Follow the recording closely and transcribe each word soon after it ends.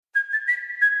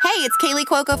Hey, it's Kaylee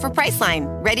Cuoco for Priceline.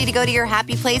 Ready to go to your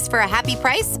happy place for a happy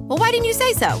price? Well, why didn't you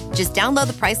say so? Just download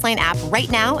the Priceline app right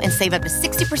now and save up to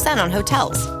 60% on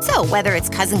hotels. So whether it's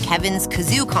Cousin Kevin's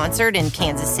Kazoo Concert in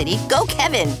Kansas City, go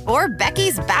Kevin, or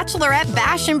Becky's Bachelorette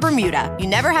Bash in Bermuda, you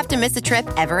never have to miss a trip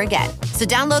ever again. So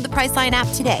download the Priceline app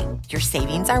today. Your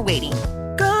savings are waiting.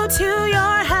 Go to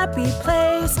your happy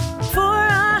place for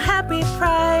a happy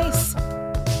price.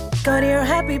 Go to your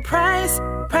happy price,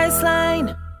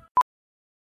 Priceline.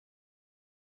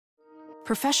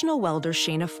 Professional welder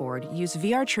Shayna Ford used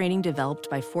VR training developed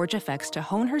by ForgeFX to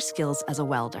hone her skills as a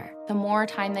welder. The more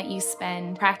time that you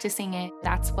spend practicing it,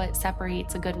 that's what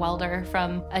separates a good welder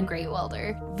from a great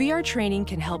welder. VR training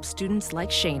can help students like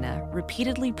Shayna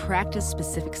repeatedly practice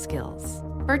specific skills.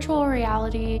 Virtual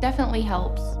reality definitely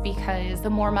helps because the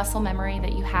more muscle memory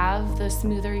that you have, the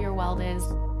smoother your weld is.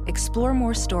 Explore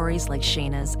more stories like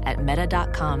Shayna's at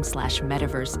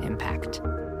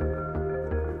meta.com/metaverseimpact.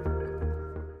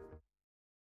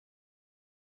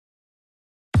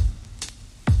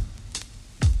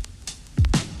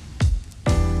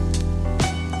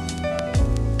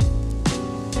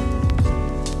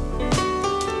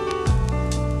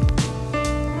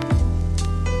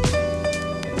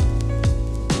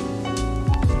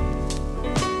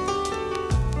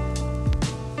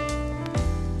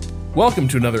 Welcome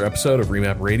to another episode of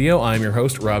Remap Radio. I'm your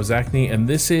host, Rob Zachney, and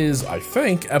this is, I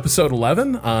think, episode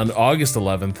 11 on August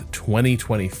 11th,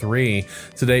 2023.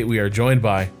 Today, we are joined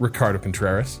by Ricardo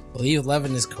Contreras. I believe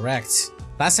 11 is correct.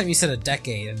 Last time you said a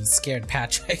decade and it scared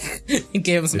Patrick and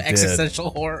gave him some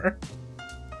existential horror.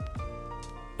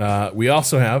 We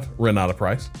also have Renata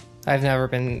Price. I've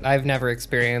never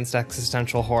experienced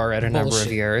existential horror in a number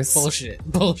of years. Bullshit.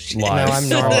 Lies. No, I'm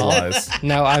normal. Lies.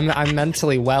 No, I'm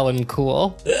mentally well and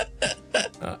cool.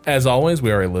 As always, we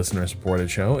are a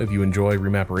listener-supported show. If you enjoy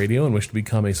Remap Radio and wish to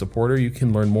become a supporter, you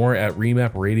can learn more at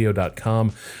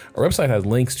remapradio.com. Our website has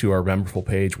links to our memberful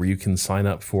page where you can sign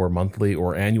up for monthly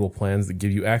or annual plans that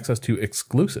give you access to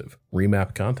exclusive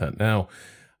Remap content. Now,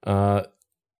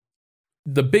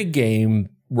 the big game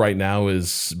right now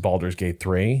is Baldur's Gate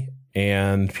 3,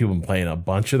 and people have been playing a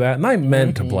bunch of that, and I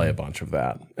meant to play a bunch of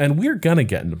that, and we're gonna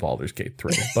get into Baldur's Gate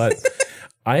 3, but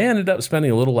I ended up spending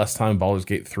a little less time in Baldur's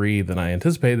Gate 3 than I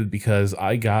anticipated because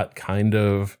I got kind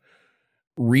of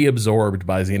reabsorbed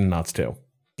by Xenonauts 2.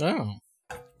 Oh.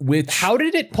 How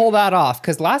did it pull that off?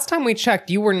 Because last time we checked,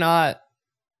 you were not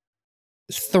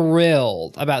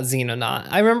thrilled about Xenonaut.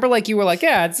 I remember you were like,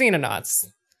 yeah, it's Xenonauts.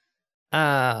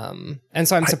 And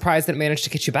so I'm surprised that it managed to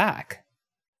get you back.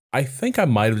 I think I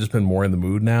might have just been more in the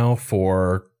mood now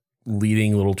for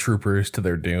leading little troopers to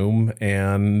their doom.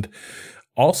 And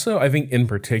also, I think in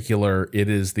particular, it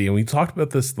is and we talked about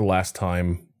this the last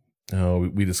time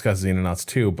we discussed Xenonauts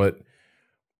 2, but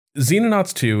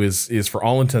Xenonauts 2 is for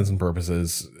all intents and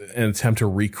purposes an attempt to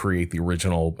recreate the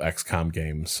original XCOM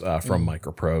games from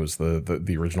Microprose,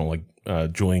 the original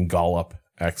Julian Gollop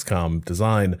XCOM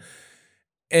design.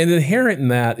 And inherent in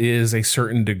that is a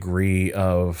certain degree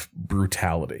of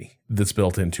brutality that's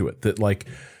built into it. That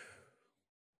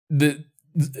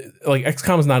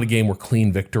XCOM is not a game where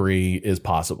clean victory is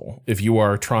possible. If you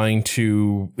are trying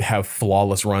to have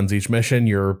flawless runs each mission,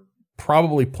 you're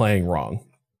probably playing wrong.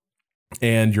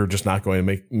 And you're just not going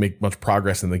to make much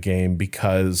progress in the game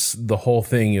because the whole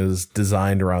thing is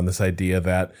designed around this idea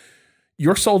that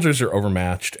your soldiers are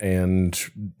overmatched and,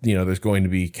 there's going to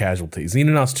be casualties.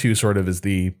 Xenonauts 2 sort of is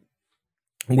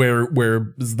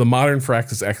where the modern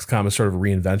Firaxis XCOM is sort of a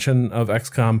reinvention of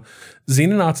XCOM.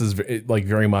 Xenonauts is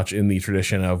very much in the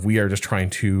tradition of we are just trying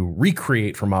to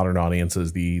recreate for modern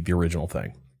audiences the original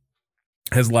thing.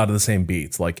 It has a lot of the same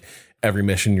beats. Like every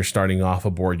mission, you're starting off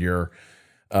aboard your,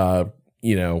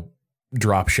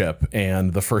 dropship,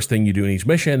 and the first thing you do in each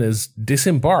mission is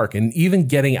disembark, and even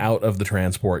getting out of the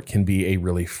transport can be a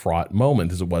really fraught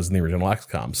moment, as it was in the original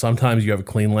XCOM. Sometimes you have a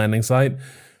clean landing site.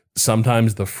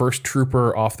 Sometimes the first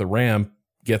trooper off the ramp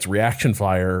gets reaction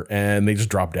fire and they just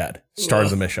drop dead. Start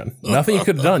of the mission. Nothing you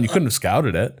could have done. You couldn't have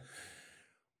scouted it.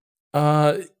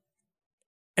 And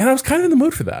I was kind of in the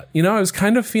mood for that. I was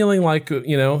kind of feeling like,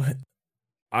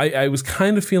 I was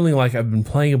kind of feeling like I've been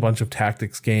playing a bunch of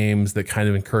tactics games that kind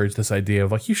of encourage this idea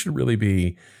of you should really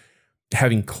be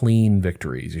having clean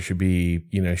victories. You should be,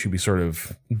 sort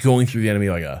of going through the enemy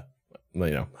like a,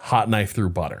 hot knife through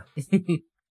butter.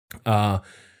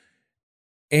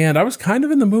 And I was kind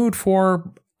of in the mood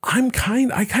for, I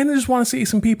kind of just want to see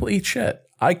some people eat shit.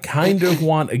 I kind of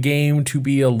want a game to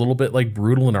be a little bit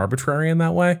brutal and arbitrary in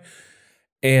that way.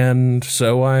 And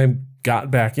so I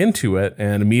got back into it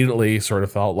and immediately sort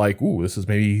of felt like, ooh, this is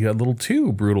maybe a little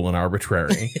too brutal and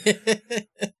arbitrary.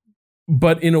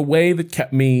 but in a way that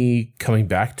kept me coming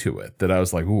back to it, that I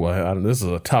was like, ooh, this is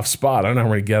a tough spot. I don't know how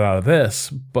I'm going to get out of this.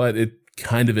 But it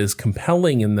kind of is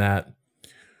compelling in that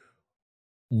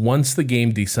once the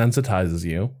game desensitizes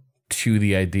you to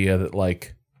the idea that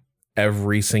like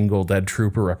every single dead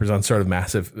trooper represents sort of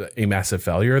a massive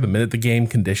failure, the minute the game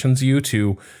conditions you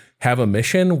to have a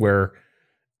mission where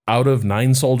out of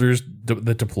 9 soldiers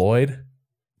that deployed,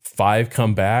 5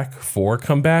 come back, 4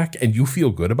 come back, and you feel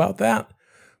good about that,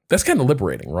 that's kind of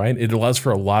liberating, right? It allows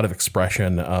for a lot of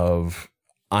expression of,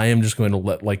 I am just going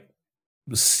to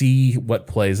see what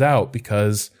plays out,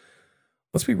 because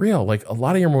let's be real, like a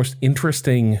lot of your most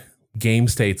interesting game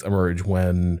states emerge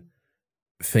when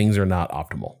things are not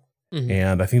optimal. Mm-hmm.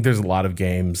 And I think there's a lot of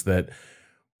games that,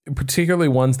 particularly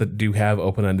ones that do have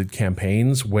open-ended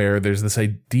campaigns, where there's this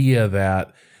idea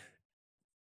that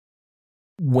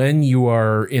when you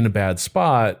are in a bad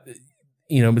spot,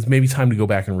 it's maybe time to go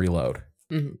back and reload.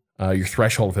 Mm-hmm. Your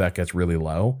threshold for that gets really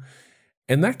low.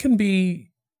 And that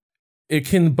it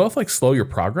can both like slow your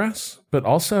progress, but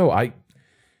also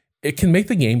it can make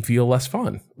the game feel less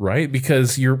fun, right?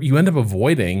 Because you end up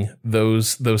avoiding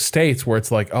those states where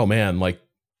it's like, oh man, like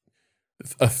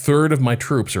a third of my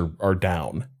troops are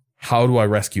down. How do I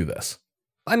rescue this?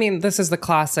 I mean, this is the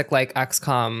classic like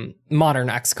XCOM, modern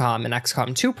XCOM and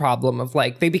XCOM 2 problem of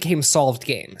like they became solved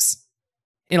games.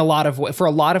 For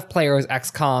a lot of players,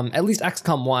 XCOM, at least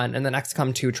XCOM 1 and then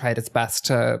XCOM 2 tried its best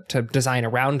to design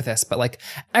around this, but like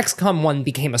XCOM 1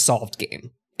 became a solved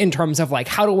game in terms of like,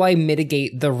 how do I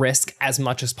mitigate the risk as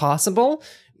much as possible?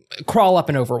 Crawl up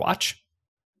in Overwatch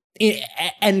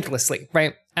endlessly,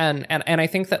 right? And I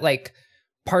think that like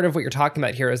part of what you're talking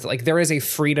about here is that like there is a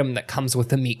freedom that comes with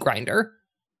the meat grinder.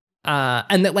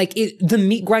 And that like the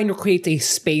meat grinder creates a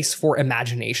space for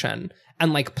imagination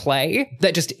and like play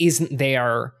that just isn't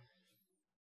there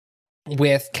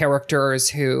with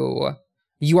characters who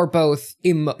you are both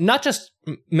not just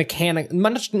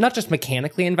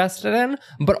mechanically invested in,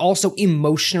 but also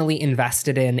emotionally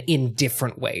invested in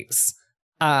different ways.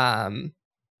 And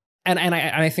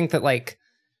I think that like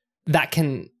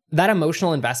that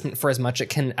emotional investment, for as much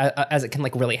as it can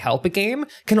like really help a game,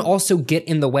 can also get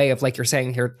in the way of, like you're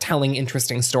saying here, telling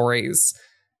interesting stories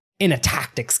in a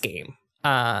tactics game,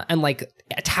 and like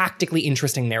tactically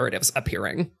interesting narratives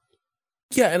appearing.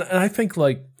 Yeah, and I think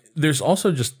like there's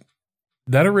also just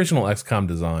that original XCOM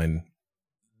design.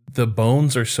 The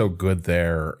bones are so good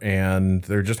there, and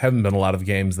there just haven't been a lot of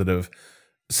games that have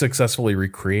successfully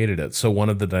recreated it. So one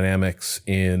of the dynamics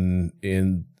in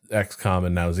XCOM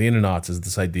and now Xenonauts is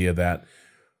this idea that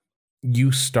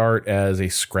you start as a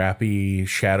scrappy,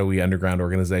 shadowy underground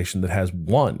organization that has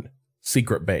one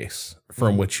secret base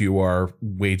from which you are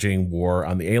waging war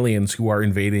on the aliens who are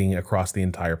invading across the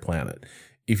entire planet.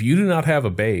 If you do not have a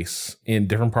base in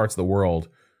different parts of the world,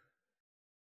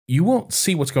 you won't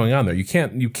see what's going on there. You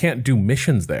can't do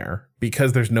missions there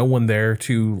because there's no one there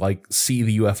to like see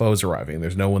the UFOs arriving.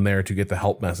 There's no one there to get the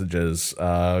help messages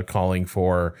calling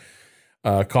for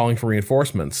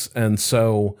reinforcements. And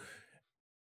so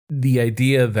the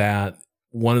idea that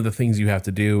one of the things you have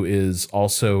to do is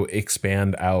also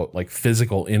expand out like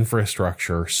physical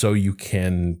infrastructure so you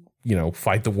can,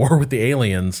 fight the war with the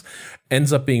aliens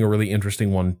ends up being a really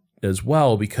interesting one as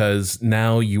well, because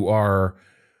now you are,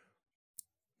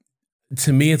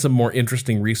 to me, it's a more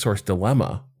interesting resource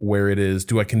dilemma where it is,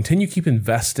 do I keep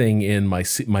investing in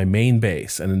my main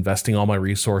base and investing all my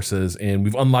resources in,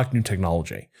 we've unlocked new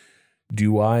technology.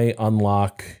 Do I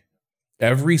unlock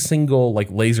every single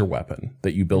like laser weapon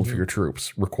that you build for your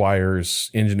troops requires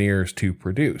engineers to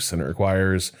produce, and it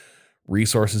requires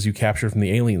resources you capture from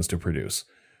the aliens to produce.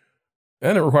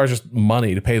 And it requires just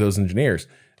money to pay those engineers.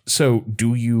 So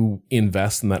do you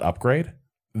invest in that upgrade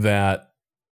that,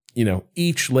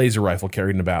 each laser rifle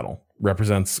carried in a battle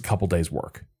represents a couple days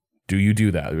work? Do you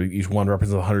do that? Each one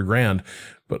represents $100,000,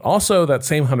 but also that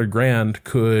same $100,000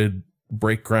 could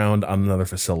break ground on another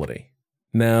facility.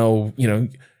 Now,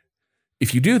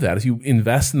 if you do that, if you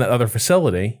invest in that other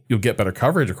facility, you'll get better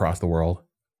coverage across the world,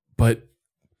 but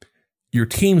your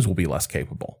teams will be less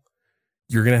capable.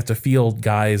 You're going to have to field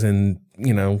guys in,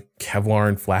 Kevlar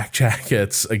and flak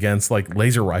jackets against like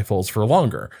laser rifles for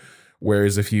longer.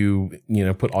 Whereas if you,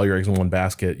 put all your eggs in one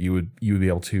basket, you would be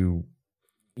able to,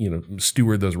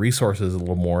 steward those resources a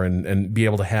little more and be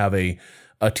able to have a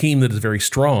team that is very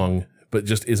strong, but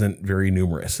just isn't very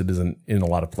numerous. It isn't in a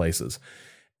lot of places.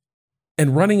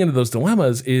 And running into those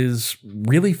dilemmas is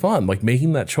really fun. Like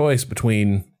making that choice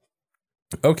between,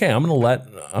 okay, I'm going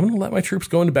to let my troops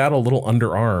go into battle a little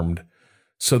underarmed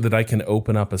so that I can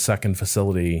open up a second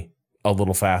facility a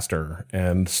little faster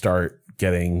and start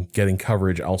getting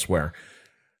coverage elsewhere.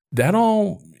 That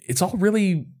all it's all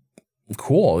really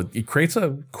cool. It creates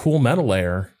a cool meta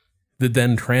layer that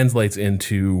then translates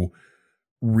into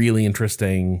really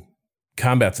interesting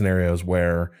combat scenarios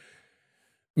where,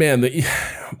 man,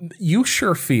 you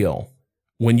sure feel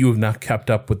when you have not kept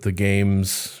up with the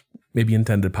game's maybe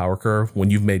intended power curve, when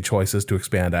you've made choices to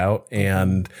expand out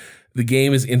and the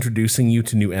game is introducing you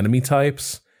to new enemy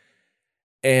types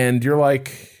and you're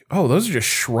like, oh, those are just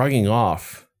shrugging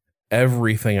off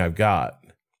everything I've got.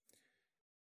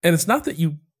 And it's not that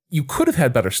you could have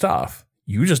had better stuff.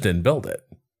 You just didn't build it.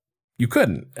 You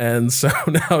couldn't. And so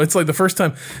now it's like the first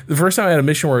time I had a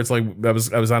mission where it's like I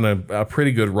was on a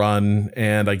pretty good run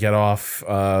and I get off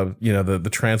the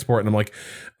transport and I'm like,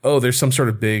 oh, there's some sort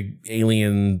of big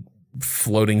alien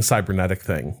floating cybernetic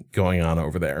thing going on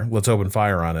over there. Let's open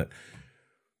fire on it.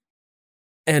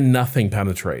 And nothing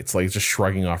penetrates, like it's just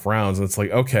shrugging off rounds. And it's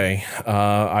like, okay,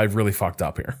 I've really fucked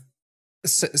up here.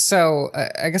 So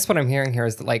I guess what I'm hearing here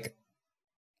is that, like,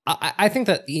 I think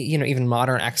that, even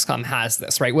modern XCOM has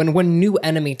this, right? When new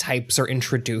enemy types are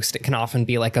introduced, it can often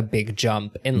be like a big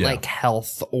jump in like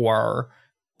health or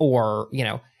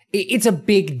it's a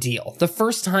big deal. The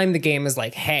first time the game is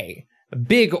like, hey,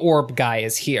 big orb guy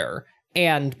is here.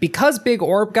 And because big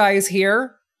orb guy is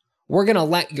here, we're going to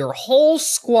let your whole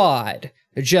squad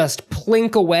just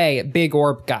plink away at big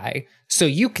orb guy so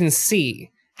you can see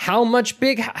how much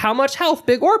health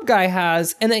big orb guy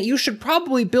has, and that you should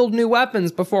probably build new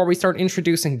weapons before we start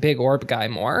introducing big orb guy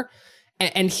more.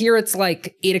 And here it's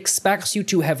like, it expects you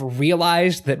to have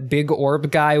realized that big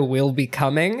orb guy will be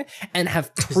coming and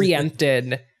have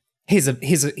preempted his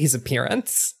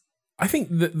appearance. I think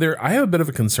that I have a bit of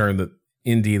a concern that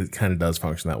indeed it kind of does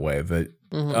function that way, that,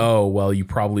 oh, well, you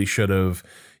probably should have,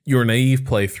 your naive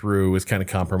playthrough is kind of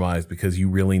compromised because you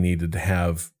really needed to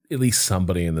have at least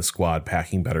somebody in the squad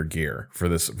packing better gear for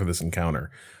this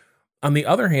encounter. On the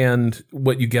other hand,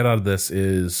 what you get out of this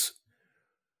is,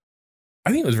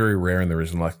 I think it was very rare in the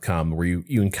original XCOM where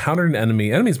you encountered an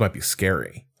enemy. Enemies might be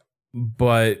scary,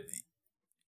 but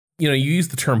you use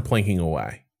the term plinking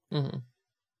away. Mm-hmm.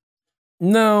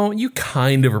 No, you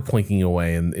kind of are plinking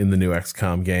away in the new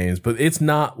XCOM games, but it's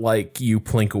not like you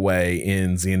plink away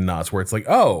in Xenonauts where it's like,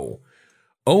 oh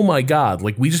my God,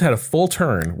 like we just had a full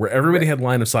turn where everybody had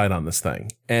line of sight on this thing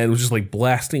and it was just like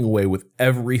blasting away with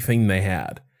everything they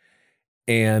had.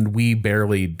 And we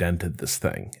barely dented this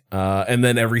thing. And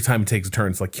then every time it takes a turn,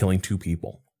 it's like killing 2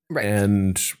 people. Right.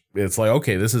 And it's like,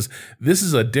 okay, this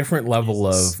is a different level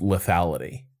of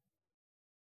lethality.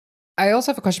 I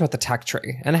also have a question about the tech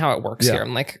tree and how it works here.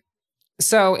 I'm like,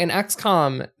 so in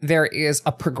XCOM, there is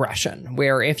a progression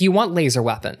where if you want laser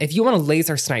weapon, if you want a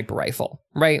laser sniper rifle,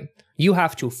 right, you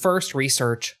have to first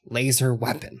research laser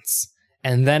weapons.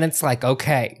 And then it's like,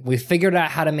 okay, we figured out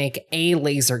how to make a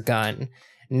laser gun.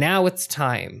 Now it's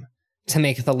time to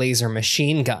make the laser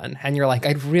machine gun. And you're like,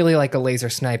 I'd really like a laser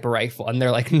sniper rifle. And they're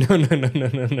like, no.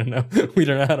 We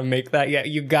don't know how to make that yet.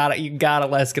 You gotta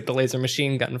let's get the laser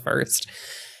machine gun first.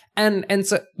 And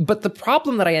so, but the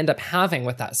problem that I end up having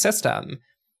with that system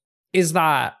is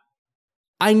that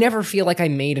I never feel like I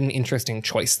made an interesting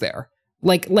choice there.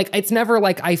 Like it's never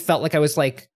like I felt like I was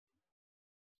like,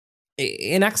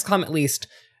 in XCOM at least,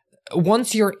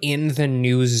 once you're in the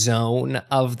new zone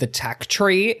of the tech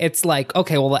tree, it's like,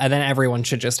 okay, well, then everyone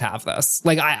should just have this.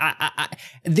 Like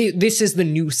this is the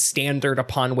new standard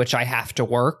upon which I have to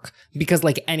work, because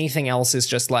like anything else is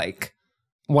just like,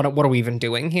 what are we even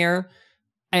doing here?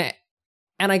 And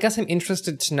I guess I'm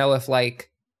interested to know if, like,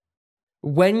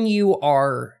 when you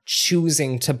are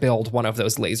choosing to build one of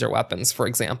those laser weapons, for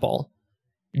example,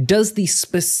 does the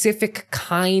specific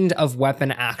kind of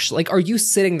weapon actually, like, are you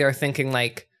sitting there thinking,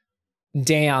 like,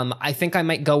 damn, I think I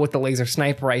might go with the laser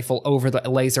sniper rifle over the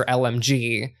laser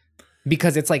LMG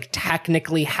because it's, like,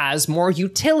 technically has more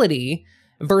utility,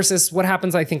 versus what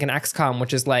happens, I think, in XCOM,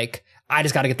 which is, like, I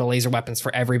just got to get the laser weapons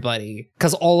for everybody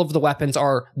because all of the weapons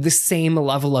are the same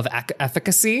level of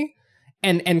efficacy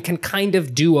and can kind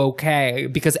of do okay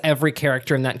because every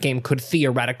character in that game could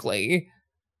theoretically,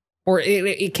 or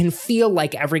it can feel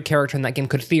like every character in that game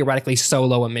could theoretically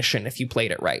solo a mission if you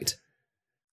played it right.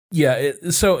 Yeah,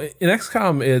 so in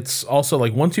XCOM, it's also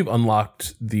like once you've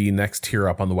unlocked the next tier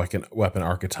up on the weapon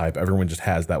archetype, everyone just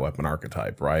has that weapon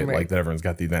archetype, right? Like that everyone's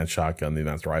got the advanced shotgun, the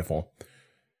advanced rifle.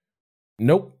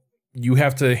 Nope. You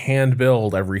have to hand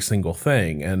build every single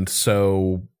thing. And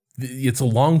so it's a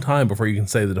long time before you can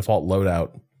say the default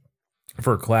loadout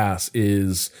for a class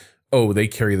is, oh, they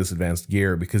carry this advanced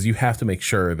gear, because you have to make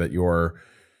sure that your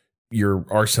your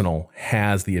arsenal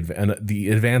has the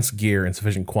advanced gear in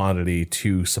sufficient quantity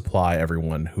to supply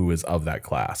everyone who is of that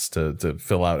class, to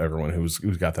fill out everyone who's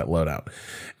got that loadout.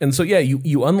 And so, yeah,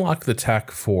 you unlock the tech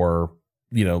for,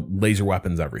 laser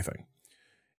weapons, everything.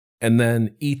 And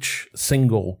then each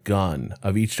single gun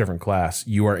of each different class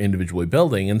you are individually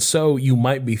building. And so you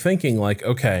might be thinking like,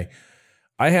 okay,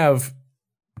 I have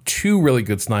 2 really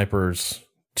good snipers.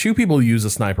 2 people use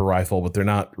a sniper rifle, but they're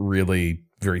not really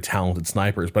very talented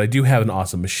snipers, but I do have an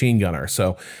awesome machine gunner.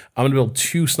 So I'm going to build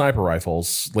 2 sniper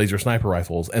rifles, laser sniper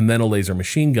rifles, and then a laser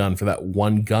machine gun for that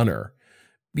one gunner,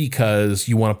 because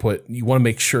you want to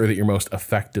make sure that your most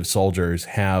effective soldiers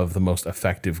have the most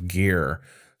effective gear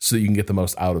so that you can get the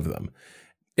most out of them.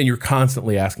 And you're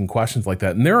constantly asking questions like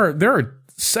that. And there are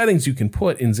settings you can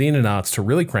put in Xenonauts to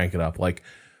really crank it up. Like,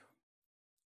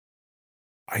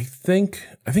 I think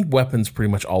weapons pretty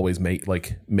much always make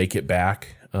it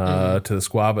back to the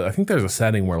squad, but I think there's a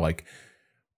setting where, like,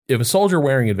 if a soldier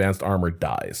wearing advanced armor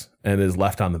dies and is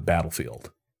left on the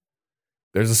battlefield,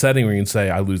 there's a setting where you can say,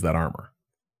 I lose that armor.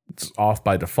 It's off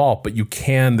by default, but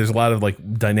there's a lot of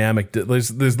like dynamic,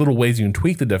 there's little ways you can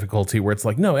tweak the difficulty where it's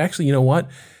like, no, actually, you know what?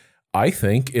 I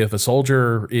think if a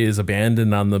soldier is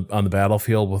abandoned on the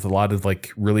battlefield with a lot of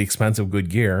like really expensive good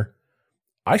gear,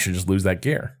 I should just lose that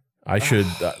gear. I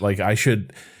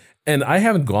should, and I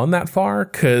haven't gone that far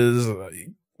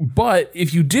but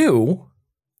if you do,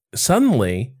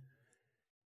 suddenly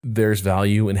there's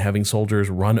value in having soldiers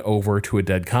run over to a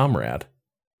dead comrade,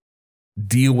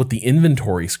 deal with the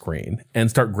inventory screen,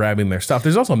 and start grabbing their stuff.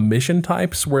 There's also mission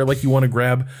types where like you want to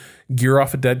grab gear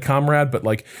off a dead comrade, but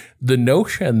like the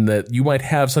notion that you might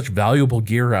have such valuable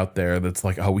gear out there that's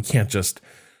like, oh, we can't just,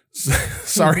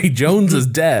 sorry, Jones is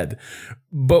dead,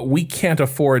 but we can't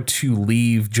afford to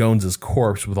leave Jones's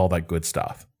corpse with all that good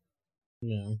stuff.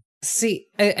 Yeah. See,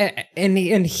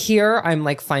 and here I'm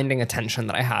like finding a tension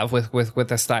that I have with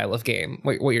the style of game,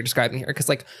 what you're describing here. Because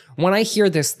like when I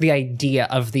hear the idea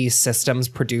of these systems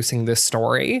producing this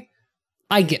story,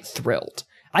 I get thrilled.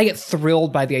 I get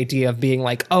thrilled by the idea of being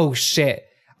like, oh shit,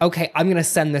 okay, I'm gonna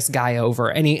send this guy over,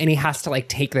 and he has to like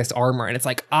take this armor, and it's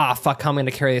like, fuck, how am I gonna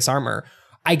carry this armor?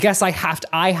 I guess I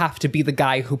have to be the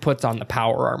guy who puts on the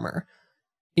power armor,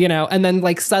 and then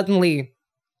like suddenly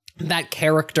that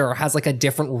character has like a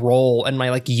different role in my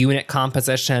like unit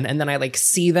composition, and then I like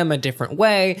see them a different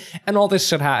way, and all this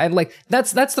shit and like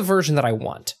that's the version that I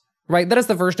want, right? That is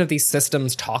the version of these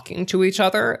systems talking to each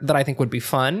other that I think would be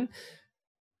fun.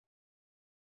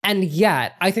 And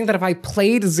yet, I think that if I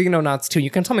played Xenonauts 2,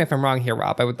 you can tell me if I'm wrong here,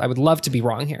 Rob. I would love to be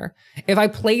wrong here. If I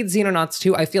played Xenonauts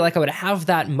 2, I feel like I would have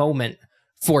that moment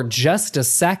for just a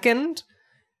second,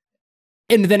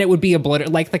 and then it would be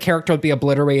like the character would be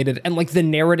obliterated, and like the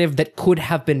narrative that could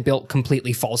have been built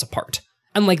completely falls apart.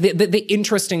 And like the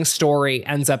interesting story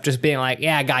ends up just being like,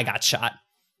 yeah, a guy got shot.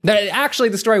 Actually,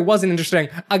 the story wasn't interesting.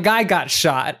 A guy got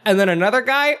shot, and then another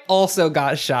guy also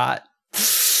got shot.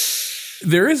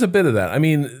 There is a bit of that. I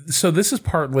mean, so this is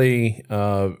partly,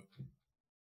 if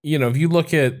you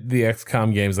look at the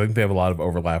XCOM games, I think they have a lot of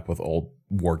overlap with old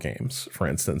war games, for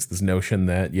instance. This notion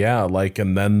that,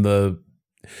 and then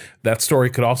that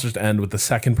story could also just end with the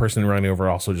second person running over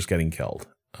also just getting killed.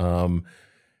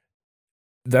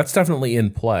 That's definitely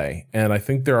in play. And I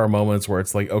think there are moments where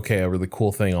it's like, okay, a really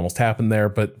cool thing almost happened there,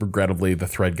 but regrettably the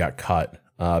thread got cut.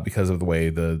 Because of the way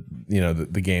the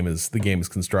game is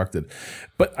constructed.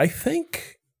 But I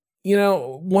think,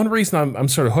 one reason I'm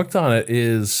sort of hooked on it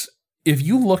is if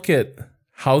you look at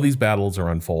how these battles are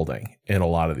unfolding in a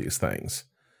lot of these things,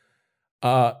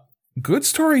 good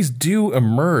stories do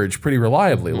emerge pretty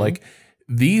reliably. Mm-hmm. Like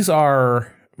these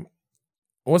are,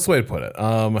 what's the way to put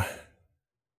it?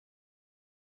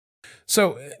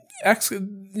 So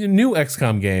new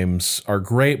XCOM games are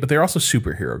great, but they're also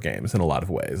superhero games in a lot of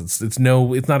ways. It's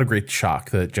not a great shock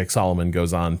that Jake Solomon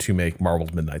goes on to make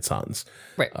Marvel's Midnight Suns,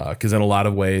 right? Because in a lot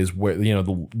of ways, where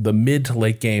the mid to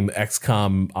late game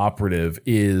XCOM operative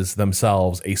is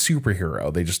themselves a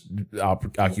superhero. They just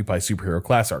occupy superhero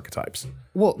class archetypes.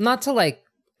 Well, not to like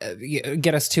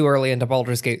get us too early into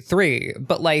Baldur's Gate 3,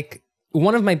 but like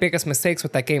one of my biggest mistakes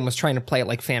with that game was trying to play it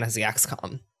like fantasy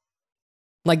XCOM.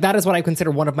 Like, that is what I consider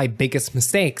one of my biggest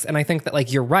mistakes. And I think that,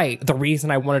 like, you're right. The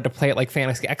reason I wanted to play it like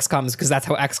fantasy XCOM is because that's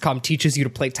how XCOM teaches you to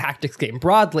play tactics game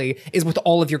broadly, is with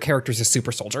all of your characters as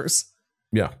super soldiers.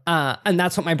 Yeah. And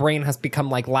that's what my brain has become,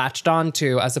 like, latched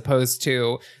onto, as opposed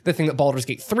to the thing that Baldur's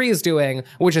Gate 3 is doing,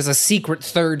 which is a secret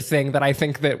third thing that I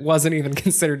think that wasn't even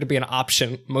considered to be an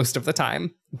option most of the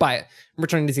time. But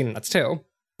returning to Xenonauts 2.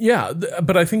 Yeah,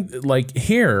 but I think, like,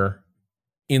 here,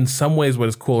 in some ways what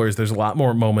is cooler is there's a lot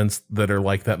more moments that are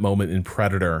like that moment in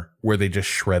Predator where they just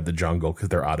shred the jungle because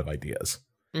they're out of ideas.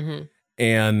 Mm-hmm.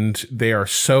 And they are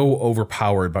so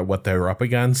overpowered by what they're up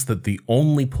against that the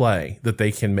only play that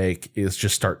they can make is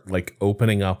just start like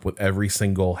opening up with every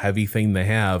single heavy thing they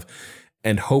have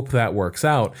and hope that works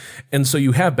out. And so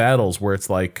you have battles where it's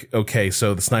like, okay,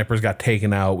 so the snipers got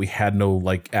taken out. We had no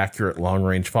like accurate long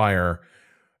range fire.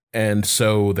 And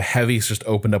so the heavies just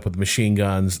opened up with machine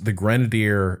guns. The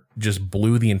Grenadier just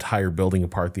blew the entire building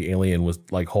apart the alien was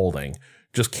like holding.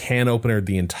 Just can opener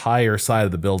the entire side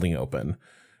of the building open.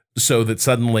 So that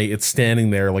suddenly it's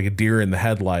standing there like a deer in the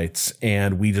headlights,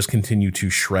 and we just continue to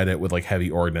shred it with like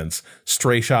heavy ordnance.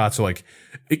 Stray shots are like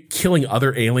killing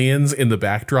other aliens in the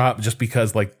backdrop just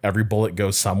because like every bullet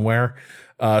goes somewhere.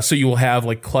 So you will have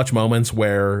like clutch moments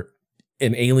where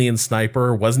an alien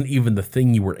sniper wasn't even the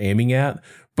thing you were aiming at,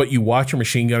 but you watch your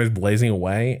machine gunners blazing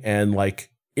away and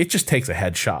like it just takes a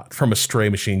headshot from a stray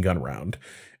machine gun round.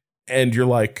 And you're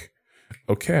like,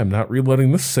 okay, I'm not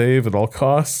reloading this save at all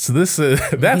costs.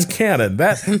 That's canon.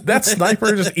 That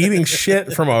sniper just eating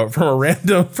shit from a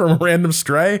random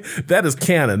stray. That is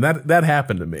canon. That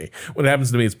happened to me. When it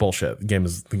happens to me, it's bullshit. The game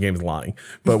is lying.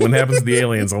 But when it happens to the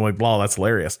aliens, I'm like, wow, that's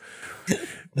hilarious.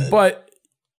 But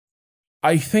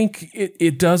I think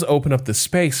it does open up the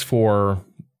space for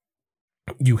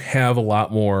you have a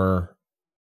lot more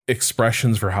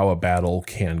expressions for how a battle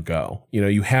can go. You know,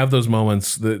 you have those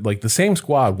moments that like the same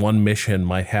squad, one mission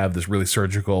might have this really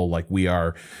surgical, like we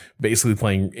are basically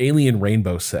playing Alien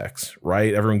Rainbow Six,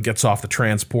 right? Everyone gets off the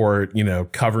transport, you know,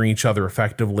 covering each other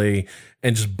effectively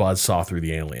and just buzzsaw through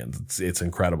the aliens. It's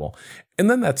incredible. And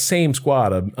then that same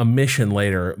squad, a mission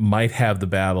later might have the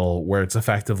battle where it's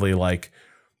effectively like,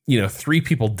 you know, 3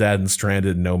 people dead and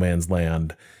stranded in no man's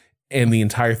land. And the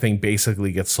entire thing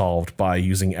basically gets solved by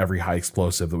using every high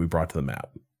explosive that we brought to the map.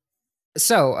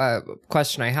 So,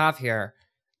 question I have here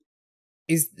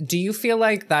is, do you feel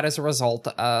like that is a result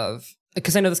of,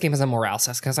 because I know this game has a morale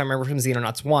system, because I remember from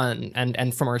Xenonauts 1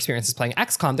 and from our experiences playing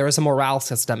XCOM, there was a morale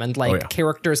system, and like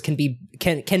characters can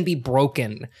be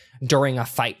broken during a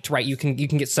fight, right? You can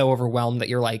get so overwhelmed that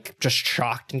you're like just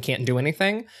shocked and can't do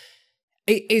anything.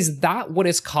 Is that what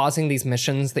is causing these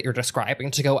missions that you're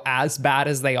describing to go as bad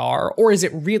as they are? Or is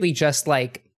it really just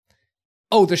like,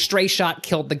 oh, the stray shot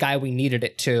killed the guy we needed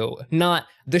it to? Not,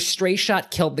 the stray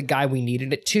shot killed the guy we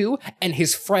needed it to, and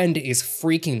his friend is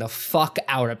freaking the fuck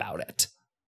out about it.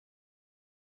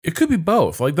 It could be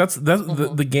both. Like that's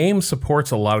the game supports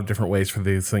a lot of different ways for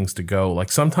these things to go.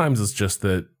 Like sometimes it's just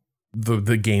that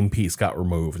the game piece got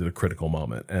removed at a critical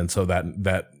moment. And so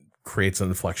that creates an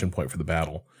inflection point for the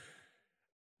battle.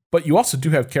 But you also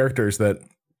do have characters that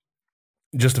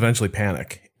just eventually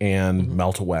panic and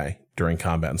melt away during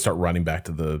combat and start running back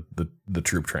to the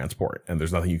troop transport. And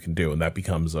there's nothing you can do. And that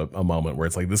becomes a moment where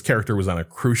it's like this character was on a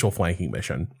crucial flanking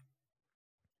mission.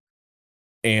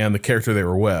 And the character they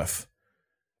were with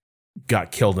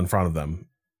got killed in front of them.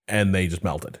 And they just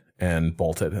melted and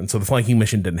bolted. And so the flanking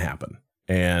mission didn't happen.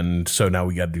 And so now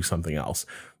we got to do something else.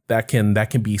 That can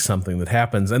be something that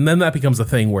happens. And then that becomes a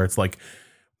thing where it's like,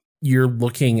 you're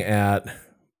looking at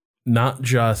not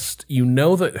just, you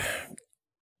know that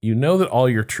all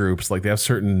your troops, like they have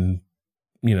certain,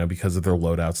 you know, because of their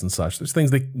loadouts and such, there's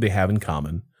things they have in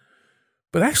common.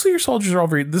 But actually your soldiers are all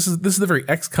very, this is the very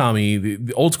XCOM-y,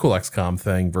 the old school XCOM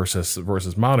thing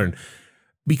versus modern.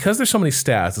 Because there's so many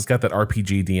stats, it's got that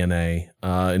RPG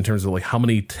DNA in terms of like how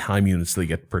many time units do they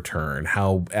get per turn,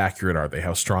 how accurate are they,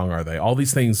 how strong are they, all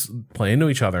these things play into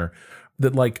each other.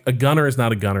 That like a gunner is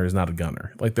not a gunner is not a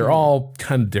gunner. Like they're all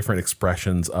kind of different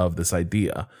expressions of this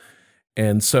idea.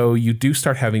 And so you do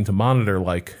start having to monitor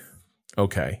like,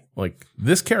 okay, like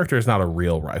this character is not a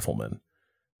real rifleman.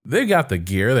 They got the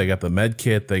gear, they got the med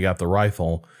kit, they got the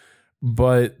rifle,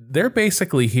 but they're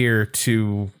basically here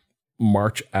to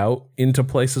march out into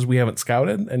places we haven't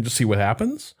scouted and just see what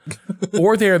happens.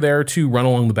 Or they're there to run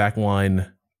along the back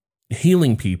line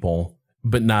healing people,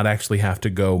 but not actually have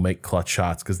to go make clutch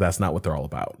shots because that's not what they're all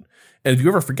about. And if you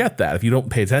ever forget that, if you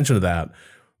don't pay attention to that,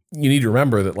 you need to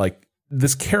remember that like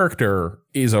this character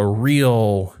is a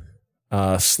real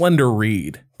slender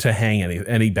reed to hang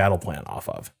any battle plan off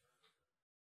of.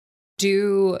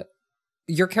 Do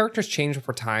your characters change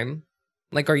over time?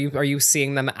 Like, are you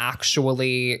seeing them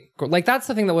actually, like, that's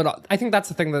the thing I think that's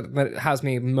the thing that has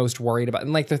me most worried about.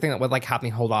 And like the thing that would like have me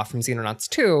hold off from Xenonauts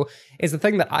 2 is the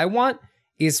thing that I want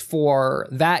is for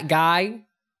that guy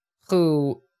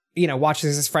who, you know,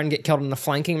 watches his friend get killed in the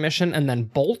flanking mission and then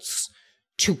bolts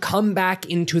to come back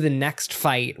into the next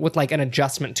fight with like an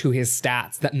adjustment to his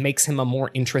stats that makes him a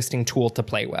more interesting tool to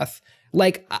play with.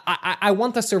 Like, I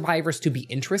want the survivors to be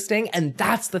interesting, and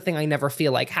that's the thing I never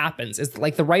feel like happens, is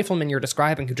like the rifleman you're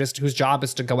describing whose job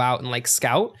is to go out and like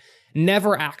scout,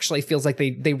 never actually feels like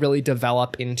they really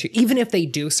develop into, even if they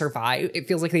do survive, it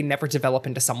feels like they never develop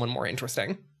into someone more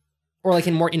interesting. Or like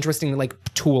a more interesting like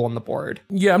tool on the board.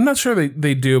 Yeah, I'm not sure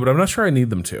they do, but I'm not sure I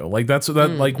need them to. Like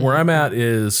like where I'm at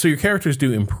is, so your characters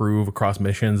do improve across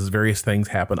missions. Various things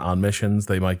happen on missions.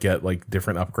 They might get like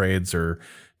different upgrades or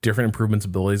different improvements,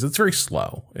 abilities. It's very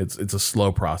slow. It's a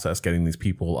slow process getting these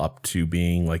people up to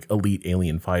being like elite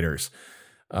alien fighters,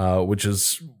 which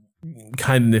is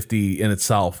kind of nifty in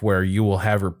itself, where you will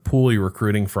have a pool you're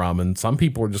recruiting from, and some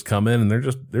people just come in and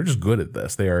they're just good at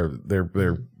this.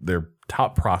 They're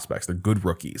top prospects. They're good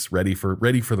rookies, ready for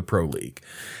the pro league.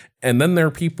 And then there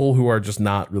are people who are just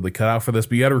not really cut out for this,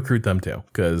 but you got to recruit them too,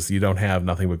 because you don't have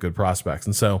nothing but good prospects.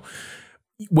 And so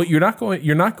what you're not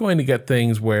going to get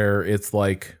things where it's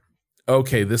like,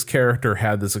 okay, this character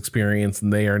had this experience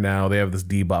and they have this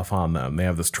debuff on them. They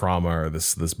have this trauma or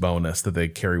this bonus that they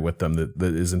carry with them that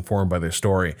is informed by their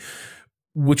story,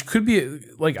 which could be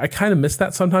like, I kind of miss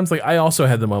that sometimes. Like I also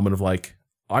had the moment of like,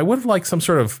 I would have liked some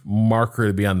sort of marker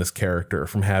to be on this character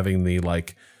from having the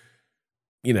like,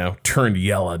 turned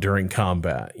yellow during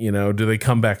combat. Do they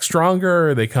come back stronger,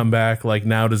 or they come back like,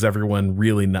 now does everyone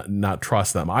really not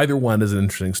trust them? Either one is an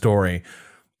interesting story.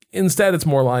 Instead, it's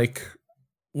more like,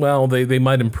 well, they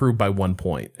might improve by 1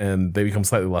 point and they become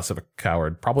slightly less of a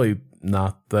coward. Probably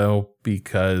not though,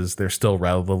 because they're still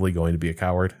relatively going to be a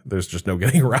coward. There's just no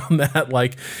getting around that.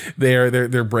 Like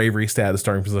their bravery stat is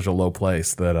starting from such a low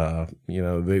place that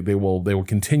they will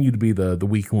continue to be the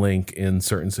weak link in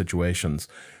certain situations.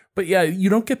 But yeah, you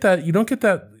don't get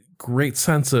that great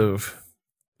sense of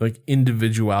like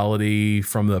individuality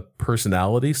from the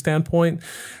personality standpoint.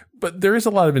 But there is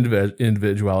a lot of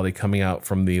individuality coming out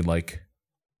from the like,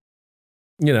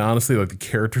 honestly, like the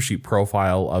character sheet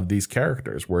profile of these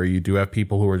characters, where you do have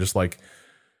people who are just like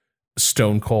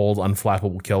stone cold,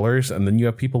 unflappable killers. And then you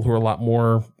have people who are a lot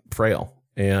more frail,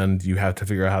 and you have to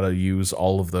figure out how to use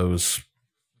all of those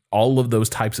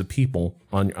types of people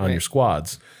on your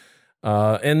squads.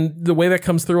 And the way that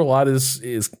comes through a lot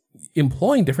is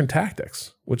employing different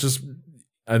tactics, which is,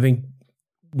 I think,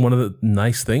 one of the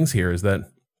nice things here is that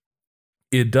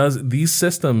these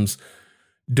systems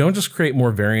don't just create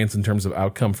more variance in terms of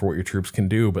outcome for what your troops can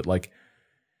do, but like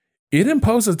it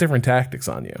imposes different tactics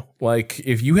on you. Like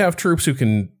if you have troops who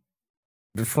can,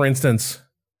 for instance,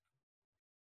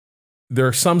 there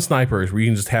are some snipers where you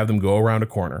can just have them go around a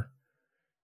corner,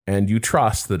 and you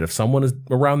trust that if someone is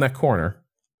around that corner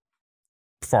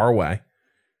far away,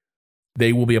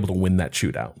 they will be able to win that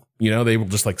shootout. They will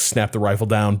just like snap the rifle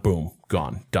down, boom,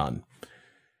 gone, done.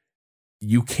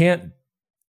 You can't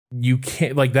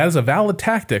like, that is a valid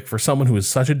tactic for someone who is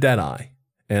such a dead eye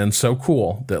and so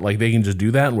cool that like they can just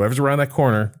do that, and whatever's around that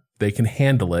corner, they can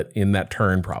handle it in that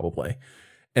turn probably.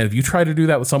 And if you try to do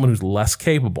that with someone who's less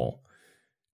capable,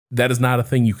 that is not a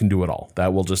thing you can do at all.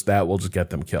 That will just get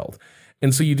them killed.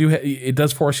 And so it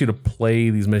does force you to play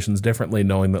these missions differently,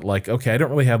 knowing that like, okay, I don't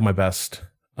really have my best,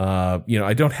 I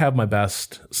don't have my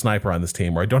best sniper on this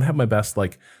team, or I don't have my best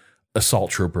like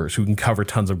assault troopers who can cover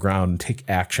tons of ground and take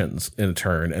actions in a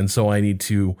turn. And so I need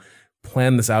to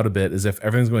plan this out a bit as if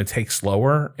everything's going to take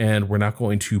slower and we're not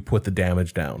going to put the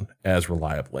damage down as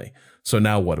reliably. So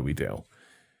now what do we do?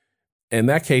 In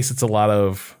that case, it's a lot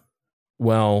of,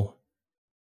 well,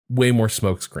 way more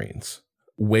smoke screens,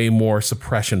 way more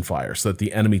suppression fire so that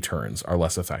the enemy turns are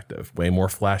less effective, way more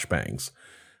flashbangs,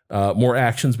 more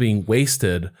actions being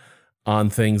wasted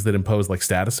on things that impose like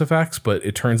status effects, but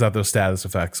it turns out those status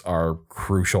effects are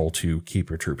crucial to keep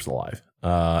your troops alive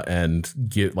and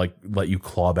let you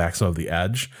claw back some of the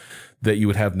edge that you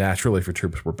would have naturally if your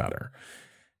troops were better.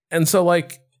 And so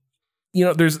like,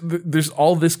 there's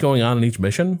all this going on in each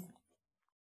mission.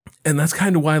 And that's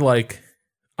kind of why like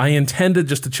I intended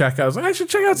just to check out. I was like, I should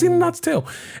check out Xenonauts 2.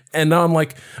 And now I'm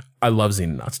like, I love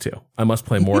Xenonauts 2. I must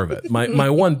play more of it. My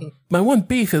one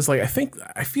beef is like,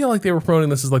 I feel like they were promoting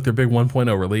this as like their big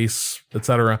 1.0 release,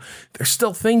 etc. There's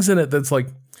still things in it that's like,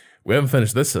 we haven't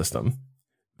finished this system,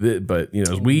 but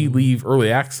as we leave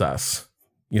early access,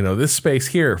 this space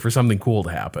here for something cool to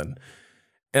happen.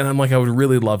 And I'm like, I would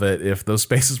really love it if those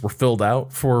spaces were filled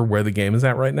out for where the game is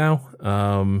at right now.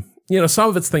 Some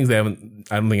of it's things I don't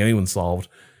think anyone's solved.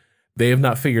 They have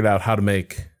not figured out how to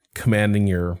make commanding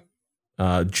your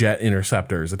jet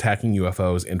interceptors attacking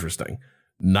UFOs interesting.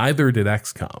 Neither did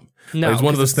XCOM. No, it's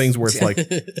one of those things where it's like,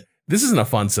 this isn't a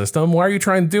fun system. Why are you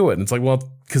trying to do it? And it's like, well,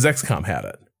 because XCOM had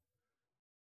it.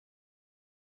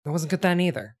 It wasn't good then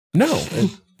either. No,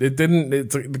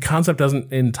 The concept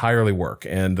doesn't entirely work.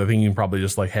 And I think you can probably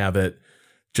just like have the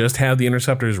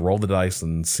interceptors roll the dice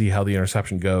and see how the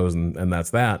interception goes. And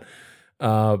that's that.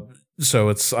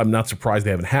 So I'm not surprised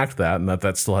they haven't hacked that and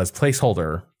that still has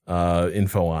placeholder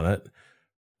info on it.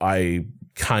 I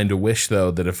kind of wish though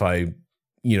that if I,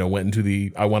 went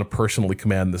into I want to personally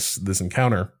command this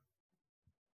encounter,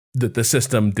 that the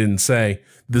system didn't say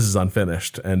this is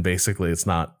unfinished and basically it's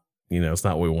not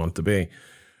what we want it to be.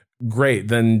 Great,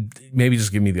 then maybe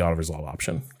just give me the auto resolve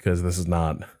option because this is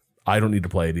not. I don't need to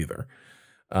play it either.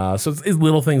 So it's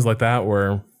little things like that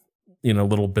where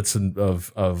little bits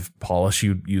of polish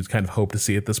you kind of hope to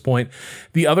see at this point.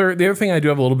 The other thing I do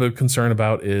have a little bit of concern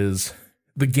about is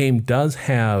the game does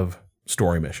have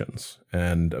story missions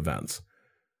and events,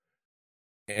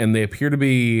 and they appear to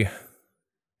be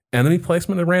enemy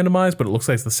placement and randomized, but it looks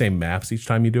like it's the same maps each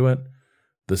time you do it,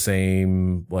 the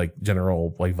same like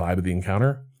general like vibe of the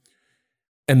encounter,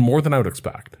 and more than I would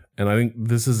expect. And I think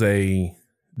this is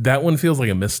that one feels like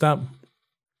a misstep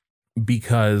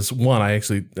because one, I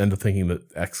actually end up thinking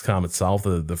that XCOM itself,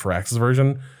 the Firaxis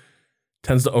version,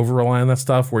 tends to over rely on that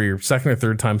stuff where your second or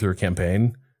third time through a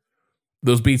campaign,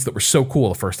 those beats that were so cool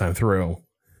the first time through,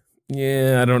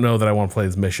 I don't know that I want to play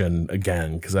this mission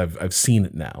again because I've seen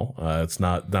it now. It's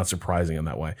not surprising in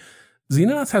that way.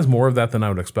 Xenonauts has more of that than I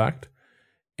would expect,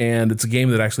 and it's a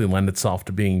game that actually lends itself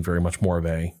to being very much more of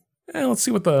let's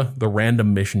see what the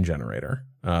random mission generator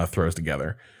throws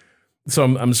together. So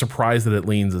I'm surprised that it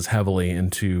leans as heavily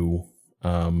into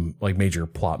like major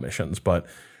plot missions, but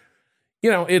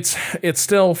it's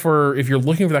still for if you're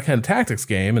looking for that kind of tactics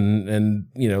game, and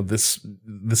this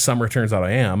summer turns out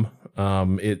I am.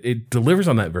 It delivers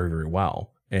on that very, very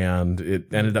well, and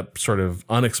it ended up sort of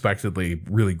unexpectedly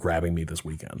really grabbing me this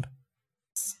weekend.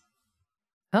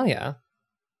 Hell yeah.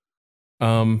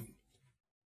 I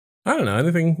don't know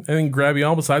anything grab you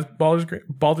all besides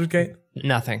Baldur's Gate.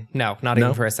 Nothing. No, not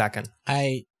even for a second.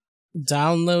 I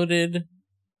downloaded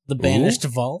the Banished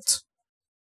Vault.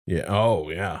 Yeah. Oh,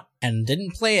 yeah. And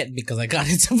didn't play it because I got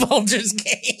into Baldur's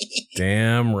Gate.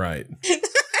 Damn right.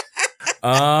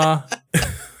 Yeah,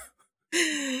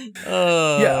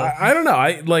 I don't know.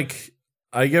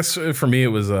 I guess for me it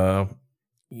was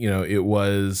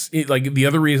like the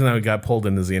other reason I got pulled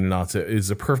into Xenonauts is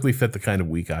it perfectly fit the kind of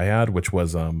week I had, which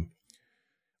was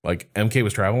like MK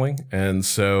was traveling, and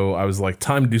so I was like,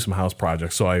 time to do some house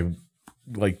projects. So I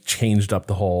like changed up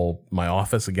my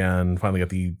office again, finally got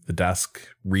the desk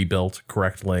rebuilt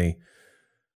correctly,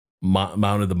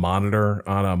 mounted the monitor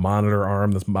on a monitor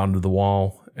arm that's mounted to the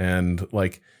wall, and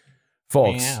like,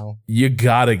 folks, you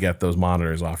gotta get those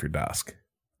monitors off your desk.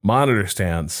 Monitor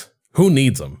stands, who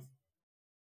needs them?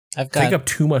 Take up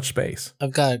too much space.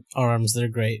 I've got arms that are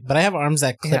great, but I have arms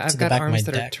that clip to the back of my deck. I've got arms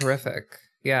that are terrific.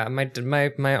 Yeah,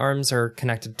 my arms are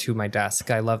connected to my desk.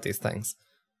 I love these things.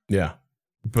 Yeah,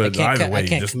 but either way, I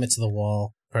can't commit to the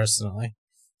wall personally.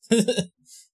 But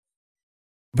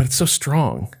it's so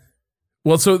strong.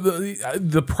 Well, so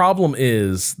the problem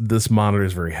is this monitor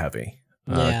is very heavy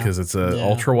because it's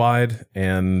ultra wide,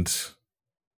 and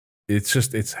it's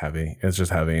heavy. It's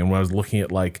just heavy. And when I was looking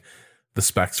at like the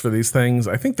specs for these things,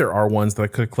 I think there are ones that I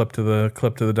could clip to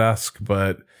the desk,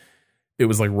 but it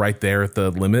was like right there at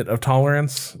the limit of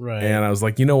tolerance. Right. And I was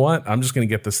like, you know what? I'm just going to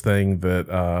get this thing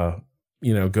that,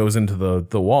 goes into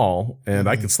the wall, and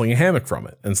I could sling a hammock from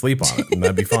it and sleep on it, and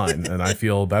that'd be fine. And I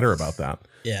feel better about that.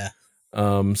 Yeah.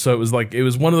 So it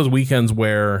was one of those weekends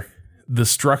where the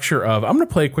structure of, I'm going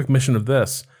to play a quick mission of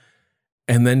this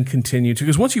and then continue to,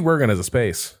 because once you work on it as a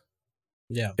space,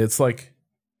 yeah, it's like,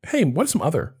 hey, what are some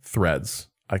other threads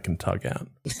I can tug at?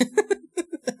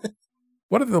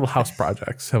 What other little house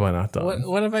projects have I not done?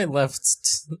 What have I left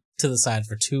to the side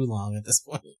for too long at this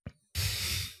point?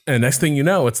 And next thing you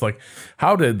know, it's like,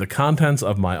 how did the contents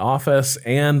of my office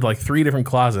and like 3 different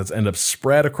closets end up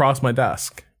spread across my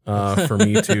desk for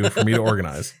me to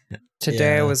organize?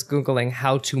 Today I was Googling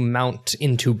how to mount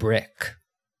into brick.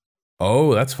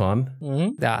 Oh, that's fun.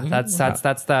 Mm-hmm. Yeah, that's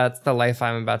the life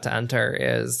I'm about to enter.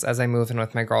 Is as I move in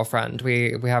with my girlfriend,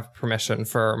 we have permission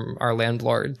from our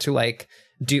landlord to like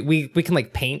we can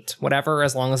like paint whatever,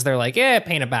 as long as they're like, yeah,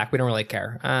 paint it back. We don't really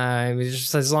care.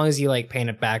 Just as long as you like paint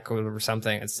it back or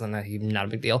something, it's not a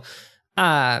big deal.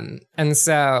 And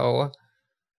so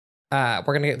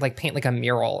we're gonna like paint like a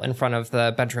mural in front of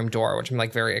the bedroom door, which I'm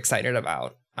like very excited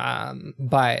about.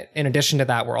 But in addition to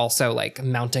that, we're also like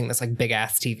mounting this like big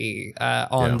ass TV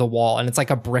on the wall, and it's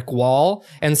like a brick wall.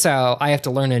 And so I have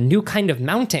to learn a new kind of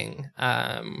mounting.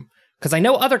 Because I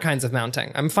know other kinds of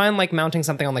mounting. I'm fine like mounting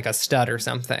something on like a stud or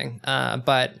something.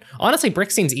 But honestly, brick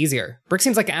seems easier. Brick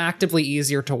seems like actively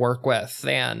easier to work with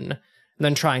than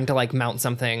than trying to like mount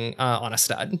something on a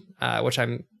stud, which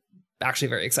I'm actually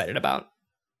very excited about.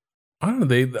 I don't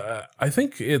know. I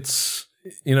think it's,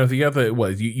 if you got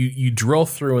you drill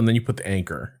through and then you put the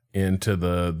anchor into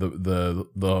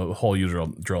the hole you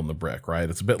drill in the brick, right?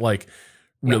 It's a bit like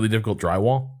really difficult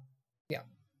drywall. Yeah.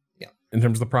 Yeah. In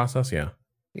terms of the process. Yeah.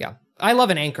 Yeah. I love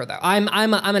an anchor though. I'm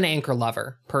an anchor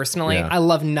lover personally. Yeah. I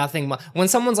love nothing more. When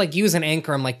someone's like, use an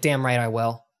anchor, I'm like, damn right I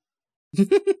will.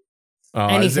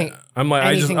 Anything. I'm like,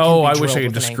 I wish I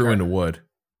could just screw into wood.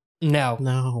 No,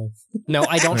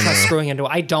 I don't trust screwing into.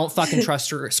 I don't fucking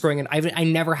trust screwing in. I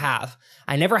never have.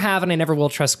 I never have, and I never will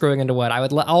trust screwing into wood. I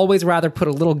would always rather put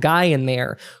a little guy in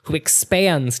there who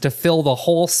expands to fill the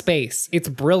whole space. It's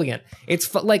brilliant.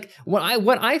 It's like when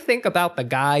I think about the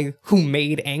guy who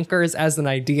made anchors as an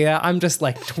idea, I'm just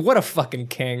like, what a fucking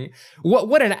king!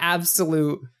 What an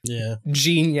absolute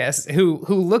genius who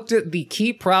looked at the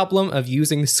key problem of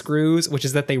using screws, which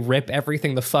is that they rip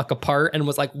everything the fuck apart, and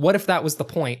was like, what if that was the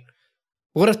point?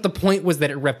 What if the point was that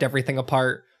it ripped everything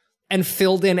apart and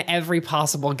filled in every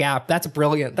possible gap? That's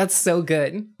brilliant. That's so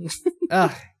good.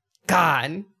 Ugh,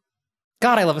 God,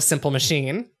 I love a simple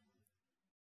machine.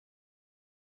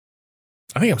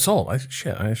 I think I'm sold. I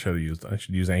should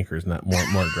use anchors, not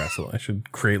more aggressive. I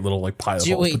should create little like pilot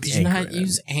holes. Wait, did you not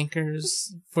use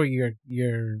anchors for your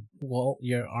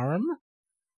arm?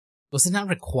 Was it not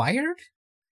required?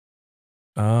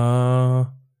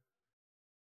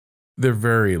 They're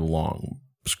very long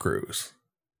screws.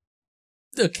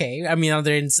 Okay, I mean, are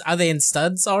they in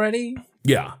studs already?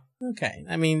 Yeah. Okay,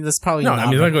 I mean, that's probably no. Not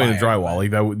I mean, it's not going to drywall but...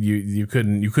 like that. You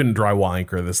couldn't drywall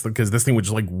anchor this because this thing would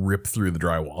just like rip through the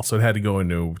drywall, so it had to go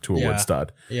into a wood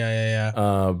stud.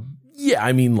 Yeah. Yeah.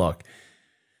 I mean, look,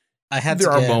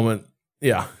 there are moments.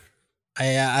 Yeah.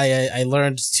 I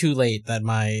learned too late that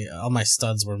all my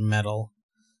studs were metal.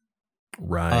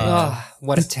 Right.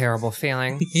 What a terrible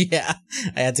feeling. Yeah,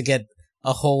 I had to get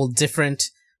a whole different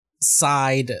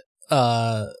side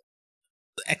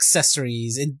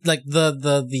accessories. Like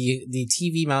the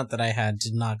TV mount that I had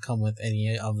did not come with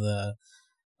any of the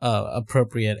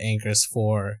appropriate anchors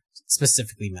for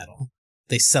specifically metal.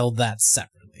 They sell that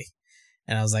separately,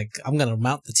 and I was like, I'm gonna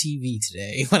mount the TV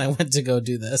today when I went to go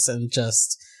do this, and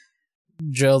just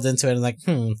drilled into it and like,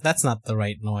 that's not the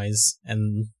right noise,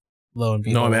 and lo and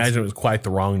behold, no, I imagine it was quite the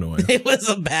wrong noise. It was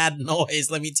a bad noise,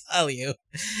 let me tell you.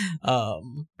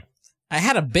 I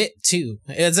had a bit too.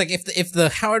 It's like if the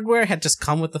hardware had just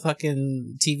come with the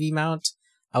fucking TV mount,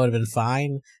 I would have been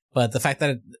fine. But the fact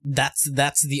that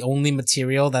that's the only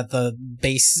material that the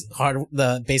base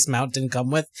mount didn't come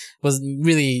with was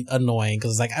really annoying.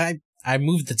 Because like I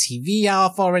moved the TV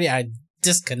off already. I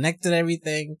disconnected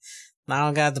everything. Now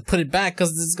I got to put it back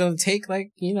because it's gonna take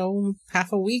like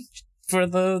half a week for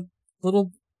the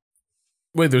little.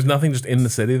 Wait, there's nothing just in the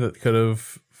city that could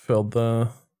have filled the.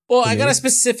 Well, I got a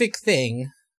specific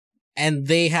thing, and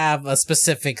they have a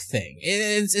specific thing.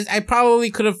 I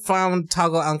probably could have found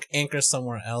toggle anchors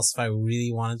somewhere else if I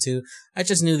really wanted to. I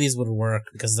just knew these would work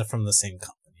because they're from the same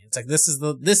company. It's like this is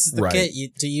the right.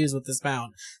 kit to use with this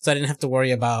mount, so I didn't have to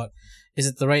worry about is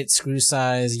it the right screw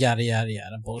size, yada yada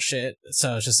yada bullshit.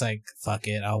 So it's just like fuck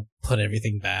it, I'll put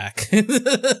everything back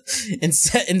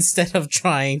instead of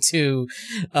trying to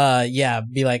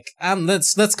be like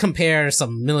let's compare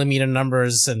some millimeter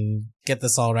numbers and get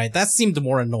this all right. That seemed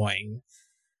more annoying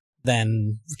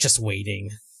than just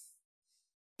waiting.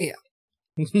 Yeah.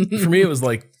 For me, it was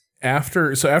like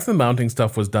after the mounting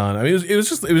stuff was done, I mean, it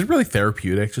was really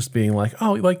therapeutic, just being like,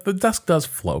 oh, like the desk does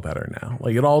flow better now.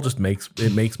 Like it all just makes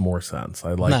more sense.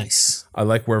 I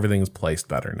like where everything's placed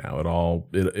better now.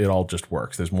 It all just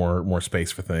works. There's more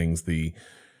space for things.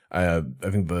 I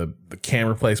think the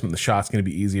camera placement, the shot's going to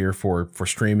be easier for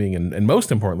streaming, and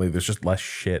most importantly, there's just less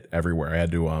shit everywhere. I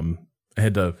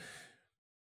had to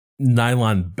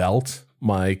nylon belt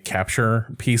my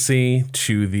capture PC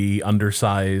to the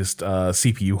undersized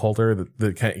CPU holder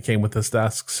that came with this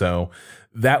desk. So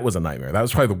that was a nightmare. That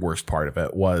was probably the worst part of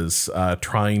it, was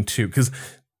trying to, because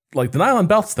like the nylon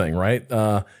belts thing, right?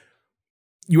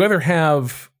 You either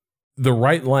have the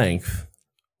right length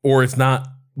or it's not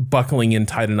buckling in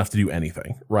tight enough to do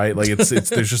anything, right? Like it's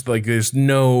there's just like there's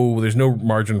no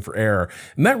margin for error.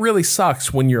 And that really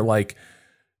sucks when you're like,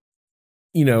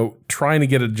 trying to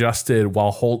get adjusted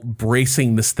while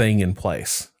bracing this thing in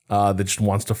place that just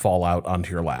wants to fall out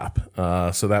onto your lap.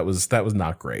 So that was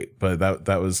not great, but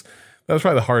that was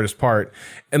probably the hardest part.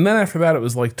 And then after that, it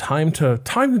was like time to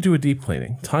do a deep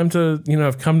cleaning. Time to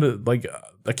I've come to like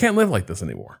I can't live like this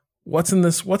anymore. What's in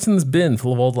this bin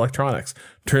full of old electronics?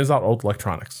 Turns out old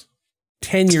electronics.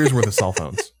 10 years worth of cell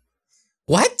phones.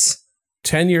 What?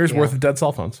 10 years worth of dead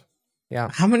cell phones. Yeah.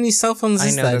 How many cell phones I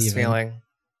is know that this even? feeling.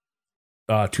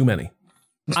 Too many.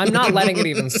 I'm not letting it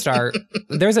even start.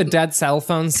 There's a dead cell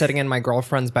phone sitting in my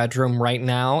girlfriend's bedroom right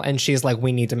now, and she's like,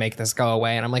 we need to make this go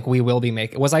away. And I'm like, we will be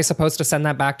making. Was I supposed to send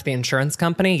that back to the insurance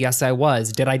company? Yes, I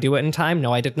was. Did I do it in time?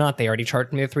 No, I did not. They already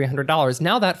charged me $300.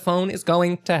 Now that phone is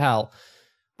going to hell.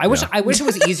 I wish it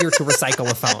was easier to recycle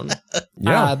a phone.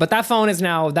 Yeah. But that phone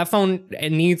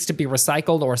it needs to be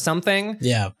recycled or something.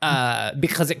 Yeah.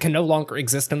 Because it can no longer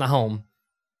exist in the home.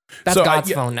 That's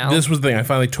God's phone now. This was the thing. I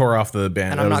finally tore off the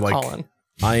band. And I'm not like, calling.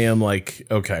 I am like,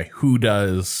 okay, who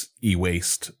does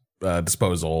e-waste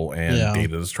disposal and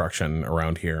data destruction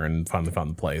around here? And finally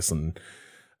found the place. And,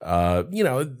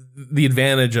 the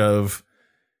advantage of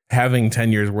having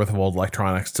 10 years worth of old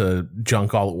electronics to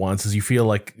junk all at once is you feel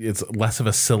like it's less of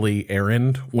a silly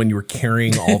errand when you were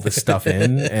carrying all this stuff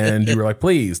in and you were like,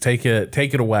 please take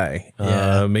it away.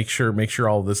 Make sure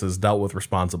all of this is dealt with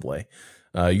responsibly.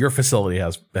 Your facility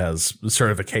has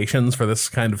certifications for this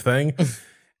kind of thing.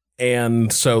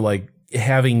 And so like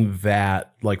having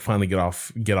that like finally get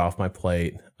off my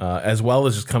plate, as well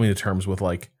as just coming to terms with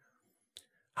like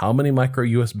how many micro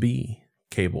USB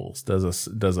cables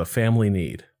does a family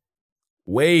need?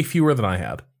 Way fewer than I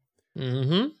had.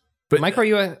 Mm-hmm. But micro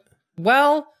USB.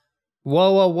 Well,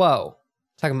 whoa.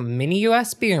 Talking about mini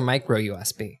USB or micro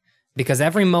USB? Because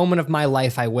every moment of my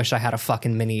life, I wish I had a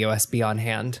fucking mini USB on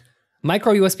hand.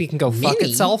 Micro USB can go fuck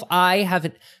itself. I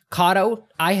haven't. Kato,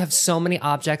 I have so many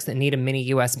objects that need a mini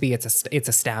USB. It's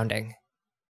astounding.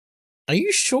 Are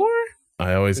you sure?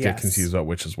 I always get confused about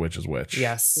which is which.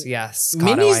 Yes. Kato,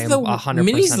 Mini's I am the 100%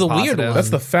 Mini's the positive. weird one.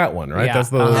 That's the fat one, right? Yeah. That's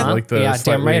the like the yeah,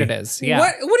 slightly, damn right it is. Yeah.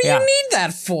 What do you need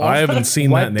that for? I haven't seen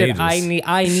that in ages.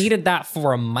 I needed that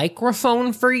for a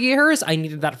microphone for years. I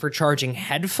needed that for charging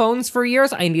headphones for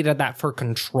years. I needed that for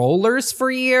controllers for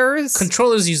years.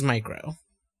 Controllers use micro.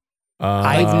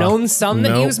 I've known some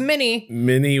that use mini.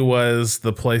 Mini was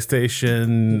the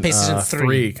PlayStation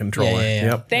 3 controller. Yeah.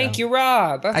 Yep. Thank you,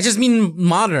 Rob. I just mean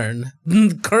modern,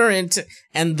 current,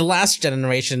 and the last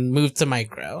generation moved to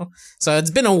micro. So it's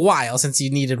been a while since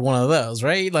you needed one of those,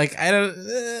 right? Like, I don't...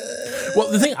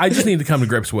 Well, the thing I just need to come to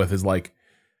grips with is like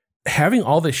having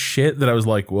all this shit that I was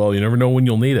like, well, you never know when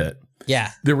you'll need it.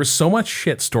 Yeah. There was so much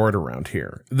shit stored around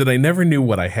here that I never knew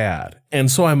what I had.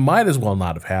 And so I might as well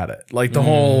not have had it. Like the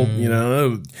whole,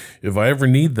 if I ever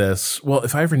need this, well,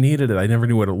 if I ever needed it, I never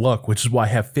knew where to look, which is why I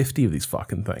have 50 of these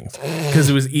fucking things. Because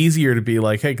it was easier to be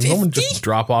like, hey, can someone just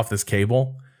drop off this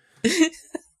cable?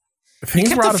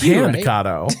 Things were out of hand, right?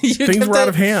 Kato. Things were out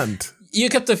of hand. You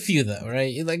kept a few though,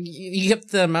 right? You kept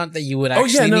the amount that you would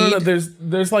actually need. No.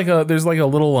 There's like a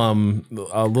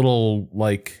little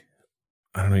like,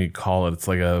 I don't know what you call it. It's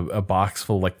like a box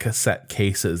full of like cassette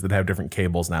cases that have different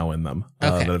cables now in them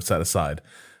that I've set aside,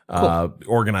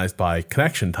 organized by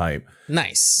connection type.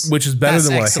 Nice. Which is better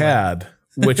than what I had,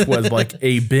 which was like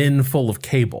a bin full of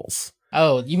cables.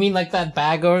 Oh, you mean like that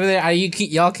bag over there?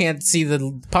 Y'all can't see, the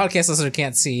podcast listener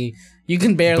can't see. You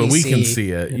can barely see. But we can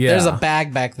see it. Yeah. There's a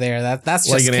bag back there. That's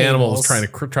like just an cables. animal is trying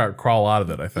to crawl out of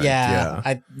it, I think.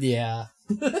 Yeah.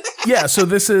 Yeah, so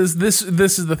this is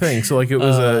the thing. So like it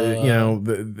was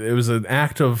it was an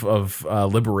act of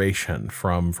liberation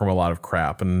from a lot of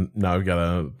crap, and now I've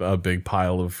got a big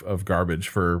pile of garbage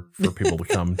for people to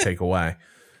come take away,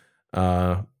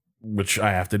 which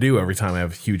I have to do every time I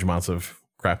have huge amounts of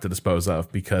crap to dispose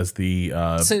of because the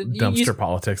dumpster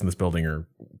politics in this building are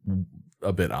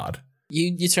a bit odd.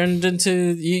 You turned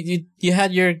into you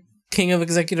had your King of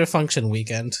Executive Function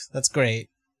weekend. That's great.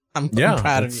 I'm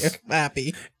proud of you. I'm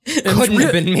happy. Couldn't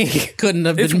have been me. Couldn't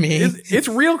have been me. It's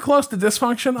real close to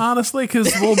dysfunction, honestly, because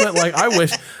a little bit like I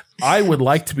wish I would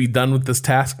like to be done with this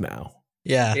task now.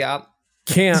 Yeah.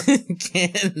 Can't.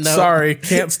 No. Sorry,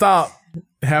 can't stop.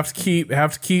 Have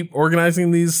to keep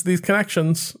organizing these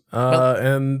connections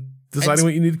and deciding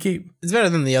what you need to keep. It's better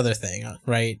than the other thing,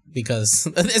 right? Because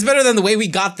it's better than the way we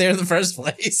got there in the first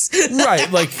place.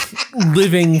 Right, like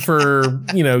living for,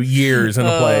 years in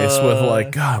a place with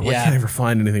like, God, why can't I ever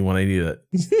find anything when I need it?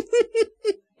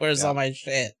 Where's all my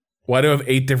shit? Why do I have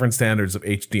 8 different standards of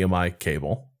HDMI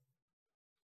cable?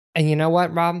 And you know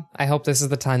what, Rob? I hope this is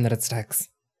the time that it sticks.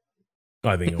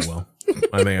 I think it will.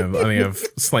 I think I've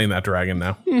slain that dragon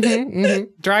now.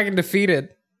 Dragon defeated.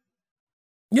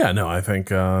 Yeah, no, I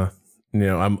think I'm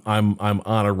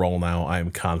on a roll now. I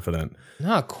am confident.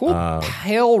 Ah, cool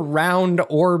pale round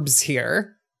orbs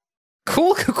here.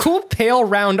 Cool pale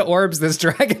round orbs this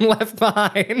dragon left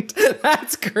behind.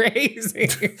 That's crazy.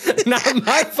 Not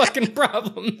my fucking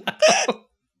problem.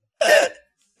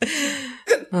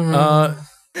 Y'all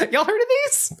heard of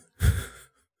these?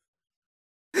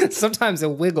 Sometimes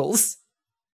it wiggles.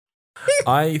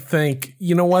 I think,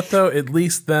 you know what, though? At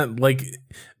least that, like,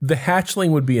 the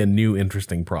hatchling would be a new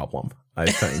interesting problem. I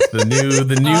think the new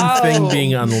thing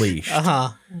being unleashed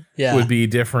would be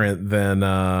different than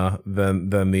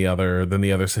the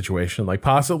other situation. Like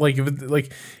possibly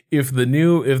if the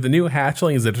new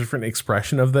hatchling is a different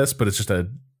expression of this, but it's just a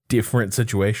different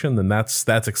situation, then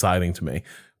that's exciting to me.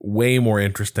 Way more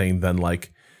interesting than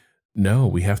like, no,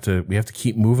 we have to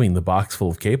keep moving the box full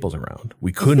of cables around.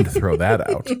 We couldn't throw that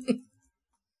out.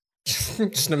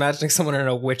 Just imagining someone in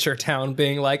a Witcher town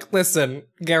being like, listen,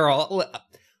 Geralt,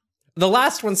 the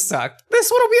last one sucked. This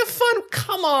one will be a fun.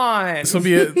 Come on. This will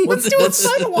be let's do a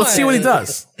fun one. Let's see what he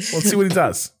does. Let's see what he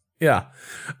does. Yeah.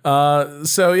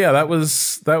 So yeah, that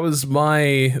was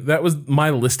my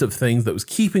list of things that was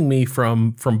keeping me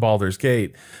from Baldur's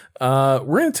Gate.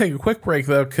 We're gonna take a quick break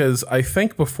though, because I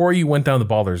think before you went down the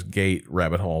Baldur's Gate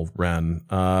rabbit hole, Ren,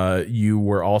 you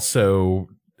were also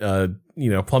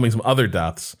plumbing some other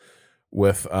depths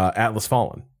with Atlas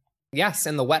Fallen. Yes,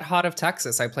 in the wet hot of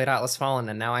Texas, I played Atlas Fallen,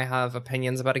 and now I have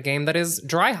opinions about a game that is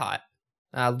dry hot.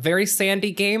 Very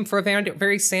sandy game for a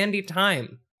very sandy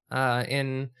time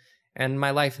in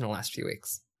my life in the last few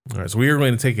weeks. All right, so we are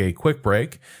going to take a quick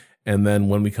break, and then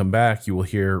when we come back, you will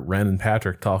hear Ren and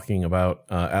Patrick talking about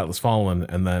Atlas Fallen,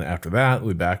 and then after that,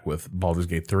 we'll be back with Baldur's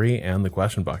Gate 3 and the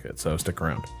question bucket, so stick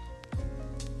around.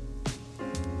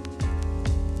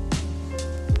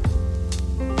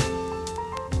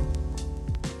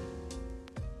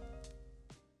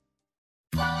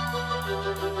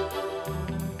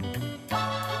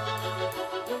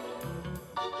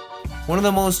 One of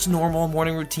the most normal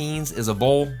morning routines is a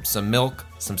bowl, some milk,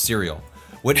 some cereal.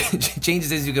 What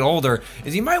changes as you get older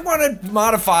is you might want to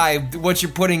modify what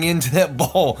you're putting into that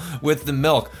bowl with the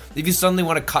milk. If you suddenly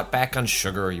want to cut back on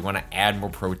sugar, or you want to add more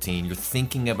protein, you're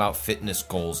thinking about fitness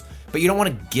goals, but you don't want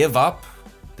to give up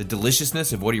the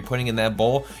deliciousness of what you're putting in that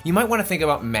bowl, you might want to think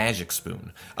about Magic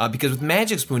Spoon. Because with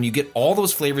Magic Spoon, you get all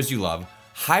those flavors you love,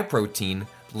 high protein,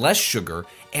 less sugar,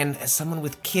 and as someone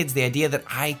with kids, the idea that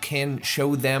I can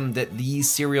show them that these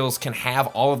cereals can have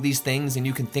all of these things and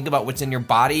you can think about what's in your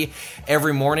body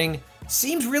every morning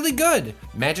seems really good.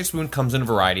 Magic Spoon comes in a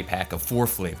variety pack of 4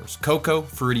 flavors: cocoa,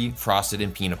 fruity, frosted,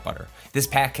 and peanut butter. This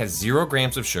pack has 0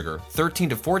 grams of sugar, 13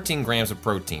 to 14 grams of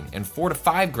protein, and 4 to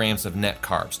 5 grams of net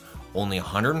carbs. Only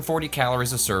 140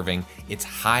 calories a serving. It's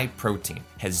high protein,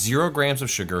 has 0 grams of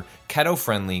sugar,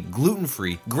 keto-friendly,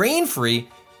 gluten-free, grain-free,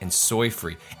 and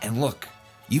soy-free. And look,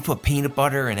 you put peanut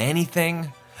butter in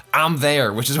anything, I'm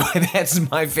there, which is why that's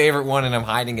my favorite one, and I'm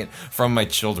hiding it from my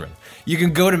children. You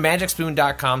can go to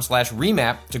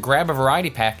magicspoon.com/remap to grab a variety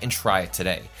pack and try it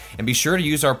today. And be sure to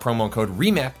use our promo code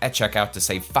REMAP at checkout to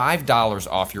save $5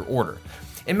 off your order.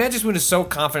 And Magic Spoon is so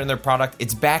confident in their product,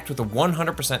 it's backed with a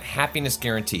 100% happiness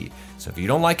guarantee. So if you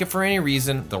don't like it for any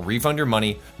reason, they'll refund your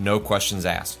money, no questions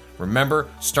asked. Remember,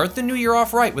 start the new year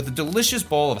off right with a delicious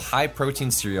bowl of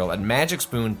high-protein cereal at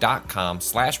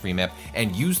magicspoon.com/remap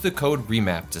and use the code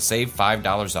REMAP to save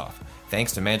 $5 off.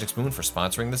 Thanks to Magic Spoon for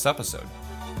sponsoring this episode.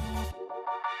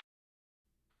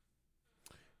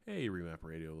 Hey, Remap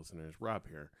Radio listeners, Rob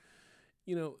here.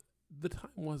 You know, the time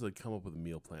was I'd come up with a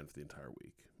meal plan for the entire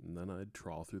week, and then I'd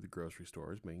trawl through the grocery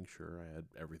stores, making sure I had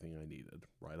everything I needed,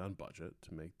 right on budget,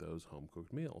 to make those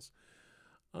home-cooked meals.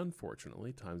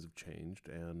 Unfortunately, times have changed,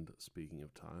 and speaking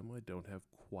of time, I don't have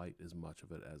quite as much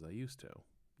of it as I used to.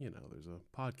 You know, there's a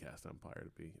podcast empire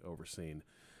to be overseen.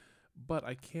 But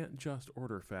I can't just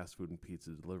order fast food and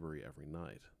pizza delivery every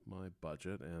night. My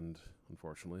budget and,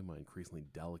 unfortunately, my increasingly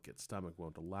delicate stomach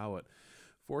won't allow it.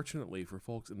 Fortunately, for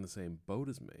folks in the same boat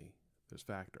as me, there's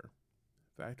Factor.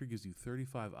 Factor gives you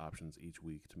 35 options each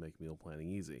week to make meal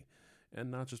planning easy. And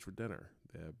not just for dinner.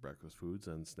 They have breakfast foods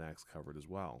and snacks covered as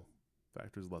well.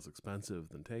 Factor is less expensive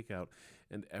than takeout,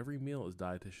 and every meal is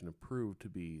dietitian approved to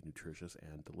be nutritious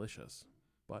and delicious.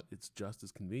 But it's just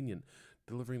as convenient,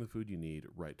 delivering the food you need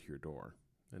right to your door.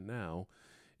 And now,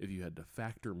 if you head to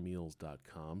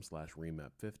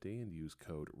factormeals.com/remap50 and use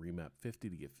code remap50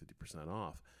 to get 50%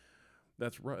 off.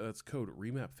 That's code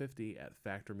remap50 at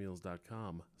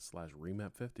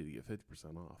factormeals.com/remap50 to get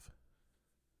 50% off.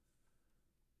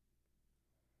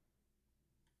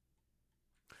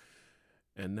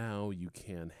 And now you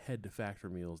can head to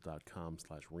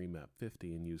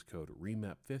factormeals.com/remap50 and use code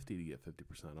remap50 to get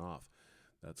 50% off.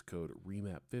 That's code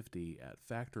remap50 at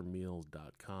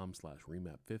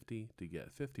factormeals.com/remap50 to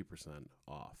get 50%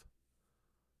 off.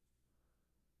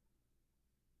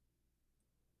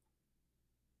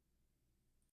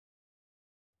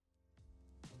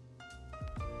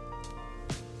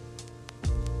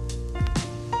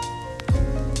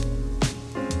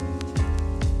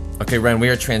 Okay, Ren, we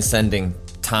are transcending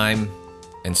time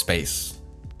and space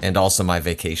and also my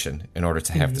vacation in order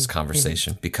to have this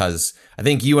conversation, because I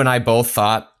think you and I both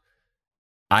thought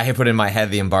I had put in my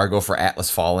head the embargo for Atlas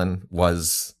Fallen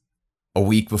was a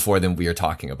week before then we are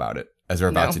talking about it, as we're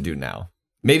about to do now.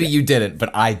 Maybe you didn't, but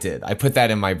I did. I put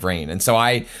that in my brain. And so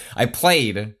I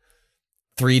played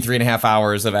 3.5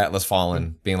 hours of Atlas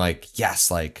Fallen, being like,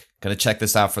 yes, like, gonna check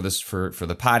this out for the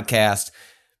podcast.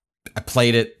 I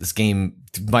played it. This game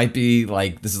might be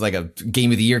like, this is like a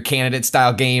game of the year candidate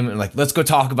style game. And like, let's go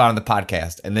talk about it on the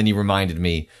podcast. And then you reminded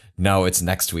me, no, it's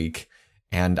next week.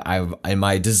 And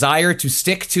my desire to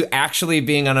stick to actually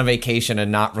being on a vacation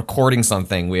and not recording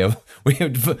something, you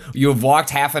have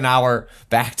walked half an hour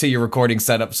back to your recording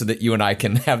setup so that you and I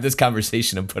can have this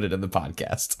conversation and put it in the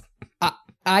podcast.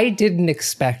 I didn't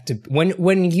expect to,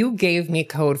 when you gave me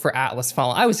code for Atlas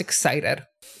Fallen, I was excited,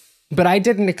 but I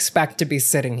didn't expect to be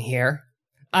sitting here.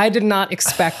 I did not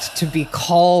expect to be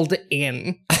called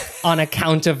in on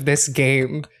account of this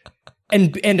game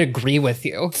and agree with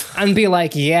you and be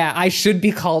like, yeah, I should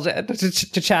be called in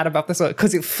to chat about this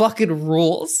because it fucking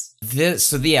rules.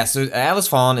 So Atlas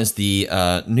Fallen is the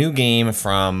new game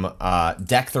from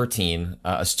Deck 13,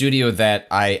 a studio that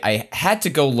I had to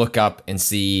go look up and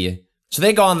see. So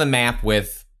they go on the map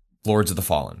with Lords of the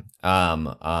Fallen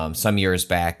some years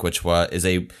back, which is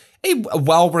a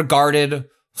well-regarded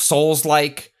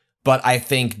Souls-like, but I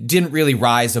think didn't really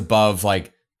rise above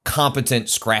like competent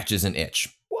scratches and itch.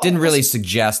 Didn't really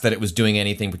suggest that it was doing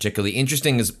anything particularly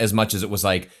interesting as much as it was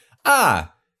like,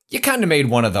 you kind of made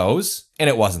one of those, and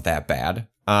it wasn't that bad.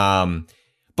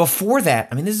 Before that,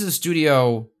 I mean, this is a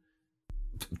studio.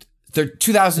 They're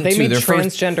 2002. They made their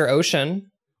Transgender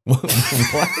Ocean. What?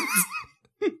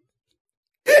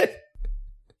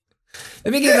 They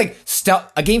make it like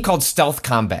a game called Stealth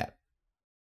Combat.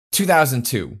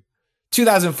 2002.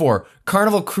 2004,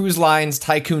 Carnival Cruise Lines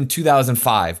Tycoon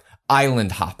 2005,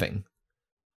 Island Hopping.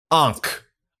 Ankh.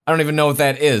 I don't even know what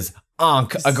that is.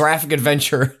 Ankh, a graphic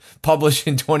adventure published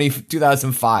in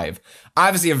 2005.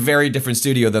 Obviously a very different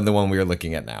studio than the one we are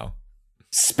looking at now.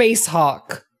 Space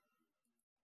Hawk.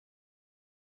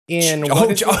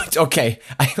 Okay.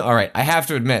 All right. I have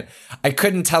to admit, I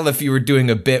couldn't tell if you were doing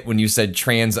a bit when you said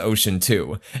Trans Ocean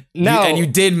 2. No. And you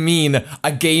did mean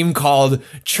a game called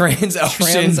Trans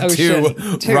Ocean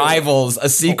 2 Rivals, a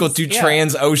sequel to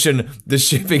Trans Ocean, the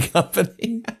shipping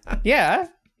company. Yeah.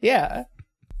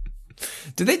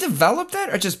 Did they develop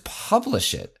that or just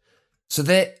publish it? So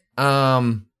that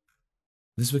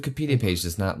this Wikipedia page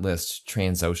does not list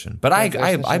Transocean, but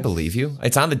I believe you.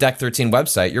 It's on the Deck 13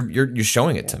 website. You're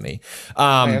showing it to me.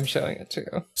 I am showing it too.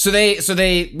 So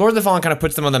they Lord of the Fallen kind of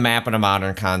puts them on the map in a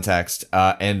modern context,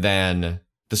 and then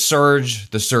the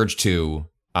Surge 2,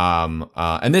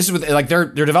 and this is with like their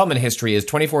development history is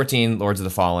 2014 Lords of the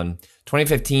Fallen,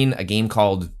 2015 a game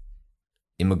called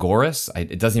Imagoras.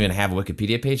 It doesn't even have a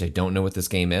Wikipedia page. I don't know what this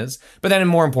game is. But then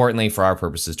more importantly, for our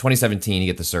purposes, 2017, you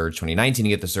get the Surge. 2019,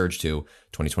 you get the Surge 2.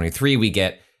 2023, we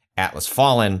get Atlas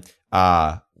Fallen.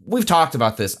 We've talked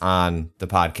about this on the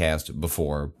podcast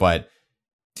before, but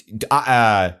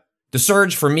the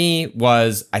Surge for me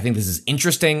was, I think this is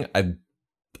interesting.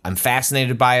 I'm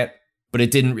fascinated by it, but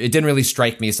it didn't really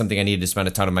strike me as something I needed to spend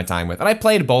a ton of my time with. And I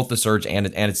played both the Surge and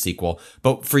its sequel.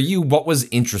 But for you, what was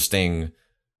interesting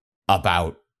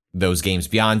about those games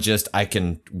beyond just I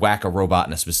can whack a robot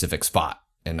in a specific spot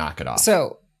and knock it off?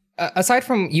 So aside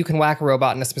from you can whack a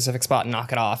robot in a specific spot and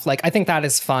knock it off, like I think that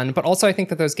is fun, but also I think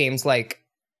that those games, like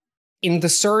in the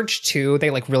Surge 2,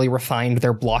 they like really refined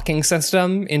their blocking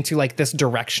system into like this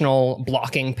directional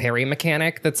blocking parry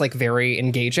mechanic that's like very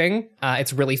engaging.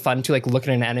 It's really fun to like look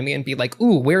at an enemy and be like,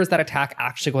 ooh, where is that attack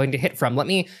actually going to hit from?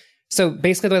 So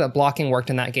basically the way that blocking worked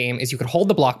in that game is you could hold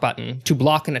the block button to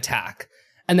block an attack.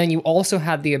 And then you also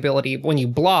had the ability, when you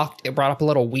blocked, it brought up a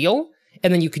little wheel,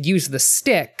 and then you could use the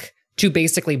stick to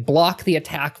basically block the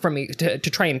attack from to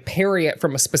try and parry it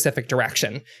from a specific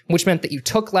direction, which meant that you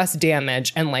took less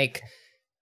damage and like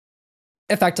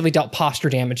effectively dealt posture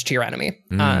damage to your enemy.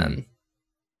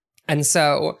 And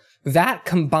so that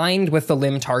combined with the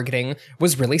limb targeting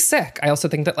was really sick. I also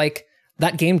think that like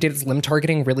that game did its limb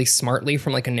targeting really smartly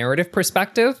from like a narrative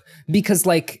perspective, because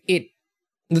like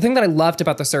the thing that I loved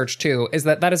about the Surge 2 is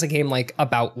that is a game like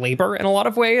about labor in a lot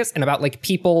of ways, and about like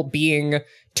people being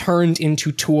turned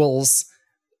into tools,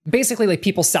 basically like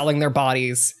people selling their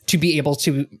bodies to be able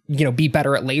to, be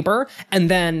better at labor, and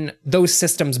then those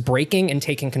systems breaking and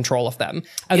taking control of them.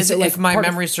 And if my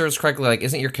memory serves correctly, like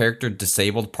isn't your character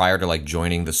disabled prior to like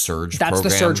joining the Surge program? That's the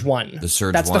Surge 1. The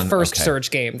Surge 1? That's the first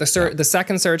Surge game. The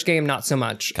second Surge game, not so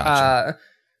much. Gotcha.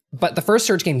 But the first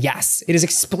Surge game, yes, it is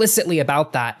explicitly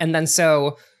about that. And then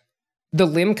so the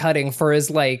limb cutting for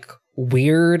as like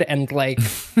weird and like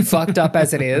fucked up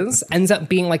as it is, ends up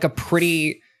being like a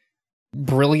pretty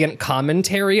brilliant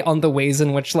commentary on the ways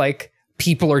in which like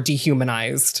people are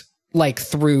dehumanized, like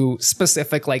through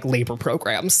specific like labor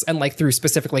programs and like through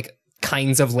specific like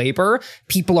kinds of labor.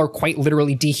 People are quite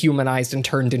literally dehumanized and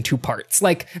turned into parts.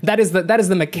 Like that is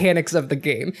the mechanics of the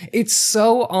game. It's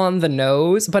so on the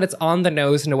nose, but it's on the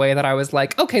nose in a way that I was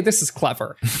like, okay, this is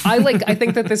clever. I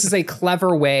think that this is a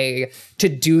clever way to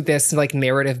do this like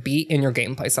narrative beat in your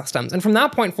gameplay systems. And from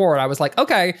that point forward, I was like,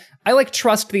 okay, I like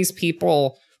trust these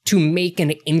people to make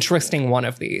an interesting one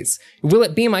of these. Will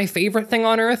it be my favorite thing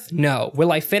on earth? No.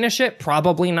 Will I finish it?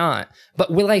 Probably not.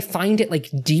 But will I find it like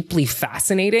deeply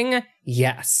fascinating?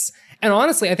 Yes. And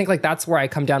honestly, I think like that's where I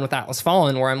come down with Atlas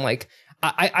Fallen, where I'm like,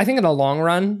 I think in the long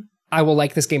run, I will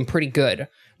like this game pretty good.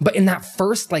 But in that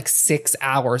first like 6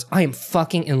 hours, I am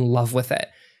fucking in love with it.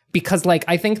 Because like,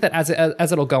 I think that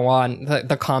as it'll go on,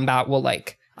 the combat will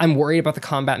like, I'm worried about the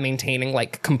combat maintaining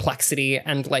like complexity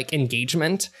and like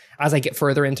engagement as I get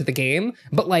further into the game.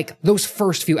 But like those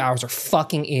first few hours are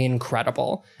fucking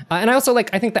incredible. And I also like,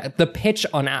 I think that the pitch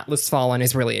on Atlas Fallen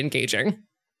is really engaging.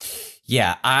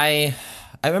 Yeah, I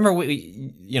remember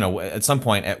at some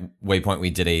point at Waypoint we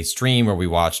did a stream where we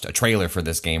watched a trailer for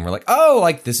this game. We're like, oh,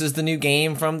 like this is the new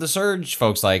game from the Surge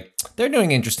folks. Like they're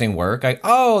doing interesting work.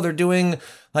 They're doing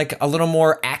like a little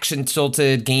more action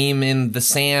tilted game in the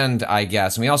sand, I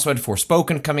guess. And we also had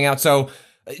Forspoken coming out. So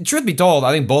truth be told,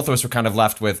 I think both of us were kind of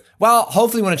left with, well,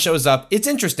 hopefully when it shows up, it's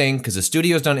interesting because the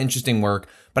studio's done interesting work,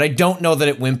 but I don't know that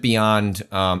it went beyond.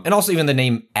 And also even the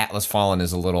name Atlas Fallen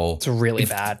is a little. It's really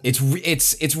bad. It's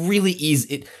really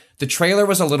easy. The trailer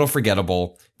was a little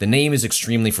forgettable. The name is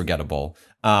extremely forgettable.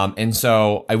 And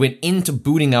so I went into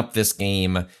booting up this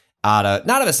game not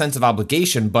out of a sense of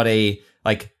obligation, but a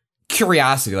like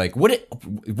curiosity. Like what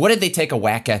did they take a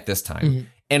whack at this time? Mm-hmm.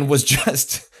 And was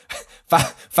just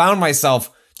found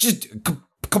myself just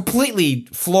completely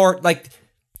floored. Like,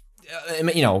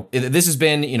 this has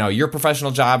been, your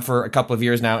professional job for a couple of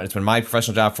years now, and it's been my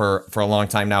professional job for a long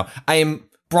time now. I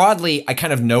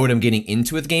kind of know what I'm getting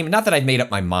into with the game. Not that I've made up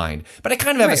my mind, but I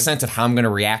kind of have a sense of how I'm going to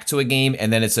react to a game,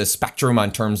 and then it's a spectrum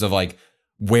on terms of like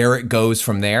where it goes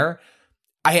from there.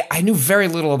 I knew very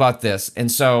little about this,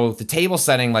 and so the table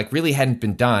setting like really hadn't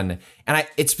been done, and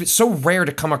it's so rare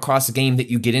to come across a game that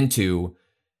you get into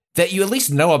that you at least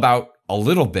know about a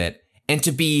little bit, and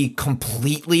to be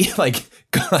completely like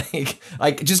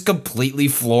just completely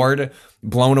floored,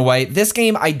 blown away. This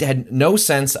game, I had no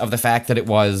sense of the fact that it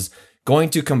was going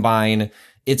to combine.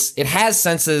 It has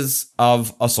senses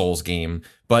of a Souls game,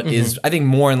 but is I think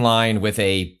more in line with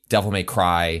a Devil May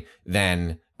Cry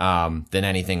than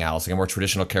anything else, like a more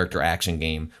traditional character action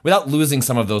game, without losing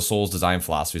some of those Souls design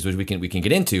philosophies, which we can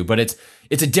get into. But it's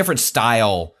a different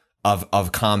style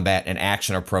of combat and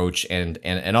action approach,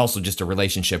 and also just a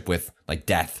relationship with like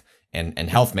death and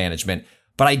health management.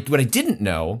 But what I didn't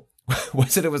know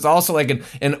was that it was also like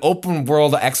an open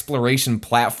world exploration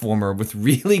platformer with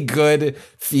really good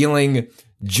feeling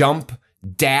jump,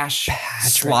 dash,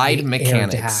 slide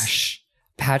mechanics.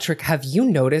 Patrick, have you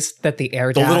noticed that the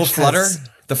air dash, the little flutter?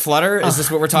 The flutter? Is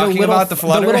this what we're talking about? The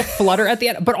flutter? The little flutter at the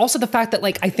end. But also the fact that,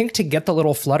 like, I think to get the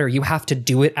little flutter, you have to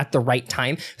do it at the right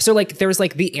time. So, like, there's,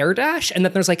 like, the air dash, and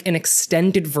then there's, like, an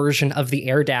extended version of the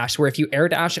air dash, where if you air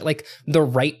dash at, like, the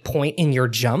right point in your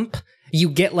jump, you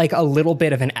get, like, a little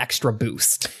bit of an extra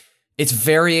boost. It's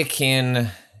very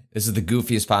akin... This is the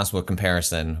goofiest possible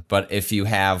comparison, but if you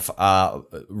have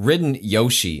ridden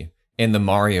Yoshi in the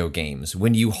Mario games,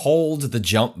 when you hold the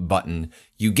jump button,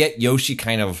 you get Yoshi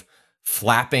kind of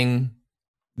flapping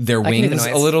their wings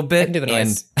a little bit. I can do the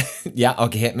noise. And yeah,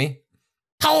 okay, hit me.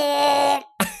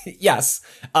 Yes.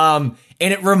 And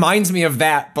it reminds me of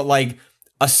that, but like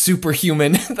a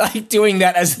superhuman like doing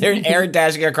that as they're air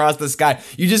dashing across the sky.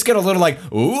 You just get a little like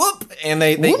whoop, and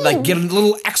they like get a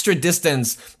little extra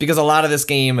distance, because a lot of this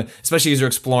game, especially as you're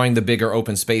exploring the bigger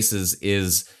open spaces,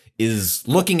 is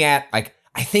looking at like,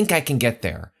 I think I can get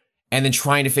there, and then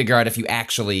trying to figure out if you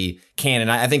actually can.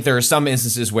 And I think there are some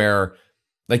instances where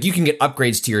like you can get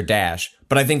upgrades to your dash,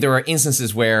 but I think there are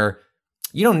instances where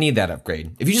you don't need that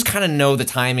upgrade. If you just kind of know the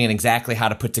timing and exactly how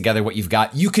to put together what you've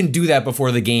got, you can do that before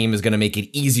the game is going to make it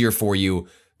easier for you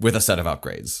with a set of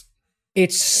upgrades.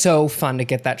 It's so fun to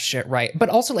get that shit right. But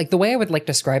also, like, the way I would like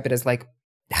describe it is like,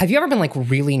 have you ever been like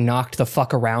really knocked the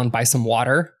fuck around by some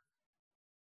water?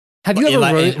 Have you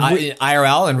ever in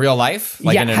IRL in real life?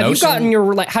 Like in an ocean?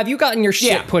 Have you gotten your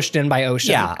shit pushed in by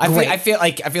ocean? Yeah, I feel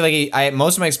like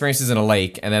most of my experiences in a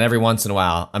lake, and then every once in a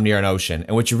while I'm near an ocean,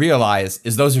 and what you realize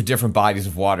is those are different bodies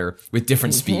of water with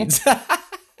different speeds.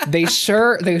 They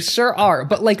sure are.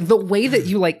 But like the way that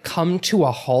you like come to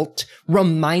a halt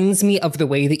reminds me of the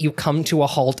way that you come to a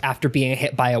halt after being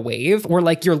hit by a wave, where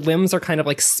like your limbs are kind of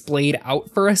like splayed out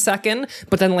for a second,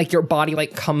 but then like your body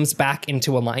like comes back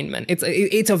into alignment.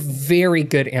 It's a very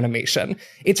good animation.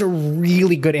 It's a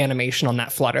really good animation on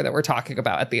that flutter that we're talking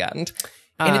about at the end.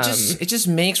 And it just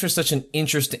makes for such an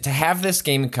interesting, to have this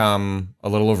game come a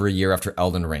little over a year after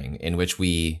Elden Ring, in which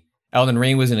Elden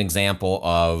Ring was an example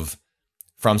of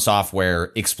From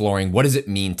Software exploring what does it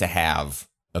mean to have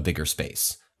a bigger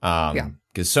space.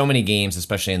 Because so many games,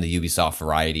 especially in the Ubisoft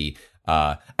variety,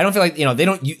 I don't feel like, they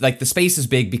don't like the space is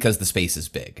big because the space is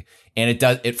big. And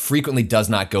it frequently does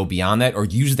not go beyond that or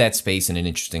use that space in an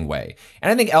interesting way.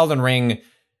 And I think Elden Ring,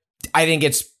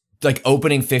 it's like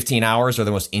opening 15 hours are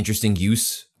the most interesting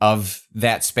use of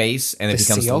that space. And it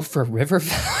becomes seal for River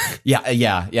Valley.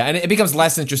 Yeah. And it becomes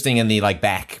less interesting in the like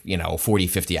back, 40,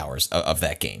 50 hours of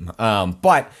that game.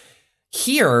 But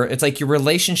here it's like your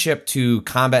relationship to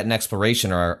combat and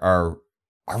exploration are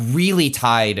really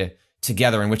tied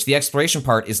together, in which the exploration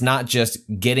part is not just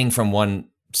getting from one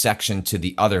section to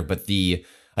the other, but the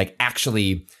like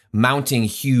actually mounting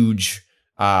huge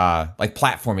like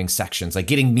platforming sections, like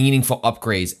getting meaningful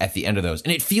upgrades at the end of those.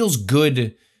 And it feels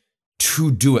good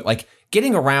to do it. Like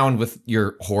getting around with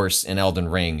your horse in Elden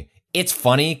Ring, it's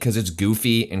funny because it's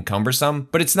goofy and cumbersome,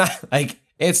 but it's not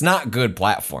good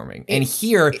platforming. And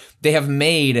here they have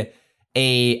made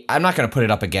I'm not going to put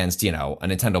it up against, a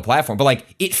Nintendo platform, but like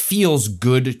it feels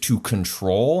good to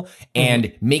control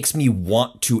and makes me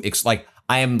want to,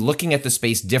 I am looking at the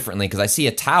space differently because I see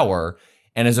a tower,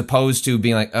 and as opposed to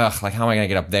being like, ugh, like how am I going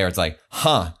to get up there? It's like,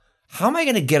 how am I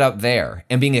going to get up there?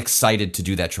 And being excited to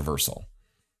do that traversal.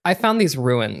 I found these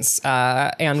ruins,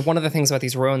 and one of the things about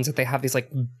these ruins is that they have these like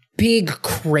big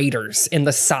craters in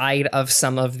the side of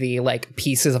some of the like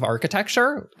pieces of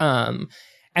architecture.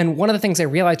 And one of the things I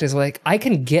realized is like, I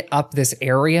can get up this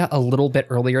area a little bit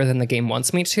earlier than the game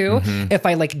wants me to. If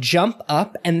I like jump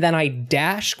up and then I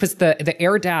dash, because the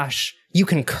air dash, you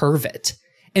can curve it.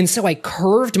 And so I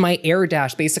curved my air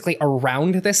dash basically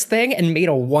around this thing and made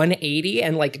a 180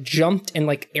 and like jumped and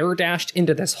like air dashed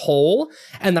into this hole.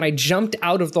 And then I jumped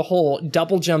out of the hole,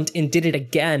 double jumped and did it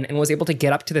again and was able to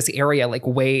get up to this area like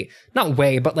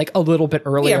but like a little bit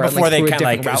earlier. Yeah, before and, like, they kind of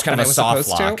like, it was kind of a soft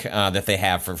lock that they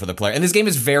have for the player. And this game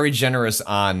is very generous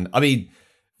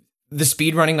the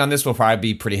speed running on this will probably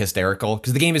be pretty hysterical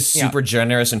because the game is super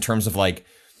generous in terms of like,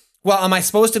 well, am I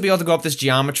supposed to be able to go up this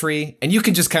geometry? And you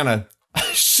can just kind of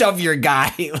shove your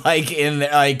guy like in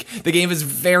there. Like the game is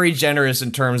very generous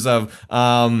in terms of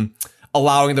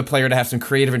allowing the player to have some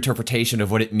creative interpretation of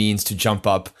what it means to jump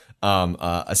up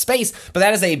a space. But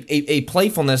that is a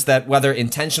playfulness that, whether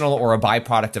intentional or a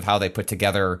byproduct of how they put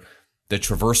together the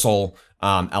traversal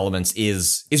elements,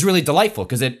 is really delightful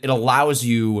because it allows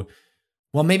you,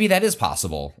 well, maybe that is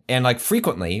possible. And like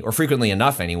frequently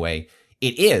enough anyway,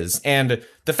 it is. And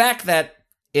the fact that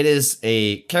it is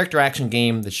a character action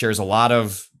game that shares a lot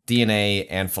of DNA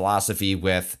and philosophy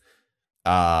with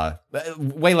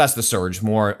way less the Surge,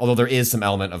 more, although there is some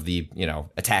element of the,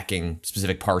 attacking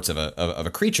specific parts of a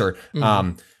creature. The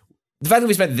fact that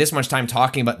we spent this much time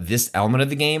talking about this element of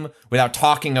the game without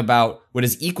talking about what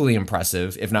is equally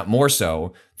impressive, if not more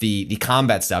so, the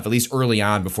combat stuff, at least early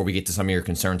on before we get to some of your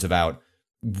concerns about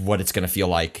what it's going to feel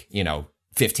like,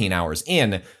 15 hours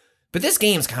in. But this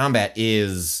game's combat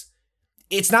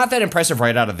it's not that impressive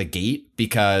right out of the gate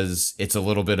because it's a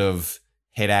little bit of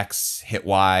hit X, hit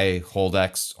Y, hold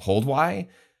X, hold Y.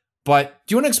 But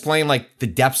do you want to explain like the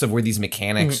depths of where these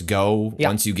mechanics go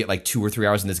once you get like 2 or 3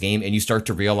 hours in this game and you start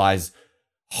to realize,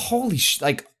 holy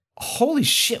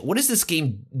shit, what is this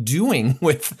game doing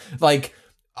with like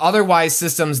otherwise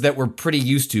systems that we're pretty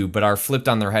used to but are flipped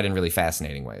on their head in really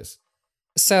fascinating ways?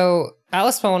 So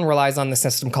Alice Fallen relies on the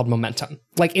system called momentum.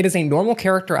 Like it is a normal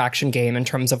character action game in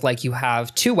terms of like you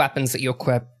have 2 weapons that you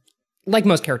equip, like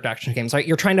most character action games, right?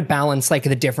 You're trying to balance like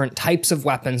the different types of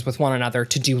weapons with one another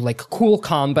to do like cool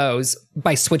combos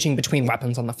by switching between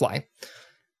weapons on the fly.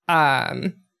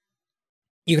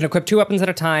 You can equip 2 weapons at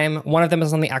a time. One of them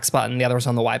is on the X button, the other is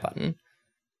on the Y button.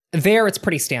 There, it's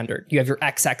pretty standard. You have your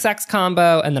XXX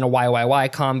combo and then a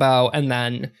YYY combo, and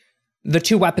then the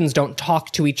 2 weapons don't talk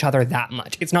to each other that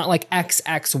much. It's not like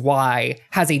XXY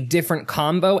has a different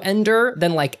combo ender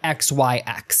than like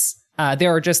XYX.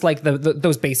 There are just like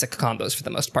those basic combos for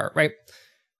the most part, right?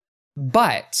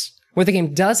 But What the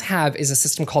game does have is a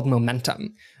system called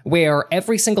momentum, where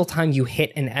every single time you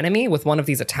hit an enemy with one of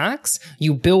these attacks,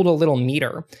 you build a little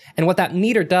meter. And what that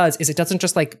meter does is it doesn't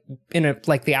just like in a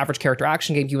like the average character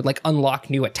action game, you would like unlock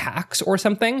new attacks or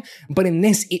something. But in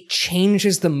this, it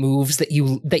changes the moves that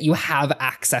you have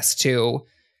access to,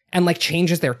 and like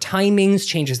changes their timings,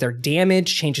 changes their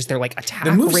damage, changes their like attack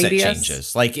radius.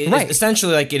 Changes. Like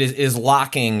essentially, like it is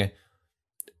locking.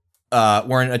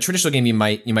 Where in a traditional game you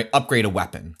might upgrade a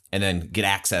weapon and then get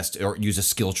access to or use a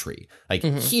skill tree. Like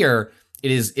here,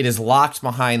 it is locked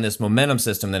behind this momentum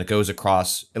system that it goes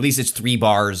across. At least it's 3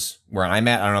 bars where I'm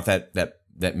at. I don't know if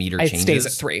that meter changes. It stays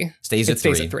at 3. Stays at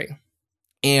 3.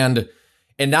 And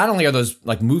not only are those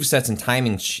like move sets and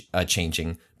timing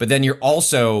changing, but then you're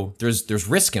also there's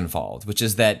risk involved, which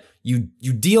is that you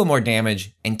deal more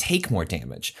damage and take more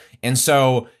damage. And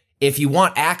so if you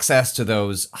want access to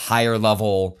those higher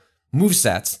level move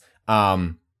sets,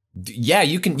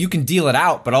 you can deal it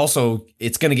out, but also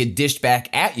it's going to get dished back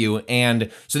at you,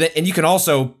 and you can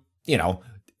also,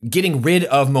 getting rid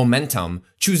of momentum,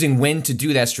 choosing when to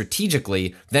do that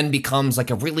strategically, then becomes like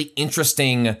a really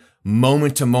interesting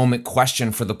moment to moment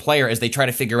question for the player as they try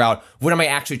to figure out what am I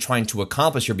actually trying to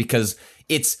accomplish here, because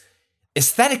it's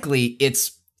aesthetically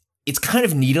it's kind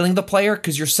of needling the player,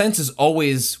 because your sense is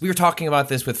always, we were talking about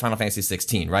this with Final Fantasy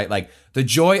 16, right? Like the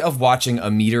joy of watching a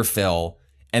meter fill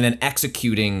and then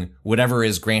executing whatever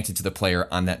is granted to the player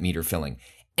on that meter filling.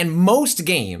 And most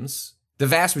games, the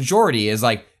vast majority is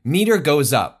like meter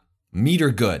goes up, meter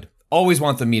good. Always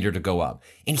want the meter to go up.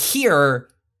 And here,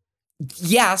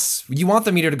 yes, you want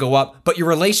the meter to go up, but your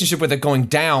relationship with it going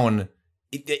down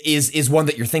is one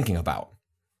that you're thinking about.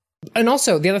 And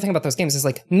also, the other thing about those games is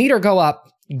like meter go up,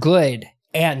 good,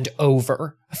 and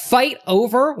over. Fight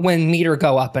over when meter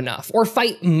go up enough, or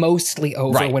fight mostly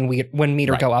over when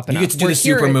meter go up enough. You get to do the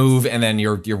super move, and then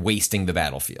you're wasting the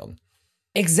battlefield.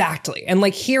 Exactly. And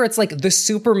like here, it's like the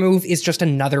super move is just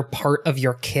another part of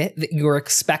your kit that you're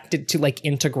expected to like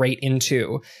integrate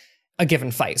into a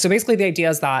given fight. So basically, the idea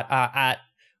is that at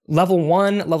level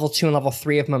 1, level 2, and level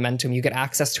 3 of momentum, you get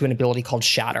access to an ability called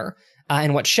Shatter.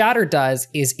 And what Shatter does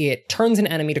is it turns an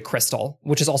enemy to crystal,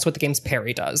 which is also what the game's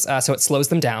parry does. So it slows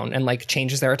them down and like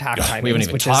changes their attack timings. We haven't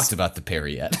even talked about the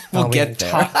parry yet. We'll get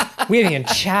there. We haven't even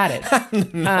chatted.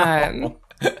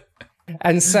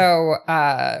 And so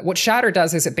what Shatter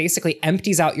does is it basically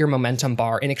empties out your momentum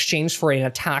bar in exchange for an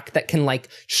attack that can like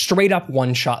straight up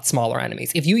one-shot smaller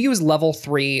enemies. If you use level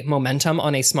 3 momentum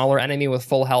on a smaller enemy with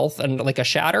full health and like a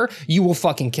Shatter, you will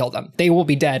fucking kill them. They will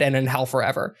be dead and in hell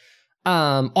forever.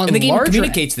 And the game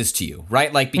communicates this to you,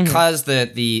 right? Like because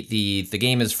the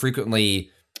game is frequently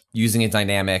using a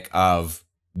dynamic of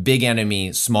big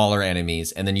enemy, smaller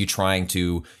enemies, and then you trying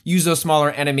to use those smaller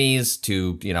enemies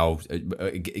to,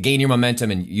 gain your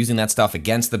momentum and using that stuff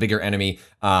against the bigger enemy.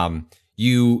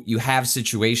 You have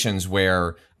situations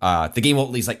where the game will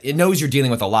at least like it knows you're dealing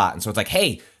with a lot, and so it's like,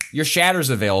 hey, your Shatter's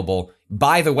available.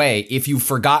 By the way, if you've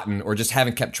forgotten or just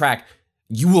haven't kept track,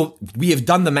 we have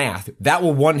done the math. That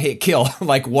will one hit kill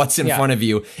like what's in front of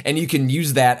you. And you can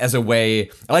use that as a way.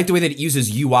 I like the way that it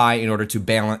uses UI in order to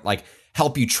balance, like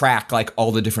help you track like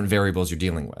all the different variables you're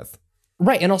dealing with.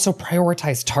 Right. And also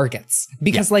prioritize targets,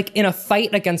 because like in a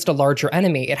fight against a larger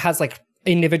enemy, it has like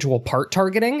individual part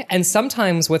targeting. And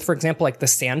sometimes with, for example, like the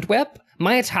sand whip,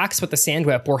 my attacks with the sand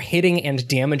whip were hitting and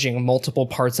damaging multiple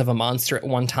parts of a monster at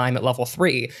one time at level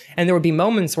 3. And there would be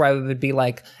moments where I would be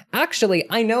like, actually,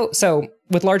 I know. So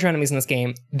with larger enemies in this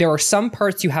game, there are some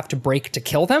parts you have to break to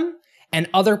kill them and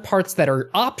other parts that are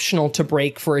optional to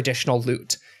break for additional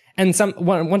loot. And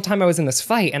one time I was in this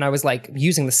fight and I was like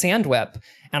using the sand whip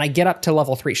and I get up to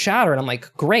level 3 Shatter and I'm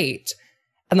like, great.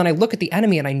 And then I look at the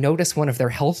enemy and I notice one of their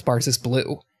health bars is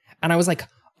blue. And I was like,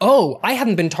 oh, I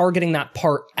haven't been targeting that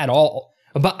part at all.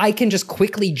 But I can just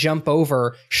quickly jump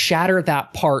over, shatter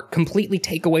that part, completely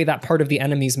take away that part of the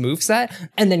enemy's moveset,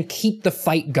 and then keep the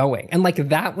fight going. And like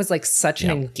that was like such an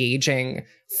engaging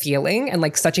feeling and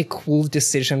like such a cool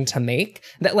decision to make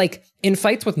that like in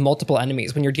fights with multiple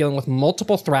enemies, when you're dealing with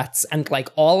multiple threats and like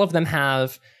all of them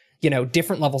have,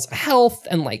 different levels of health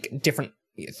and like different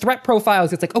threat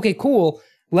profiles, it's like, okay, cool.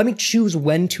 Let me choose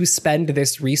when to spend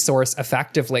this resource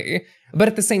effectively. But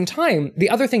at the same time, the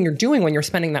other thing you're doing when you're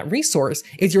spending that resource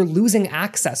is you're losing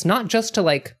access, not just to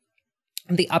like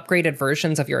the upgraded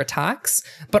versions of your attacks,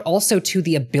 but also to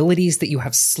the abilities that you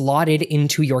have slotted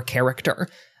into your character.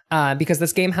 Because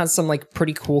this game has some like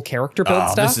pretty cool character build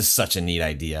stuff. This is such a neat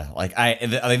idea. Like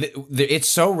it's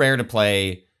so rare to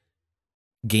play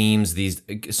games.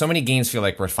 So many games feel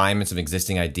like refinements of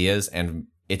existing ideas, and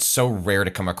it's so rare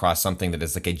to come across something that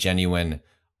is like a genuine,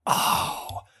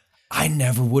 I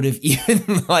never would have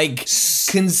even like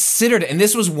considered it. And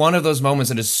this was one of those moments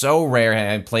that is so rare, and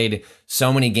I played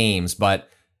so many games, but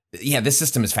yeah, this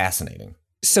system is fascinating.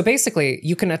 So basically,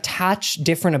 you can attach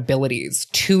different abilities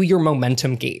to your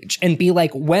momentum gauge and be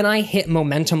like, when I hit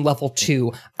momentum level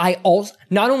 2,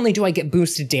 not only do I get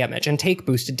boosted damage and take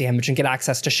boosted damage and get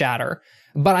access to Shatter,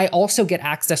 but I also get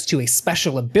access to a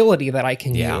special ability that I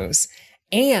can use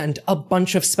and a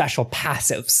bunch of special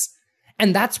passives.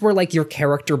 And that's where like your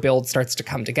character build starts to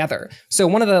come together. So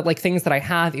one of the like things that I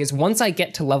have is once I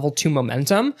get to level 2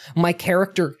 momentum, my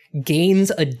character gains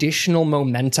additional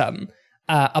momentum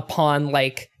upon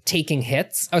like taking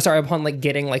hits. Upon like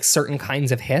getting like certain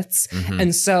kinds of hits.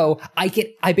 And so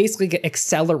I basically get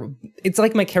accelerate. It's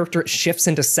like my character shifts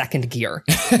into second gear.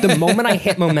 The moment I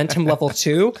hit momentum level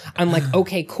 2, I'm like,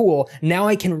 okay, cool. Now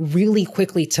I can really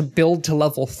quickly to build to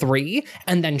level 3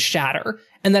 and then shatter.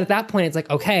 And then at that point, it's like,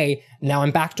 okay, now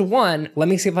I'm back to 1. Let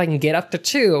me see if I can get up to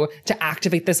 2 to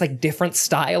activate this like different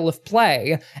style of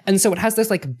play. And so it has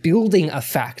this like building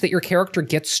effect that your character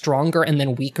gets stronger and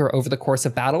then weaker over the course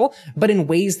of battle, but in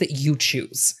ways that you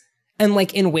choose. And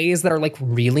like in ways that are like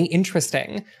really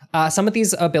interesting. Some of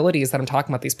these abilities that I'm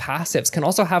talking about, these passives, can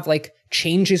also have like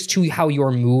changes to how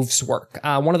your moves work.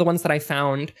 One of the ones that I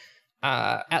found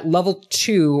at level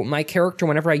 2, my character,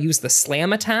 whenever I use the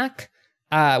slam attack,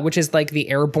 which is like the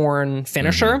airborne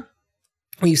finisher,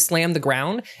 where you slam the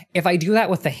ground. If I do that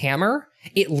with the hammer,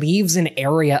 it leaves an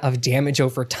area of damage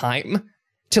over time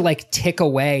to like tick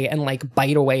away and like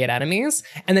bite away at enemies.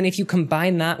 And then if you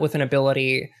combine that with an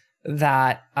ability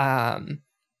that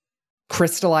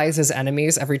crystallizes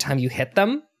enemies every time you hit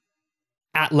them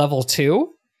at level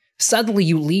 2, suddenly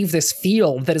you leave this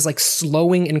field that is like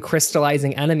slowing and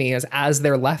crystallizing enemies as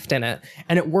they're left in it.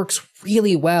 And it works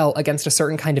really well against a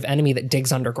certain kind of enemy that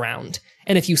digs underground.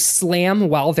 And if you slam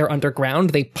while they're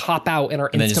underground, they pop out and are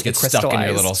instantly just get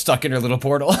crystallized. stuck in your little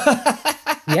portal.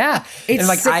 Yeah. It's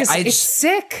like, sick. It's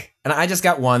sick. And I just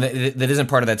got one that isn't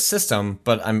part of that system,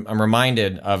 but I'm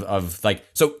reminded of like,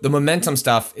 so the momentum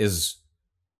stuff is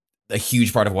a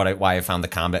huge part of why I found the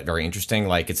combat very interesting.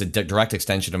 Like it's a direct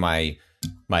extension of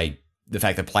the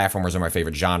fact that platformers are my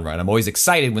favorite genre. And I'm always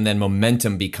excited when then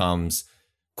momentum becomes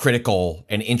critical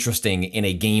and interesting in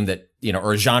a game that, you know,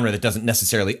 or a genre that doesn't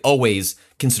necessarily always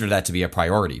consider that to be a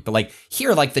priority. But like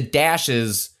here, like the dash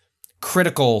is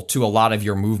critical to a lot of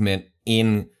your movement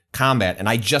in combat. And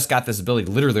I just got this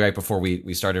ability literally right before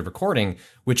we started recording,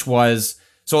 which was,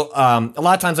 so a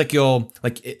lot of times like you'll,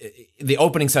 like the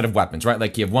opening set of weapons, right?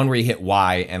 Like you have one where you hit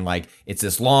Y and like it's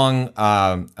this long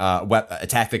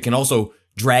attack that can also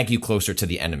drag you closer to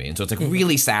the enemy. And so it's like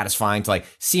really satisfying to like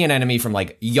see an enemy from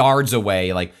like yards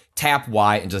away, like tap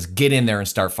Y and just get in there and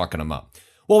start fucking them up.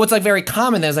 Well, what's like very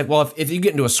common then is like, well, if you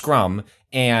get into a scrum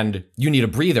and you need a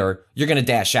breather, you're going to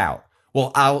dash out.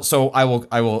 Well, I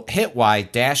will hit Y,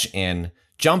 dash in,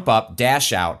 jump up,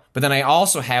 dash out. But then I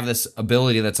also have this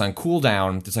ability that's on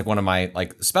cooldown. That's like one of my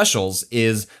like specials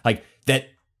is like that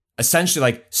essentially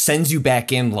like sends you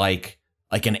back in like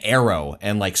an arrow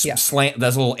and like slant,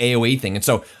 that's a little AoE thing. And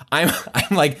so I'm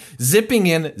like zipping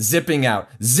in, zipping out,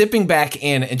 zipping back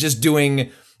in and just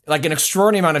doing like an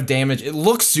extraordinary amount of damage. It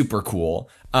looks super cool.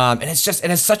 And it's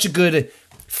such a good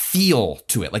feel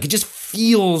to it. Like it just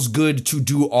feels good to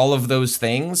do all of those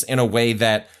things in a way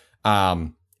that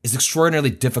is extraordinarily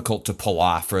difficult to pull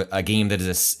off for a game that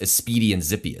is as speedy and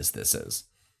zippy as this is.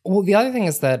 Well, the other thing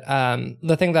is that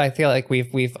the thing that I feel like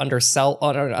we've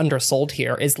undersold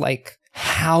here is like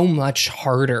how much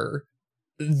harder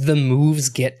the moves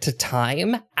get to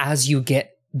time as you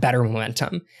get better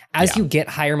momentum. As you get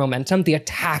higher momentum, the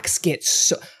attacks get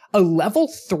a level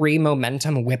 3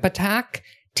 momentum whip attack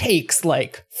takes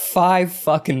like 5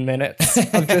 fucking minutes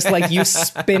of just like you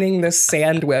spinning the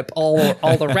sand whip all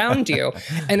around you.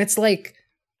 And it's like,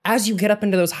 as you get up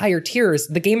into those higher tiers,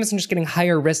 the game isn't just getting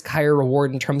higher risk, higher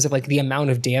reward in terms of like the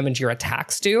amount of damage your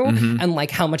attacks do and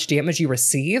like how much damage you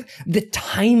receive. The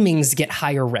timings get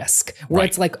higher risk where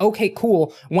it's like, okay,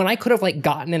 cool. When I could have like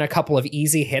gotten in a couple of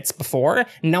easy hits before,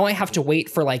 now I have to wait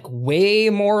for like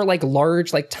way more like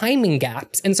large like timing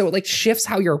gaps. And so it like shifts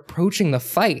how you're approaching the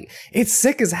fight. It's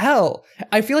sick as hell.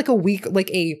 I feel like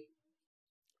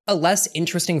a less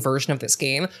interesting version of this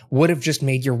game would have just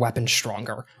made your weapon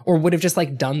stronger or would have just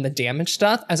like done the damage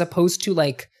stuff as opposed to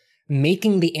like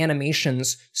making the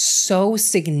animations so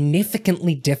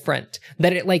significantly different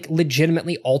that it like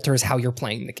legitimately alters how you're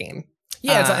playing the game.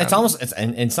 Yeah, it's almost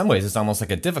in some ways it's almost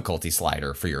like a difficulty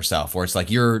slider for yourself where it's like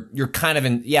you're kind of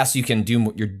in, yes, you can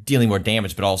do, you're dealing more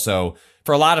damage, but also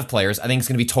for a lot of players, I think it's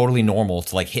going to be totally normal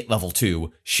to like hit level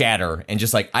 2, shatter, and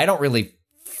just like, I don't really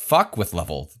fuck with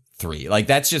level 3. Like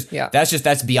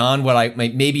that's beyond what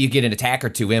maybe you get an attack or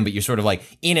two in, but you're sort of like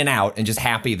in and out and just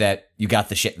happy that you got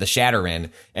the shatter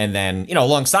in. And then,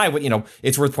 alongside what,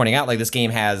 it's worth pointing out, like this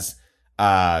game has,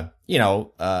 an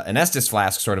Estus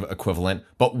flask sort of equivalent,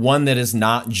 but one that is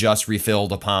not just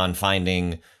refilled upon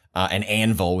finding an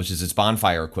anvil, which is its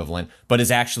bonfire equivalent, but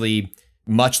is actually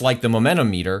much like the momentum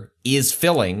meter is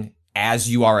filling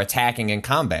as you are attacking in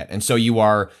combat. And so you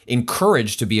are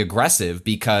encouraged to be aggressive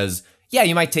because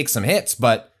you might take some hits,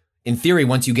 but in theory,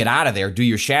 once you get out of there, do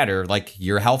your shatter, like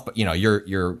your health,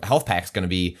 your health pack's going to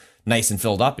be nice and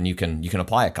filled up, and you can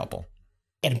apply a couple.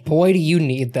 And boy, do you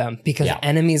need them, because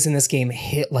enemies in this game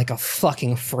hit like a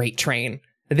fucking freight train.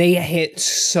 They hit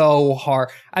so hard.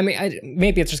 I mean,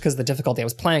 maybe it's just because of the difficulty I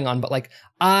was playing on, but like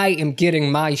I am getting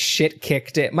my shit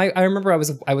kicked in. I remember I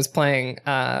was playing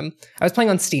on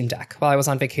Steam Deck while I was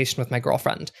on vacation with my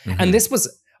girlfriend, and this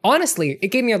was. Honestly, it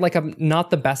gave me like a not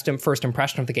the best first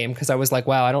impression of the game, because I was like,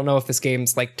 wow, I don't know if this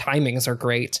game's like timings are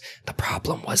great. The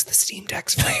problem was the Steam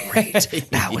Deck's frame rate.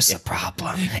 That was the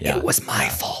problem. It was my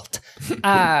fault. But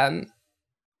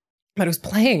I was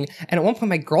playing, and at one point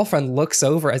my girlfriend looks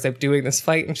over as I'm doing this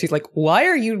fight, and she's like, why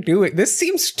are you doing this?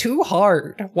 Seems too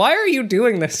hard. Why are you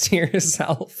doing this to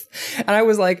yourself? And I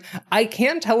was like, I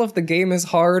can't tell if the game is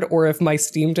hard or if my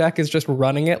Steam Deck is just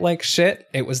running it like shit.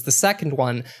 It was the second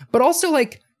one. But also,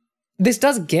 like, this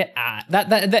does get at that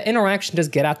the interaction does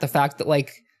get at the fact that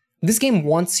like this game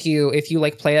wants you, if you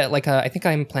like play it like I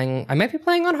might be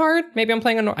playing on hard, maybe I'm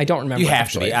playing on, I don't remember. You have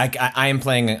actually. to be. I am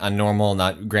playing on normal,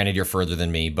 not granted you're further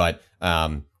than me, but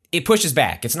it pushes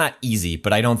back. It's not easy,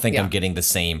 but I don't think I'm getting the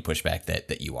same pushback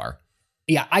that you are.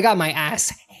 Yeah, I got my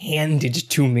ass handed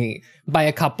to me by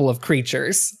a couple of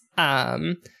creatures.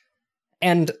 And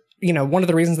one of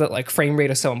the reasons that like frame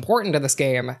rate is so important to this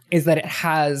game is that it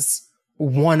has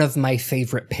one of my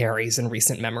favorite parries in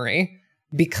recent memory,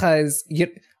 because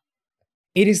it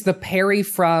is the parry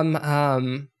from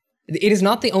it is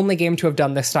not the only game to have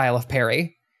done this style of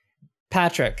parry.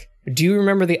 Patrick, do you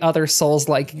remember the other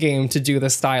Souls-like game to do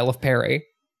this style of parry?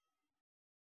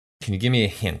 Can you give me a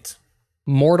hint?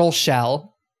 Mortal Shell.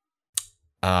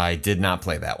 I did not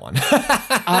play that one.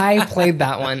 I played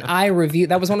that one.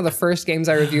 That was one of the first games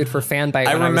I reviewed for Fanbyte.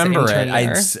 I remember it.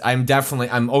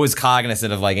 I'm always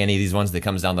cognizant of like any of these ones that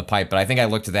comes down the pipe, but I think I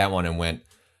looked at that one and went,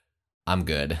 I'm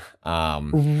good.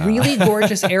 Really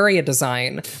gorgeous area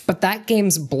design, but that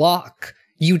game's block.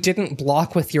 You didn't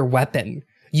block with your weapon.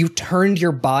 You turned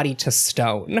your body to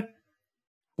stone,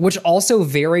 which also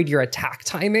varied your attack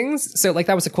timings. So like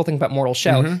that was a cool thing about Mortal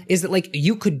Shell, is that like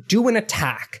you could do an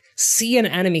attack, see an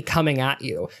enemy coming at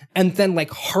you, and then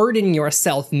like harden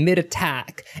yourself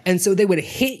mid-attack. And so they would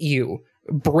hit you,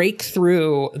 break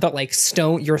through the like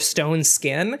your stone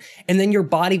skin, and then your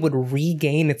body would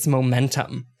regain its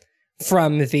momentum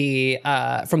from the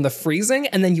freezing,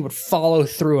 and then you would follow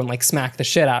through and like smack the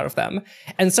shit out of them.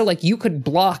 And so like you could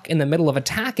block in the middle of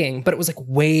attacking, but it was like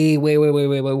way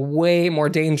more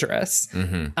dangerous.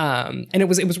 And it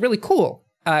was really cool.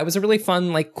 It was a really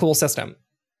fun, like cool system.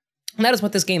 And that is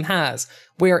what this game has,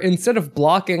 where instead of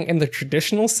blocking in the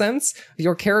traditional sense,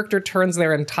 your character turns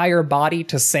their entire body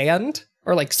to sand.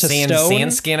 Or like to stone.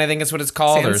 Sand skin, I think is what it's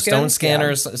called, or stone skin,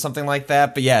 or something like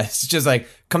that. But yeah, it's just like,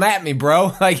 come at me,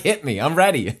 bro. Like, hit me. I'm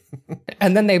ready.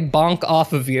 And then they bonk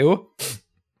off of you,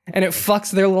 and it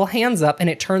fucks their little hands up, and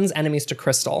it turns enemies to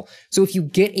crystal. So if you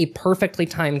get a perfectly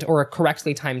timed or a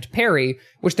correctly timed parry,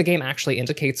 which the game actually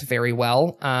indicates very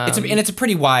well, it's a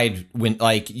pretty wide win.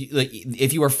 Like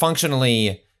if you are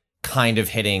functionally kind of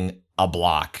hitting a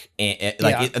block,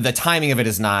 the timing of it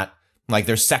is not like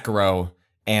there's Sekiro.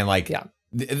 And like,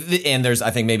 and there's,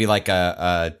 I think maybe like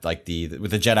with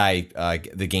the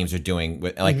Jedi, the games are doing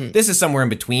with like, this is somewhere in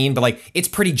between, but like, it's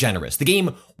pretty generous. The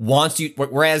game wants you,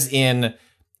 whereas in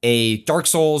a Dark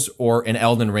Souls or an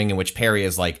Elden Ring in which parry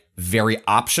is like very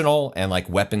optional and like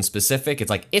weapon specific, it's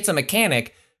like, it's a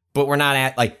mechanic, but we're not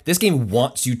at like, this game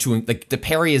wants you to, like the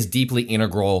parry is deeply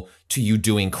integral to you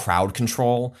doing crowd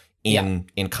control in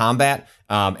combat.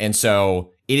 And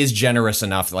so it is generous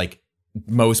enough, like,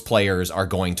 most players are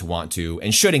going to want to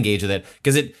and should engage with it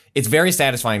because it's very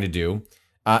satisfying to do.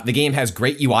 The game has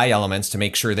great UI elements to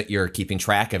make sure that you're keeping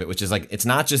track of it, which is like, it's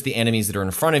not just the enemies that are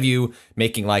in front of you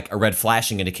making like a red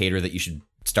flashing indicator that you should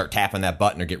start tapping that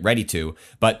button or get ready to,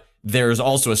 but there's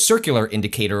also a circular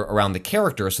indicator around the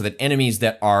character so that enemies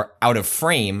that are out of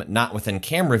frame, not within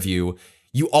camera view,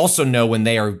 you also know when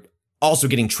they are also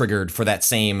getting triggered for that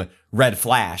same red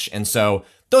flash. And so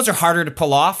those are harder to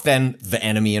pull off than the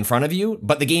enemy in front of you,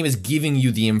 but the game is giving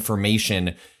you the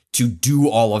information to do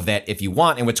all of that if you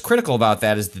want. And what's critical about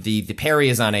that is that the parry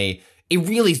is on a a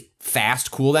really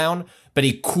fast cooldown, but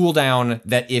a cooldown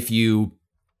that if you,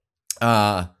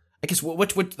 I guess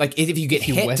what like if you get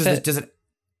hit, does it?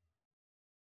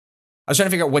 I was trying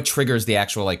to figure out what triggers the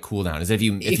actual like cooldown. Is it if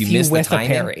you miss the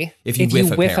timing? If you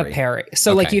whiff a parry.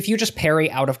 So like if you just parry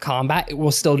out of combat, it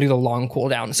will still do the long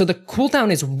cooldown. So the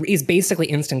cooldown is basically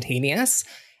instantaneous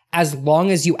as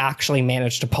long as you actually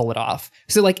manage to pull it off.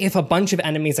 So like if a bunch of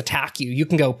enemies attack you, you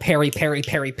can go parry, parry,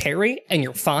 parry, parry, and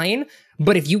you're fine.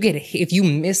 But if you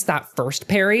miss that first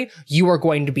parry, you are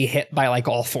going to be hit by like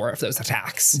all 4 of those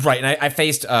attacks. Right, and I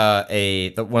faced one of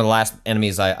the last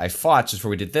enemies I fought just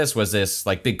before we did this was this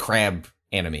like big crab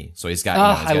enemy. So he's got.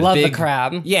 I love the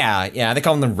crab. Yeah. They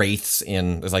call them the wraiths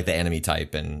there's like the enemy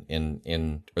type or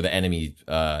the enemy.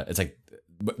 It's like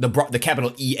the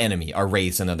capital E enemy are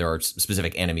wraiths, and then there are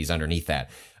specific enemies underneath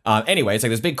that. Anyway, it's like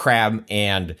this big crab,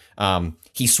 and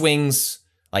he swings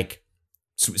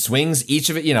each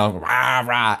of it, rah,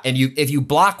 rah. And if you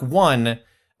block one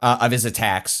of his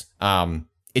attacks,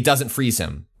 it doesn't freeze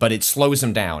him, but it slows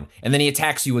him down. And then he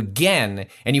attacks you again,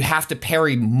 and you have to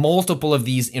parry multiple of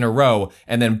these in a row,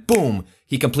 and then boom,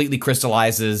 he completely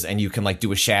crystallizes, and you can like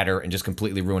do a shatter and just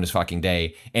completely ruin his fucking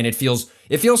day. And it feels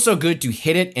so good to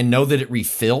hit it and know that it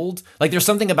refilled. Like there's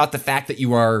something about the fact that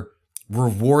you are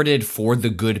rewarded for the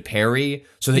good parry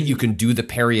so that you can do the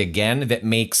parry again that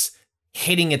makes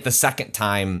hitting it the second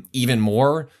time even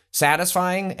more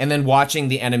satisfying. And then watching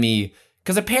the enemy,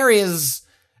 because a parry is,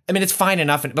 I mean, it's fine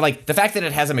enough, but like the fact that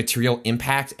it has a material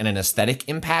impact and an aesthetic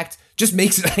impact just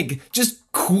makes it like just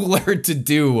cooler to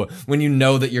do when you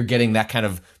know that you're getting that kind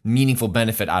of meaningful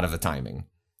benefit out of the timing.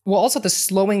 Well, also the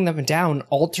slowing them down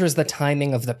alters the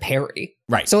timing of the parry.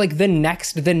 Right. So like the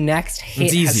next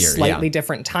hit has slightly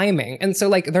different timing. And so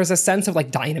like there's a sense of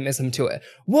like dynamism to it.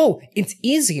 Whoa, it's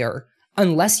easier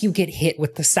unless you get hit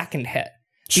with the second hit.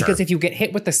 Because if you get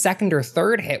hit with the second or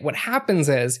third hit, what happens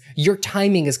is your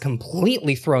timing is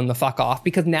completely thrown the fuck off,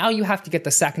 because now you have to get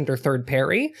the second or third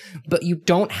parry, but you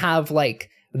don't have like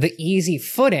the easy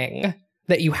footing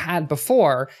that you had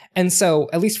before. And so,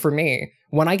 at least for me,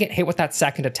 when I get hit with that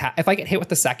second attack, if I get hit with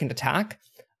the second attack,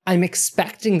 I'm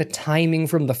expecting the timing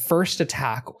from the first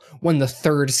attack when the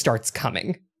third starts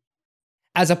coming,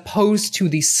 as opposed to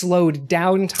the slowed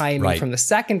down timing from the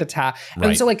second attack.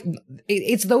 And so like,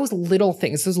 it's those little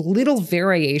things, those little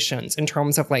variations in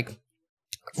terms of like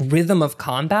rhythm of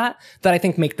combat that I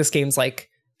think make this game's like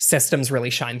systems really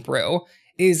shine through,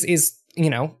 is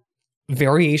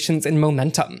variations in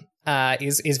momentum,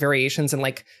 is variations in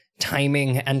like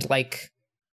timing and like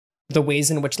the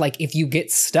ways in which, like, if you get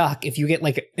stuck, if you get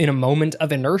like in a moment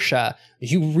of inertia,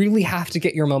 you really have to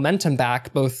get your momentum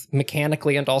back, both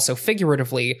mechanically and also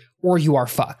figuratively, or you are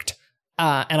fucked.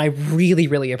 And I really,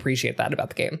 really appreciate that about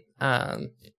the game.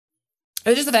 And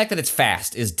just the fact that it's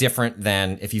fast is different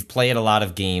than if you've played a lot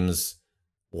of games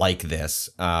like this.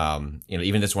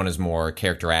 Even this one is more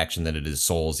character action than it is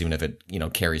Souls, even if it,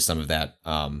 carries some of that,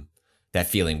 that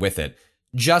feeling with it.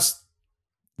 Just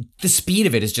the speed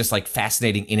of it is just like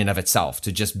fascinating in and of itself,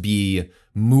 to just be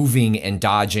moving and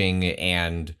dodging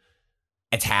and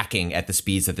attacking at the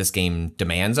speeds that this game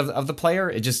demands of the player.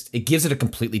 It gives it a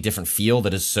completely different feel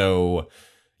that is so,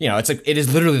 it's like, it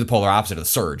is literally the polar opposite of the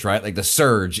Surge, right? Like the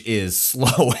Surge is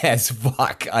slow as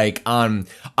fuck, like on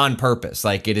purpose.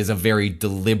 Like it is a very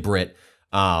deliberate,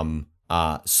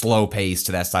 slow pace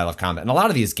to that style of combat. And a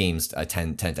lot of these games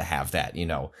tend to have that,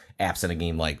 absent a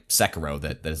game like Sekiro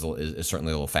that is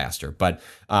certainly a little faster. But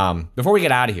before we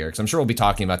get out of here, because I'm sure we'll be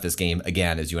talking about this game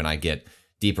again as you and I get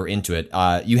deeper into it,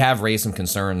 you have raised some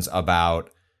concerns about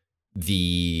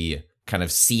the kind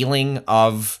of ceiling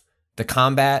of the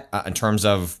combat in terms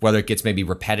of whether it gets maybe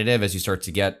repetitive as you start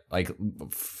to get like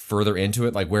further into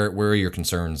it. Like where are your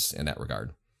concerns in that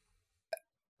regard?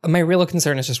 My real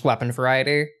concern is just weapon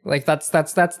variety. Like that's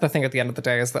the thing at the end of the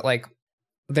day, is that like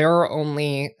there are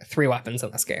only 3 weapons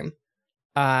in this game.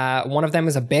 One of them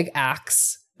is a big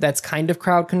axe that's kind of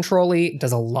crowd control-y,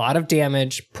 does a lot of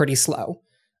damage, pretty slow.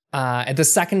 And the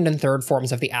second and third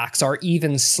forms of the axe are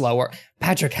even slower.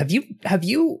 Patrick, how do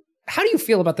you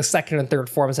feel about the second and third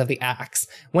forms of the axe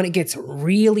when it gets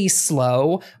really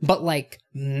slow, but like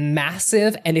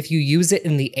massive? And if you use it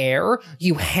in the air,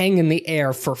 you hang in the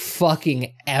air for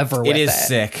fucking ever with it. It is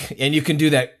sick. And you can do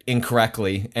that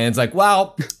incorrectly. And it's like,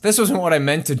 well, this wasn't what I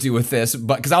meant to do with this,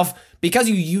 but because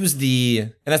you use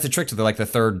and that's the trick to the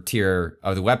third tier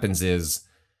of the weapons is,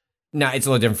 it's a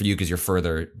little different for you because you're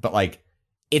further, but like,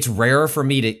 it's rarer for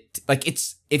me to, like,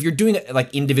 if you're doing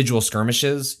like individual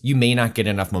skirmishes, you may not get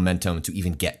enough momentum to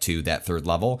even get to that third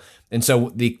level. And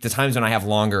so the times when I have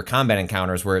longer combat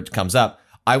encounters where it comes up,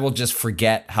 I will just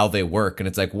forget how they work. And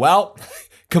it's like, well,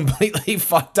 completely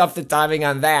fucked up the timing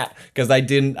on that because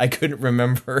I couldn't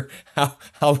remember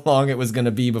how long it was going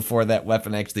to be before that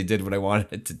weapon actually did what I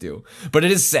wanted it to do. But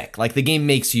it is sick. Like, the game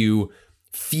makes you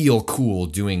feel cool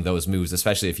doing those moves,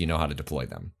 especially if you know how to deploy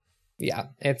them. Yeah,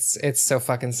 it's so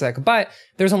fucking sick. But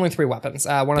there's only 3 weapons.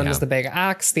 One of them is the big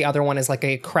axe. The other one is like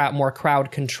a more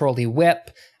crowd control-y whip.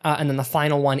 And then the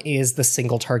final one is the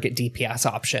single target DPS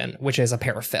option, which is a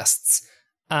pair of fists.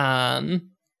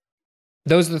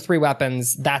 Those are the 3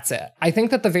 weapons. That's it. I think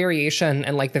that the variation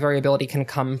and like the variability can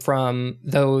come from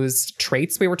those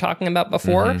traits we were talking about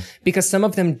before, because some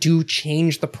of them do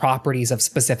change the properties of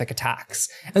specific attacks.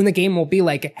 And the game will be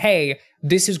like, hey,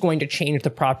 this is going to change the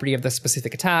property of the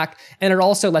specific attack. And it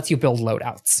also lets you build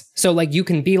loadouts. So like you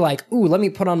can be like, ooh, let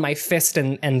me put on my fist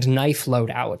and knife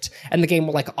loadout. And the game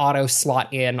will like auto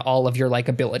slot in all of your like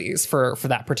abilities for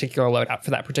that particular loadout, for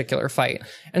that particular fight.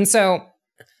 And so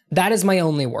that is my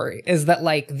only worry, is that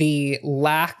like the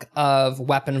lack of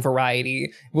weapon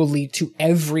variety will lead to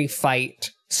every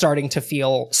fight starting to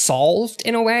feel solved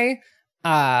in a way.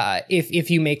 If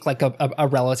you make like a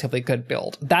relatively good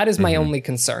build, that is my only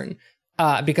concern.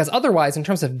 Because otherwise, in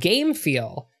terms of game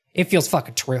feel, it feels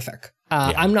fucking terrific.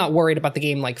 I'm not worried about the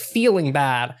game like feeling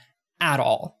bad at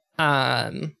all.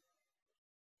 So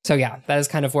yeah, that is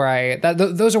kind of where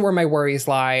those are where my worries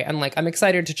lie. And like, I'm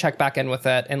excited to check back in with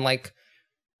it. And like,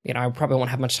 you know, I probably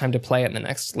won't have much time to play it in the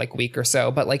next like week or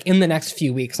so, but like in the next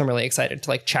few weeks, I'm really excited to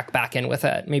like check back in with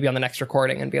it, maybe on the next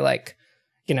recording, and be like,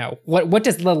 you know, what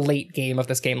does the late game of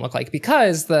this game look like?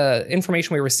 Because the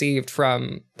information we received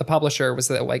from the publisher was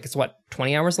that like it's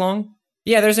 20 hours long?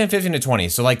 Yeah, they're saying 15 to 20.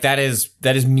 So like that is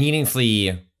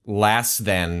meaningfully less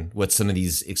than what some of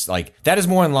these like. That is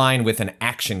more in line with an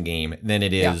action game than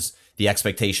it is the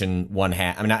expectation one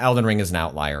had. I mean, Elden Ring is an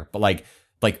outlier, but like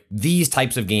these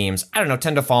types of games, I don't know,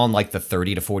 tend to fall in like the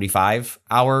 30 to 45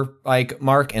 hour like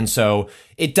mark. And so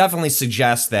it definitely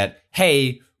suggests that,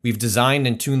 hey, we've designed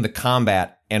and tuned the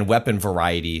combat and weapon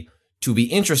variety to be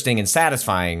interesting and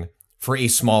satisfying for a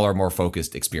smaller, more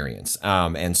focused experience.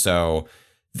 And so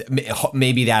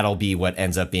maybe that'll be what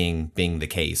ends up being the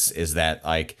case, is that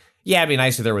like, yeah, it'd be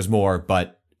nice if there was more,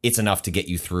 but it's enough to get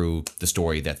you through the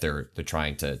story that they're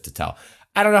trying to tell.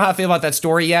 I don't know how I feel about that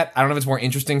story yet. I don't know if it's more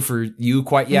interesting for you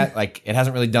quite yet. Like, it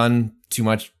hasn't really done too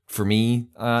much for me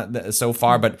so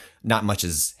far, but not much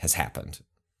has happened.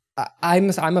 I'm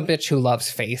a bitch who loves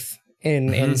faith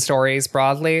in stories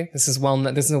broadly. This is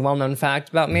a well-known fact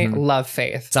about me. Love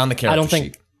faith. It's on the character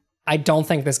sheet. I don't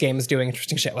think this game is doing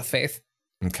interesting shit with faith.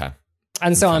 Okay.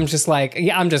 And so I'm just like,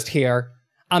 yeah, I'm just here.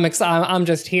 I'm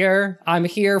just here. I'm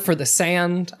here for the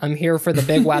sand. I'm here for the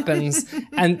big weapons,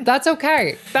 and that's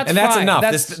okay. That's fine. Enough.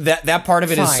 That part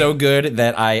of it is so good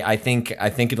that I think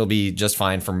it'll be just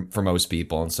fine for most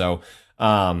people. And so,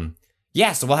 so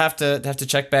we'll have to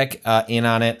check back in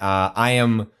on it. I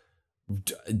am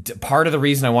part of the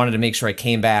reason I wanted to make sure I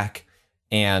came back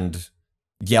and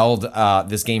yelled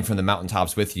this game from the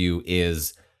mountaintops with you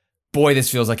is, boy, this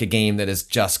feels like a game that is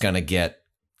just gonna get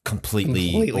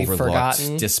completely overlooked,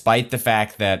 forgotten, despite the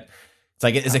fact that it's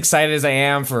like, as excited as I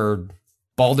am for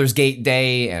Baldur's Gate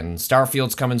Day and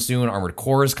Starfield's coming soon, Armored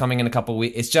Core is coming in a couple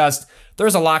weeks. It's just,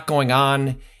 there's a lot going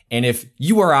on. And if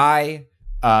you or I,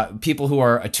 people who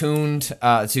are attuned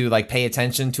to like pay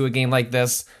attention to a game like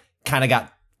this, kind of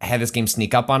had this game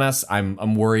sneak up on us,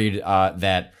 I'm worried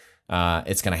that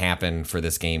it's going to happen for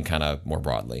this game kind of more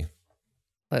broadly.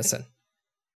 Listen,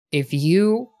 if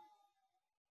you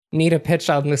need a pitch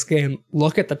on this game,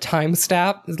 look at the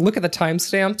timestamps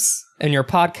in your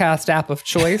podcast app of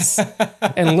choice,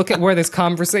 and look at where this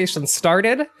conversation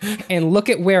started, and look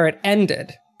at where it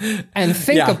ended, and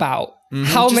think about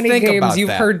how many games you've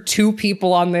heard 2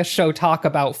 people on this show talk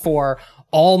about for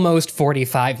almost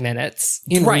 45 minutes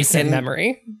in recent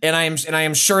memory. And I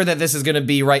am sure that this is going to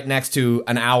be right next to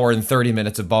an hour and 30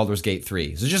 minutes of Baldur's Gate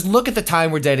 3. So just look at the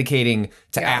time we're dedicating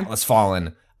to Atlas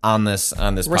Fallen on this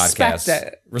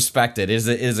podcast. Respect it. It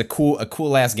is a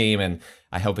cool ass game, and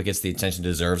I hope it gets the attention it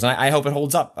deserves. And I hope it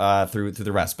holds up through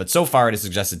the rest. But so far, it has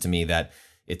suggested to me that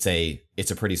it's a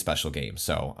pretty special game.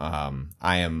 So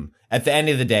I am, at the end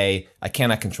of the day, I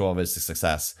cannot control if it's a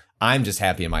success. I'm just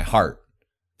happy in my heart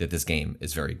that this game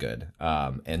is very good.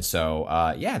 And so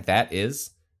that is.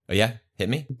 Oh yeah, hit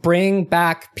me. Bring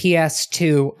back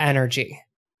PS2 energy.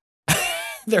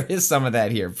 There is some of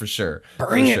that here, for sure.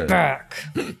 Bring it back.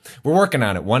 We're working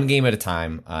on it, one game at a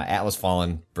time. Atlas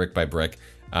Fallen, brick by brick.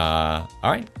 All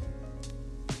right.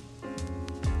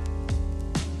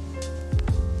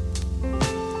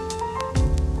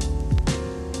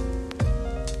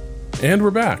 And we're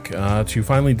back to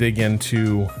finally dig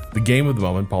into the game of the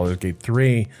moment, Baldur's Gate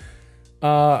 3.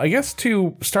 I guess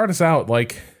to start us out,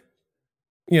 like,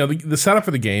 you know, the setup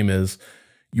for the game is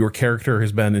your character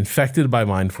has been infected by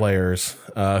mind flayers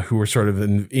who are sort of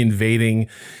invading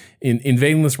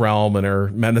this realm and are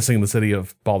menacing the city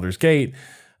of Baldur's Gate.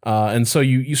 And so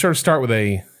you sort of start with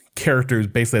a character who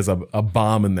basically has a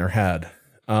bomb in their head.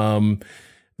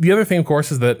 The other thing, of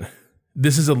course, is that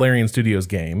this is a Larian Studios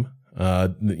game,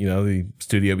 you know, the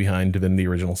studio behind Divinity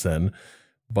Original Sin,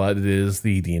 but it is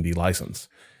the D&D license.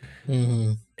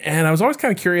 Mm-hmm. And I was always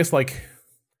kind of curious, like,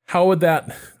 how would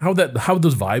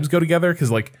those vibes go together?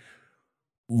 Because, like,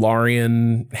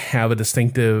 Larian have a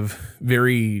distinctive,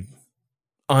 very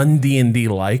un-D&D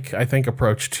like, I think,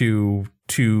 approach to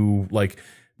like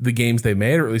the games they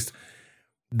made, or at least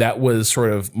that was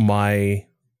sort of my,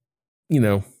 you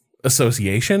know,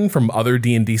 association from other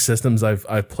D&D systems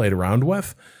I've played around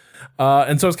with.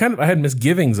 And so it's I had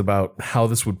misgivings about how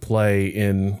this would play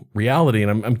in reality.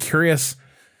 And I'm curious,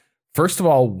 first of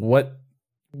all, what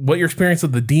your experience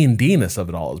of the D&D-ness of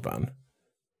it all has been.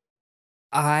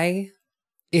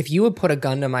 If you would put a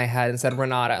gun to my head and said,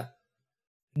 Renata,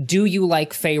 do you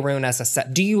like Faerun as a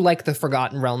set? Do you like the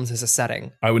Forgotten Realms as a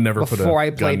setting? I would never put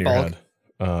a gun to your head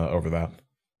over that.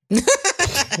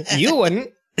 You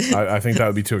wouldn't. I think that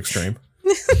would be too extreme.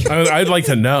 I'd like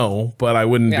to know, but I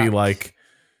wouldn't be like,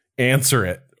 answer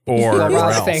it or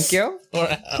else. Thank you.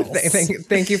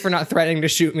 Thank you for not threatening to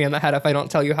shoot me in the head if I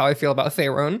don't tell you how I feel about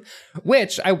Faerun.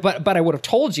 But I would have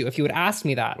told you if you had asked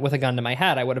me that with a gun to my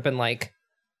head. I would have been like,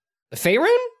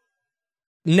 Faerun?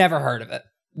 Never heard of it.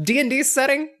 D&D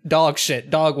setting? Dog shit,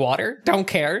 dog water. Don't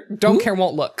care. Don't care,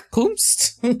 won't look.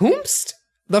 Whomst?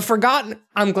 The Forgotten.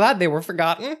 I'm glad they were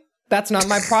forgotten. That's not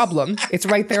my problem. It's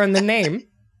right there in the name.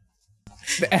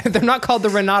 They're not called the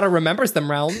Renata Remembers Them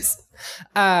realms.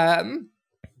 I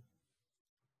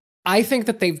think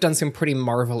that they've done some pretty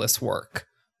marvelous work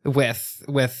with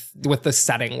the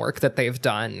setting work that they've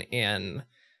done in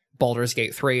Baldur's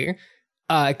Gate 3.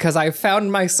 Because I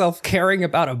found myself caring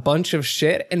about a bunch of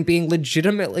shit and being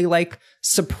legitimately like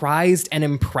surprised and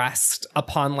impressed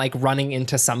upon like running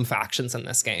into some factions in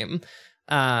this game.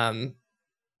 I'm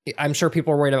sure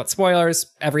people are worried about spoilers,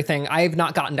 everything. I have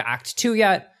not gotten to Act 2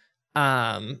 yet.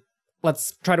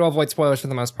 Let's try to avoid spoilers for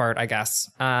the most part, I guess.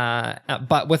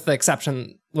 But with the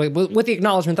exception, with the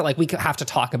acknowledgement that like we have to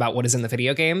talk about what is in the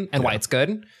video game and why it's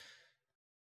good.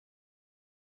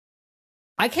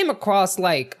 I came across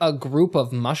like a group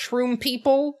of mushroom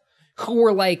people who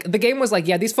were like, the game was like,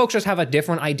 yeah, these folks just have a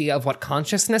different idea of what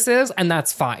consciousness is, and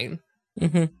that's fine.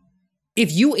 Mm-hmm.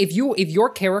 If your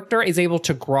character is able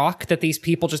to grok that these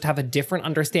people just have a different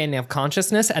understanding of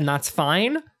consciousness, and that's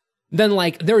fine, then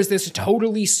like there's this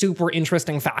totally super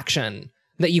interesting faction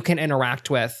that you can interact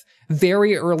with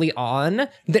very early on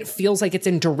that feels like it's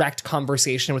in direct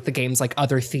conversation with the game's like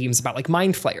other themes about like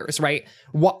mind flayers, right?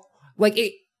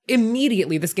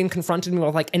 Immediately this game confronted me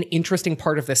with like an interesting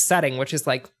part of this setting, which is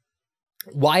like,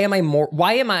 why am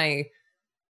I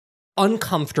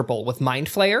uncomfortable with mind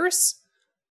flayers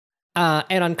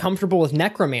and uncomfortable with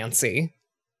necromancy,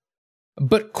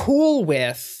 but cool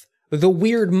with the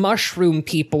weird mushroom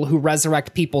people who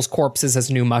resurrect people's corpses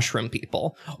as new mushroom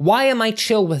people? Why am I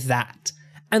chill with that?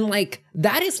 And like,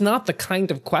 that is not the kind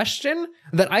of question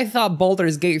that I thought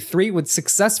Baldur's Gate 3 would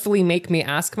successfully make me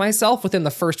ask myself within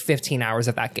the first 15 hours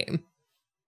of that game.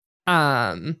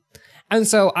 And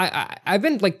so I've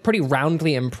been like pretty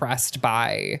roundly impressed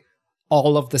by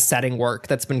all of the setting work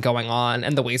that's been going on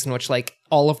and the ways in which like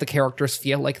all of the characters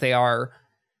feel like they are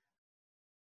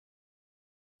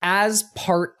as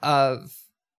part of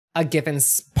a given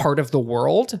part of the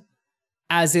world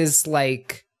as is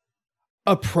like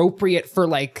appropriate for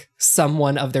like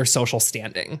someone of their social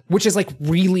standing, which is like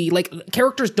really like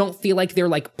characters don't feel like they're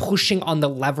like pushing on the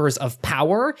levers of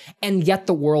power, and yet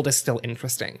the world is still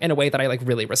interesting in a way that I like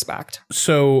really respect.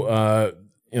 So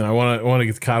I want to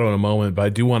get to Kato in a moment, but I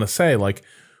do want to say like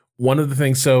one of the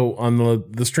things, so on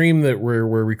the stream that where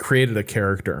we created a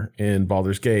character in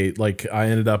Baldur's Gate, like I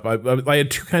ended up I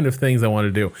had two kind of things I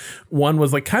wanted to do. One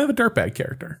was like kind of a dirtbag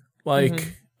character,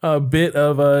 like a bit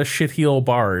of a shitheel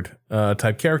bard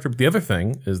type character. But the other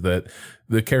thing is that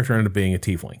the character ended up being a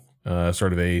tiefling,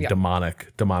 sort of a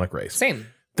demonic race. Same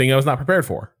thing I was not prepared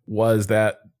for was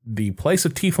that the place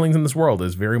of tieflings in this world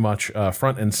is very much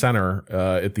front and center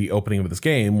at the opening of this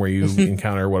game, where you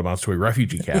encounter what amounts to a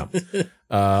refugee camp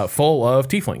full of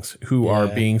tieflings who are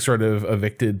being sort of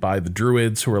evicted by the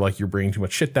druids, who are like, you're bringing too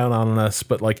much shit down on us.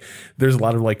 But like, there's a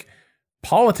lot of like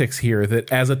politics here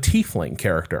that as a tiefling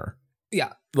character,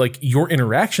 like your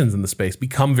interactions in the space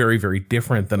become very, very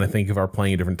different than I think if I were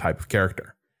playing a different type of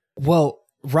character. Well,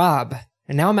 Rob,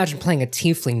 and now imagine playing a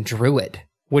tiefling druid.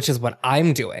 which is what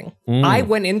I'm doing. I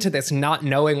went into this not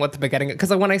knowing what the beginning,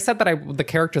 because when I said that the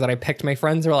character that I picked, my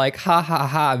friends were like, ha ha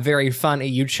ha, very funny,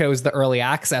 you chose the early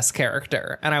access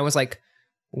character. And I was like,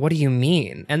 what do you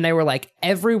mean? And they were like,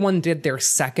 everyone did their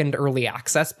second early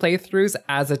access playthroughs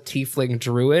as a tiefling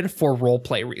druid for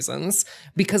roleplay reasons.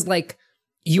 Because like,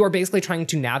 you are basically trying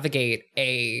to navigate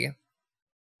a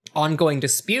ongoing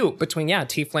dispute between,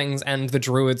 tieflings and the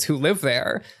druids who live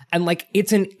there. And like,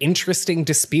 it's an interesting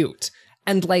dispute.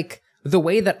 And like, the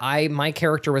way that my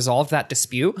character resolved that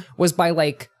dispute was by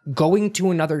like going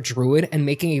to another druid and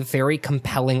making a very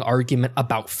compelling argument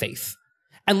about faith.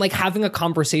 And like having a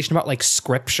conversation about like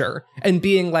scripture and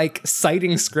being like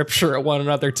citing scripture at one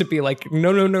another to be like,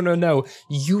 no.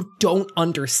 You don't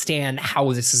understand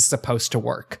how this is supposed to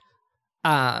work.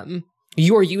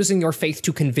 You are using your faith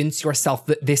to convince yourself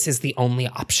that this is the only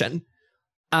option.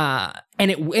 And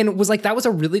it was like, that was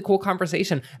a really cool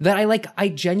conversation that I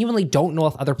genuinely don't know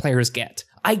if other players get.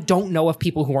 I don't know if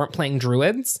people who aren't playing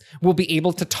druids will be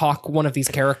able to talk one of these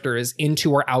characters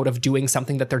into or out of doing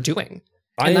something that they're doing.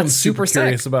 And I am super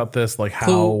curious about this, like how,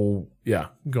 go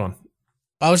on.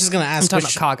 I was just going to ask. I'm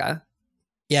talking about Kaga.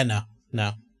 Yeah,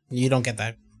 no. You don't get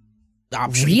that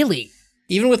option. Really?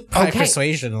 Even with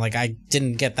persuasion, like I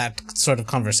didn't get that sort of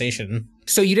conversation.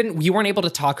 So you weren't able to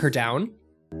talk her down?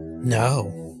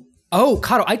 No. Oh,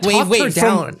 Kato, I talked her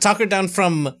down. Talk her down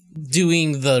from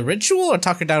doing the ritual or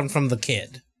talk her down from the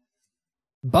kid?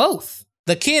 Both.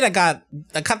 The kid, I got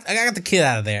the kid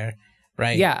out of there,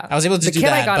 right? Yeah. I was able to do that. The kid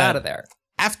I got out of there.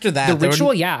 After that, the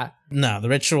ritual, No, the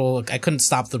ritual, I couldn't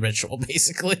stop the ritual,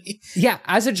 basically. Yeah,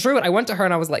 as a druid, I went to her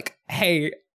and I was like,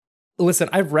 hey, listen,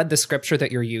 I've read the scripture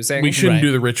that you're using. We shouldn't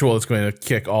do the ritual that's going to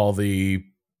kick all the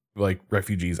like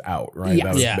refugees out, right?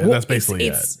 Yeah. That's basically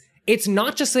it. It's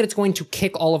not just that it's going to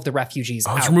kick all of the refugees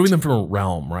out. It's removing them from a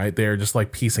realm, right? They're just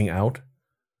like piecing out.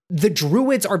 The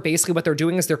druids are basically what they're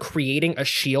doing is they're creating a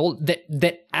shield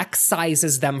that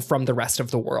excises them from the rest of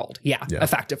the world. Yeah.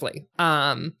 Effectively.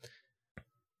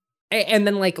 And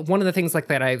then like one of the things like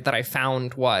that I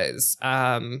found was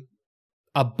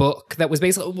a book that was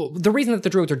basically the reason that the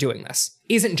druids are doing this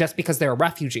isn't just because they're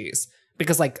refugees,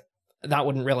 because like that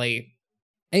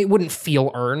it wouldn't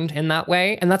feel earned in that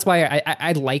way. And that's why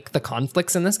I like the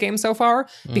conflicts in this game so far,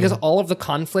 because all of the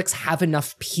conflicts have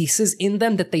enough pieces in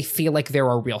them that they feel like there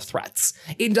are real threats.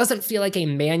 It doesn't feel like a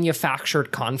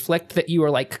manufactured conflict that you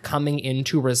are like coming in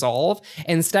to resolve.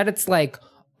 Instead, it's like,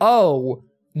 oh,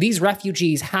 these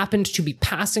refugees happened to be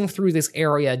passing through this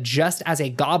area just as a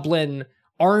goblin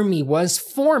army was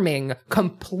forming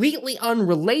completely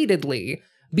unrelatedly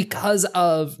because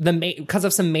of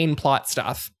some main plot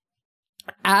stuff.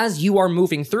 As you are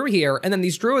moving through here, and then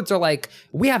these druids are like,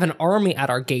 we have an army at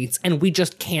our gates and we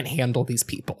just can't handle these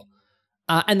people.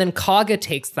 And then Kaga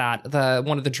takes that,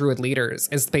 one of the druid leaders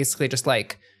is basically just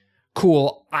like,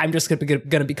 cool, I'm just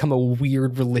gonna become a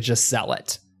weird religious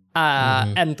zealot.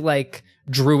 And like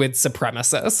druid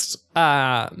supremacist.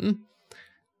 I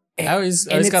always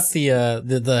got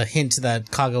the hint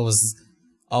that Kaga was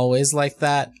always like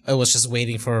that. I was just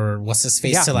waiting for what's his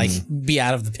face to like be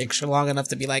out of the picture long enough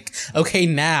to be like, okay,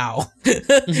 now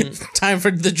time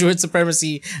for the druid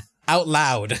supremacy out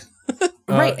loud.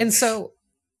 Right. And so,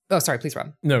 sorry, please,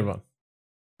 Rob. No.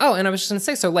 Oh, and I was just going to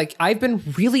say, so like, I've been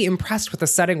really impressed with the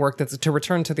setting work. That's to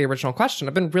return to the original question.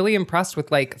 I've been really impressed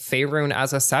with like Faerun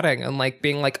as a setting and like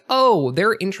being like, oh, there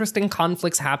are interesting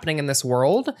conflicts happening in this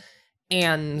world,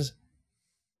 and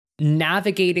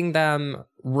navigating them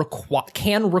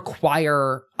can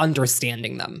require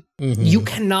understanding them. You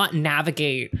cannot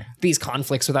navigate these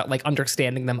conflicts without like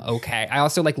understanding them. Okay. I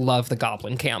also like love the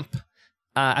Goblin Camp.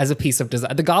 As a piece of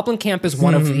design. The Goblin Camp is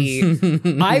one of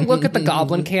the... I look at the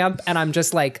Goblin Camp and I'm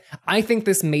just like, I think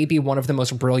this may be one of the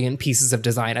most brilliant pieces of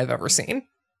design I've ever seen.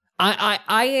 I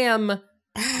am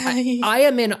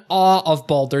in awe of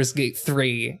Baldur's Gate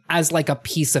 3 as like a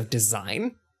piece of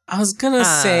design. I was gonna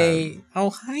say, oh,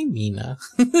 hi, Mina.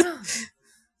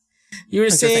 You were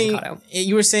saying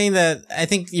that, I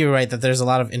think you're right, that there's a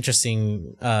lot of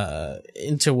interesting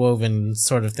interwoven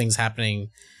sort of things happening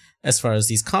as far as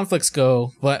these conflicts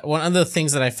go. But one of the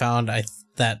things that I found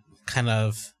that kind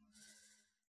of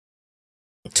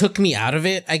took me out of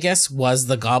it, I guess, was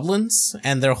the goblins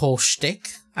and their whole shtick,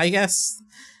 I guess,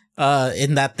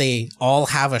 in that they all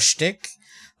have a shtick.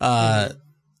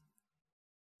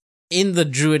 In the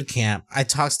druid camp, I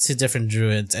talked to different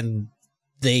druids and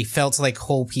they felt like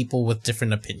whole people with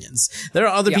different opinions. There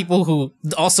are other people who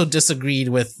also disagreed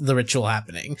with the ritual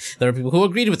happening. There are people who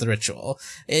agreed with the ritual.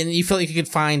 And you felt like you could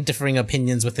find differing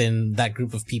opinions within that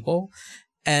group of people.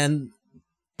 And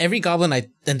every goblin I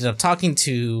ended up talking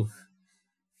to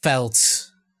felt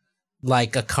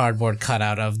like a cardboard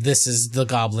cutout of this is the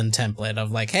goblin template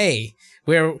of like, hey,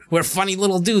 we're funny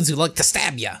little dudes who like to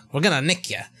stab you. We're gonna nick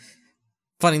you.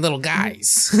 Funny little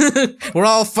guys. We're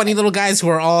all funny little guys who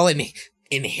are all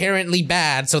inherently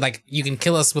bad, so like you can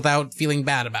kill us without feeling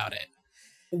bad about it.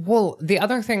 Well, the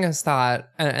other thing is that,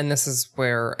 and this is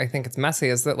where I think it's messy,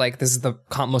 is that like this is the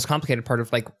most complicated part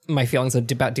of like my feelings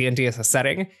about D&D as a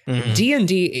setting.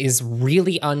 D&D is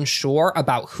really unsure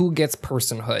about who gets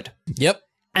personhood. Yep.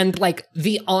 And like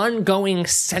the ongoing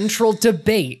central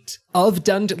debate of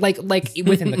dungeon, like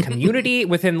within the community,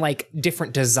 within like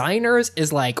different designers,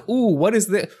 is like, ooh, what is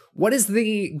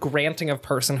the granting of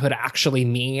personhood actually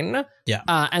mean? Yeah.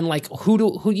 And like who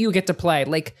do you get to play?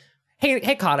 Like, hey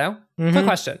Kato, quick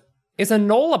question: is a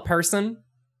gnoll a person?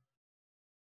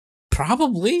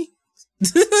 Probably.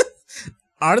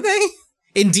 Are they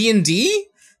in D&D?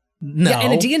 No. Yeah,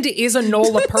 and in D&D is a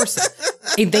gnoll a person.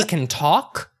 They can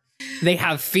talk. They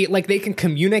have like they can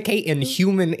communicate in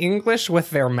human English with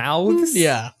their mouths.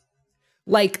 Yeah.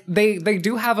 Like they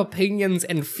do have opinions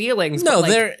and feelings. No, but,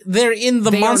 like, they're in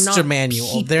the monster manual.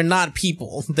 people. They're not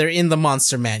people. They're in the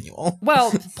monster manual.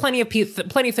 Well, plenty of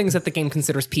things that the game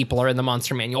considers people are in the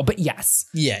monster manual. But yes,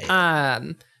 yeah.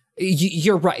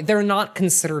 You're right. They're not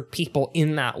considered people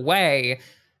in that way.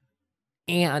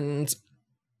 And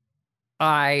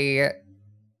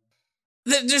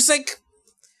there's like,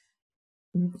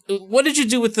 what did you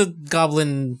do with the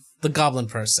goblin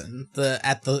person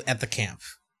at the camp?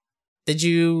 Did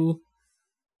you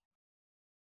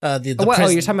you're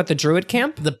talking about the druid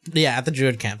camp? At the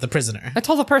druid camp, the prisoner. I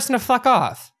told the person to fuck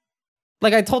off.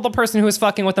 Like, I told the person who was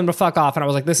fucking with them to fuck off, and I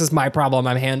was like, this is my problem,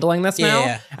 I'm handling this now.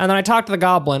 Yeah. And then I talked to the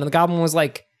goblin, and the goblin was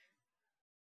like,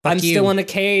 Fuck I'm you. still in a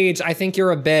cage, I think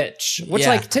you're a bitch. Which, Yeah.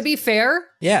 like, to be fair,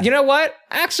 Yeah. you know what?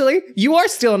 Actually, you are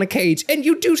still in a cage, and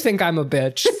you do think I'm a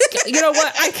bitch. You know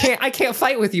what? I can't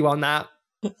fight with you on that.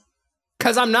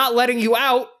 Because I'm not letting you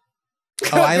out.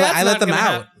 Oh, I let them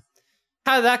out.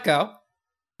 How did that go?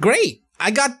 Great. I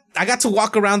got to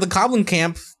walk around the goblin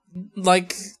camp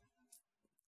like.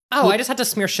 Oh, I just had to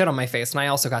smear shit on my face, and I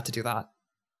also got to do that.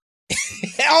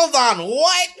 Hold on,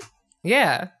 what?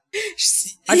 Yeah.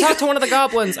 I talked to one of the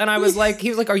goblins, and I was like, he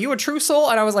was like, are you a true soul?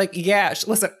 And I was like, yeah.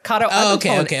 Listen, Kato, I'm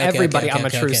telling everybody I'm a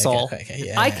true soul.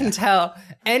 Yeah, I can tell.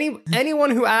 Anyone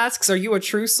who asks, are you a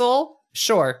true soul?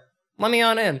 Sure. Let me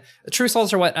on in. True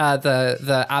souls are what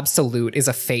the absolute is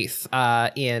a faith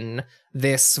in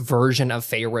this version of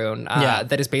Faerun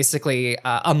that is basically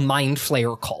a mind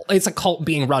flayer cult. It's a cult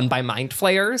being run by mind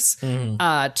flayers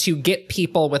to get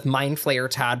people with mind flayer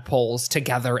tadpoles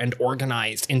together and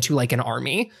organized into like an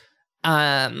army.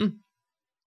 And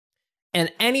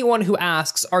anyone who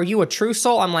asks, are you a true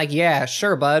soul? I'm like, yeah,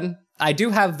 sure, bud. I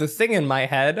do have the thing in my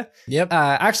head. Yep.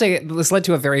 Actually, this led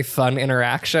to a very fun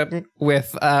interaction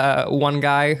with one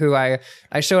guy who I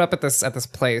showed up at this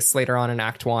place later on in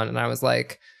Act 1, and I was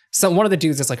like, so one of the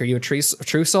dudes is like, are you a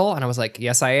true soul? And I was like,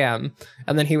 yes, I am.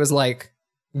 And then he was like,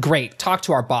 great, talk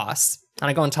to our boss. And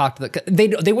I go and talk to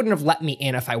they wouldn't have let me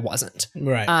in if I wasn't.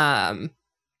 Right.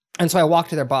 And so I walked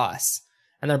to their boss,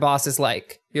 and their boss is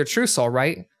like, you're a true soul,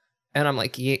 right? And I'm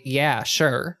like, yeah,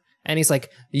 sure. And he's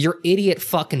like, your idiot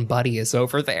fucking buddy is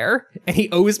over there, and he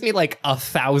owes me like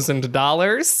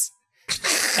 $1,000,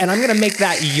 and I'm gonna make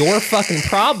that your fucking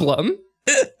problem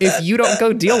if you don't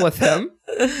go deal with him.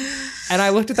 And I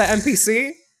looked at that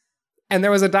NPC, and there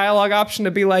was a dialogue option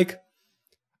to be like,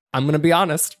 I'm gonna be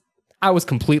honest, I was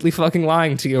completely fucking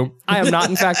lying to you. I am not,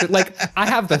 in fact, like, I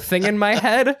have the thing in my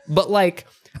head, but like,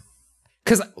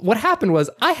 because what happened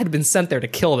was I had been sent there to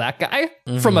kill that guy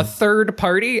from a third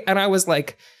party, and I was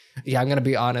like, yeah, I'm gonna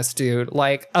be honest, dude.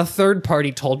 Like, a third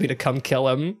party told me to come kill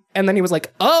him, and then he was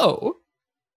like, oh,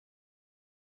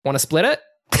 want to split it?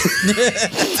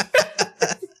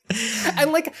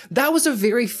 And like, that was a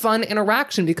very fun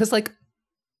interaction because like,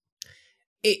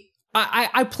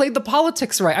 I played the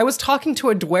politics right. I was talking to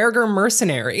a Dwerger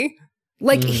mercenary.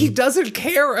 Like, he doesn't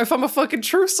care if I'm a fucking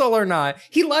true soul or not.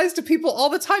 He lies to people all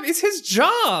the time. It's his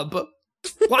job.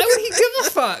 Why would he give a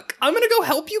fuck? I'm gonna go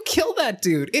help you kill that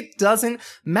dude. It doesn't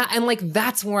matter. And like,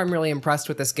 that's where I'm really impressed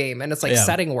with this game. And it's like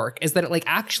setting work is that it like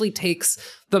actually takes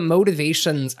the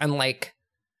motivations and like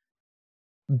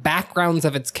backgrounds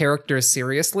of its characters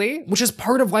seriously, which is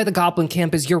part of why the Goblin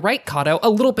Camp is, you're right, Kato, a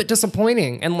little bit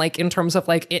disappointing. And like, in terms of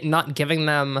like it not giving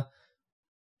them,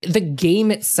 the game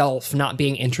itself not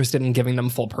being interested in giving them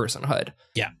full personhood.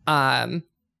 Yeah.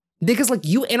 Because like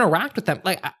you interact with them,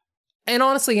 like, and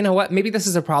honestly, you know what? Maybe this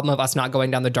is a problem of us not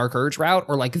going down the Dark Urge route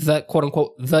or like the quote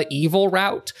unquote the evil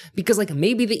route, because like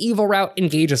maybe the evil route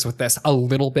engages with this a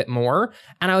little bit more.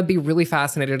 And I would be really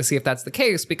fascinated to see if that's the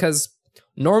case, because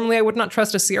normally I would not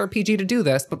trust a CRPG to do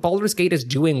this, but Baldur's Gate is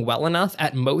doing well enough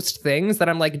at most things that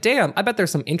I'm like, damn, I bet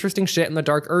there's some interesting shit in the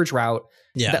Dark Urge route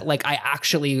that like I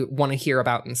actually want to hear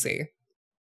about and see.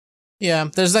 Yeah,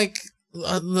 there's like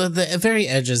the very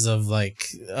edges of like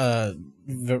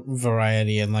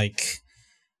variety and like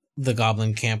the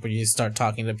Goblin Camp where you start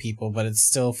talking to people, but it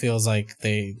still feels like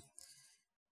they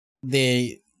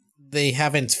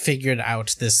haven't figured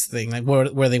out this thing, like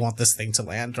where they want this thing to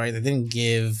land, right? They didn't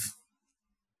give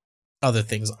other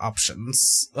things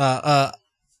options.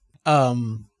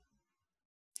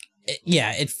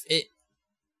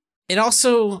 It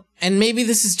also, and maybe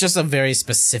this is just a very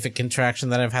specific interaction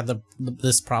that I've had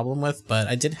this problem with, but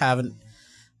I did have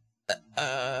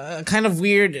a kind of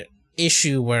weird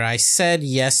issue where I said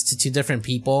yes to 2 different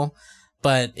people,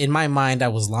 but in my mind I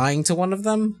was lying to one of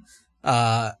them,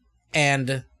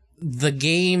 and the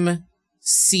game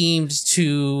seemed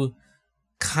to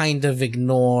kind of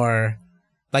ignore,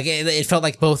 like it felt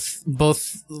like both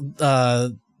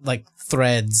like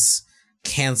threads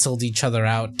canceled each other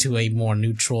out to a more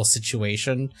neutral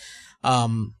situation.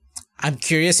 I'm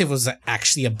curious if it was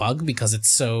actually a bug, because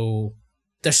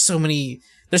there's so many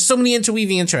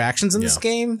interweaving interactions in this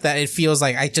game that it feels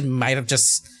like I might have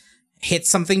just hit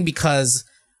something, because,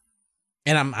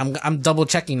 and I'm double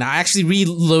checking now. I actually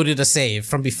reloaded a save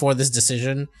from before this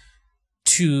decision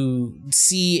to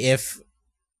see if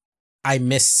I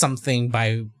missed something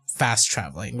by fast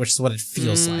traveling, which is what it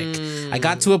feels like. I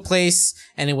got to a place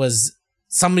and it was,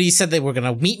 somebody said they were going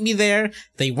to meet me there.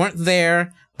 They weren't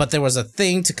there, but there was a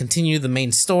thing to continue the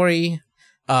main story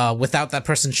without that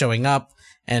person showing up.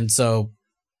 And so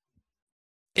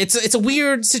it's a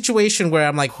weird situation where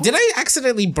I'm like, did I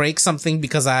accidentally break something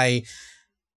because I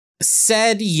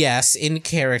said yes in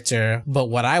character, but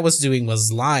what I was doing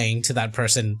was lying to that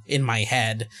person in my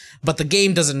head, but the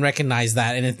game doesn't recognize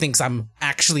that and it thinks I'm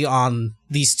actually on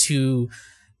these two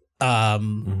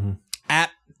at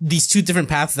these 2 different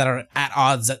paths that are at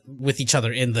odds with each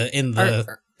other in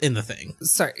the thing.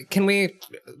 Sorry, can we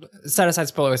set aside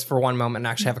spoilers for one moment and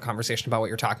actually have a conversation about what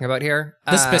you're talking about here?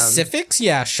 The specifics?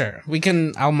 Yeah, sure. We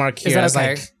can, I'll mark here as okay?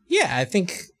 Like, yeah, I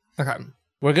think. Okay.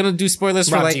 We're going to do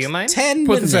spoilers Rob, for like do you mind? 10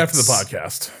 Put minutes. this after the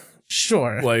podcast.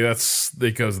 Sure. Like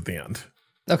it goes at the end.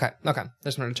 Okay.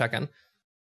 Just wanted to check in.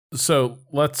 So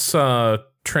let's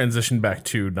transition back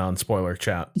to non-spoiler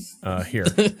chat here.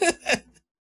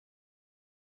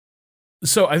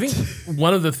 So I think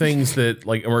one of the things that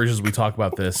like emerges as we talk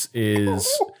about this is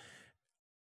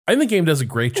I think the game does a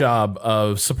great job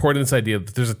of supporting this idea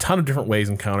that there's a ton of different ways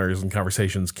encounters and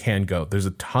conversations can go. There's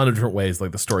a ton of different ways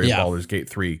like the story of Baldur's Gate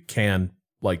 3 can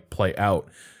like play out.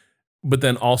 But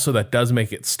then also that does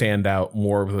make it stand out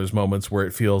more with those moments where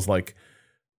it feels like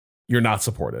you're not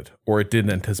supported or it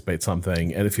didn't anticipate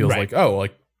something and it feels like, oh,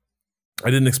 like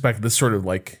I didn't expect this sort of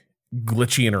like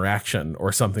glitchy interaction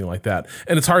or something like that.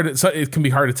 And it can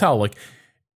be hard to tell, like,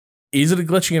 is it a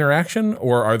glitchy interaction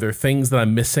or are there things that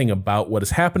I'm missing about what is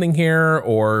happening here?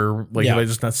 Or like, have I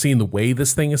just not seen the way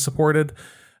this thing is supported?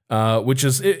 Which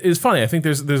is funny. I think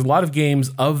there's a lot of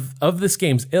games of this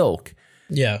game's ilk.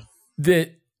 Yeah.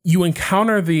 That you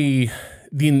encounter the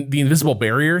invisible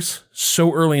barriers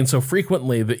so early and so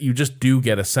frequently that you just do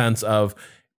get a sense of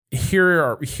here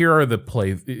are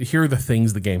the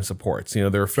things the game supports. You know,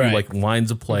 there are a few like lines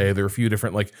of play, there are a few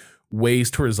different like ways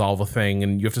to resolve a thing,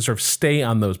 and you have to sort of stay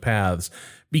on those paths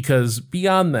because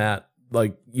beyond that,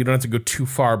 like you don't have to go too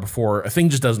far before a thing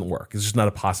just doesn't work. It's just not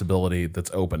a possibility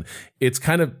that's open. It's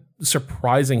kind of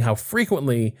surprising how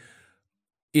frequently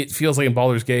it feels like in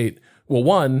Baldur's Gate, well,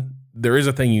 one, there is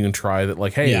a thing you can try that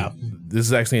like, hey, this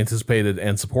is actually anticipated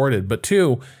and supported. But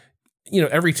two, you know,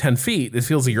 every 10 feet, it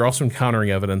feels like you're also encountering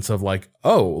evidence of like,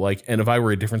 oh, like, and if I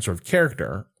were a different sort of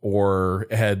character or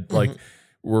had like,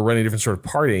 we're running a different sort of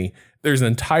party, there's an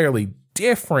entirely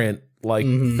different like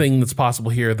thing that's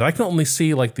possible here that I can only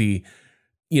see like the,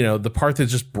 you know, the part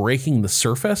that's just breaking the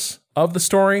surface of the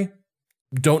story.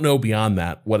 Don't know beyond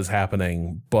that what is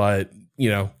happening, but, you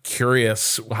know,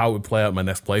 curious how it would play out in my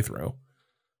next playthrough.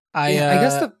 I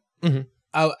guess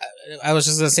I was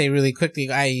just going to say really quickly,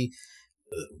 I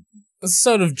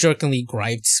sort of jokingly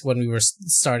griped when we were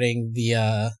starting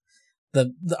our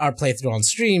playthrough on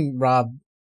stream, Rob,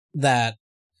 that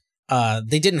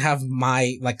they didn't have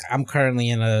my, like, I'm currently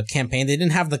in a campaign. They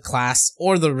didn't have the class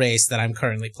or the race that I'm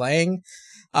currently playing.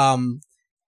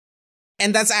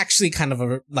 And that's actually kind of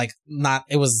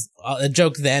it was a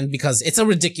joke then because it's a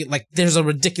ridiculous, like, there's a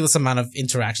ridiculous amount of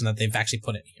interaction that they've actually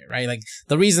put in here, right? Like,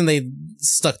 the reason they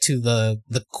stuck to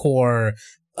the core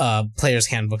player's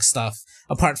handbook stuff,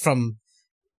 apart from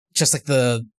just like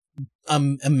the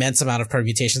immense amount of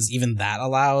permutations even that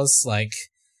allows, like,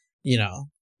 you know,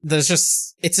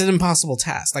 it's an impossible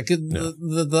task. Like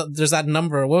there's that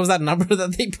number. What was that number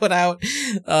that they put out?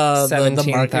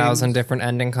 17,000 different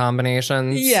ending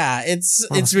combinations. Yeah,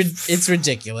 it's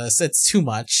ridiculous. It's too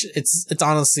much. It's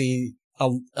honestly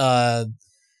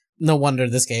no wonder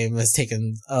this game has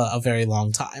taken a very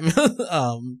long time.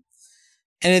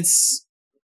 And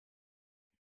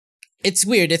it's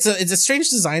weird. It's a strange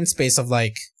design space of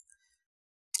like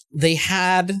they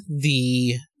had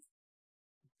the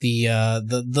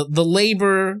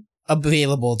labor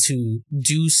available to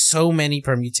do so many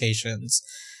permutations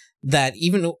that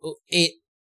even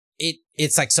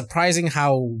it's like surprising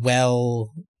how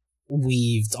well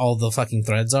weaved all the fucking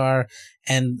threads are,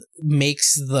 and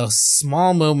makes the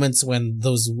small moments when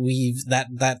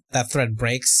that thread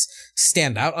breaks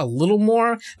stand out a little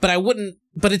more. But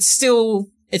it still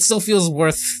feels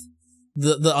worth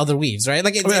the other weaves, right?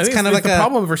 Like it's kind of like the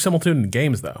problem for simultaneous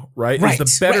games, though, right? Is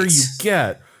the better you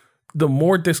get, the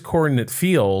more discordant it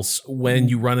feels when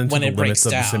you run into the limits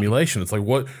of the simulation. It's like,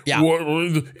 what?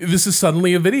 This is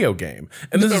suddenly a video game.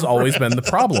 And this has always been the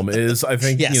problem is, I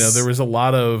think, there was a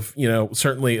lot of,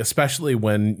 certainly, especially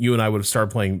when you and I would have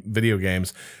started playing video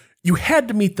games, you had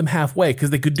to meet them halfway because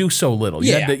they could do so little.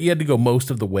 You had to go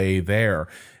most of the way there.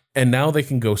 And now they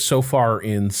can go so far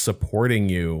in supporting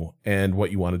you and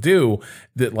what you want to do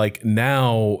that, like,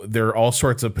 now there are all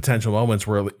sorts of potential moments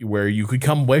where you could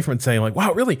come away from it saying, like, wow,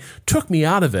 it really took me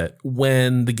out of it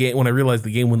when I realized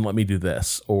the game wouldn't let me do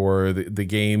this, or the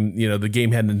game, the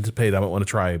game hadn't anticipated I might want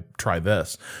to try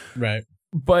this. Right.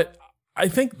 But I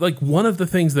think, like, one of the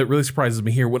things that really surprises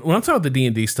me here when I'm talking about the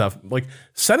D&D stuff, like,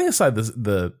 setting aside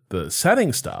the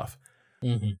setting stuff,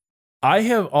 I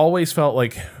have always felt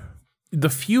like the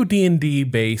few D&D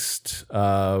based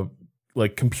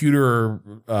like computer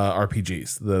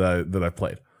RPGs that I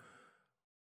played,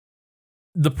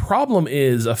 the problem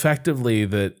is effectively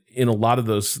that in a lot of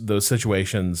those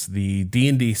situations, the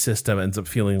D&D system ends up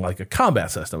feeling like a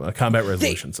combat system, a combat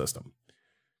resolution system.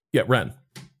 Yeah, Ren.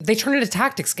 They turn into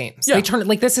tactics games. Yeah. They turn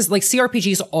this is like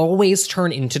CRPGs always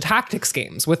turn into tactics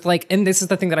games with like, and this is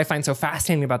the thing that I find so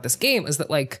fascinating about this game is that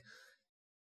like,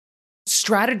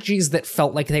 strategies that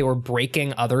felt like they were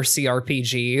breaking other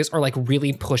CRPGs or like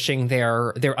really pushing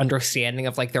their understanding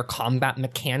of like their combat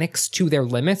mechanics to their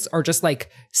limits are just like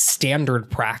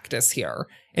standard practice here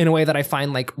in a way that I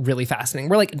find like really fascinating.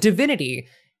 Where like Divinity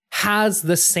has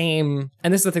the same,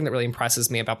 and this is the thing that really impresses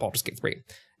me about Baldur's Gate 3.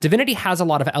 Divinity has a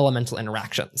lot of elemental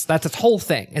interactions. That's its whole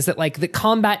thing, is that like the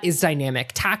combat is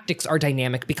dynamic, tactics are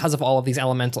dynamic because of all of these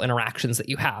elemental interactions that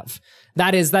you have.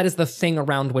 That is the thing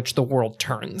around which the world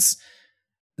turns.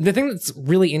 The thing that's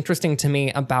really interesting to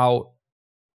me about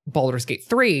Baldur's Gate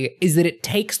 3 is that it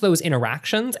takes those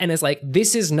interactions and is like,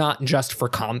 this is not just for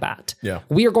combat. Yeah.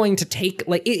 We are going to take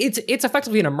like it's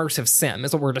effectively an immersive sim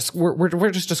is what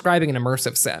we're just describing an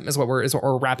immersive sim is what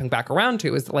we're wrapping back around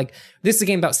to is like this is a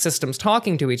game about systems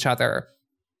talking to each other.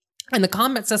 And the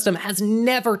combat system has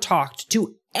never talked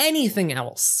to anything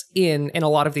else in a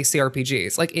lot of these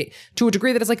CRPGs, like to a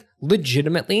degree that is like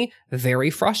legitimately very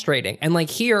frustrating. And like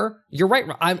here, you're right.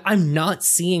 I'm not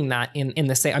seeing that in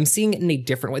the same. I'm seeing it in a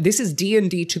different way. This is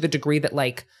D&D to the degree that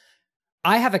like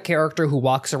I have a character who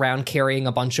walks around carrying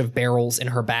a bunch of barrels in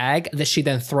her bag that she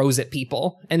then throws at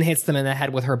people and hits them in the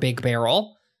head with her big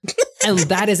barrel. And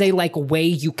that is a like way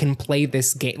you can play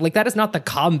this game. Like that is not the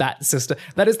combat system.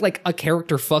 That is like a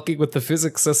character fucking with the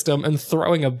physics system and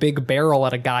throwing a big barrel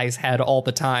at a guy's head all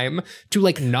the time to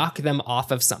like knock them off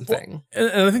of something. Well,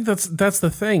 and I think that's the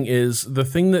thing is the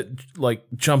thing that like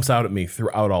jumps out at me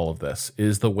throughout all of this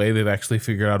is the way they've actually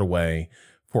figured out a way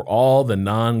for all the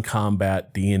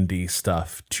non-combat D&D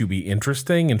stuff to be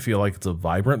interesting and feel like it's a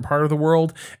vibrant part of the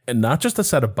world and not just a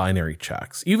set of binary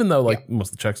checks, even though like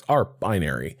most of the checks are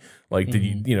binary, like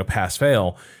did you pass,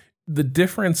 fail. The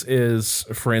difference is,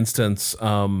 for instance,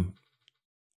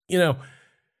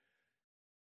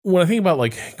 when I think about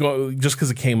like just because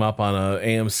it came up on a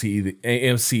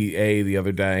AMCA the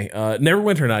other day,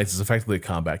 Neverwinter Nights is effectively a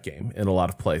combat game in a lot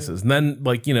of places. And then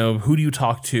like, who do you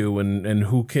talk to and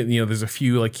who can, there's a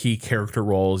few like key character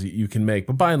roles you can make.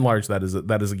 But by and large, that is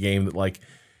a game that like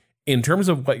in terms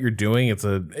of what you're doing, it's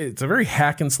a very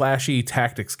hack and slashy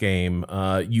tactics game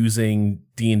using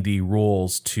D&D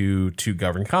rules to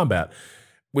govern combat,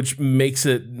 which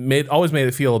always made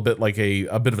it feel a bit like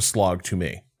a bit of a slog to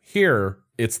me. Here,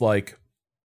 it's like,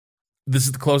 this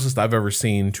is the closest I've ever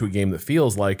seen to a game that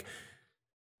feels like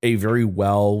a very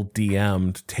well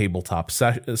DM'd tabletop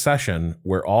session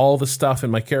where all the stuff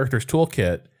in my character's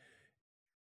toolkit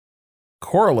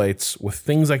correlates with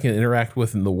things I can interact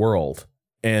with in the world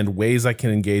and ways I can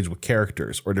engage with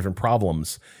characters or different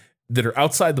problems that are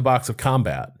outside the box of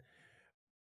combat.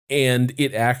 And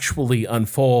it actually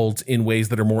unfolds in ways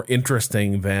that are more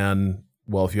interesting than,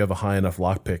 well, if you have a high enough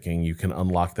lockpicking, you can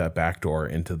unlock that backdoor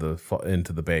into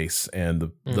the base,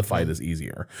 and the fight is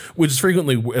easier, which is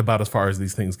frequently about as far as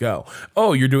these things go.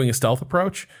 Oh, you're doing a stealth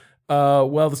approach?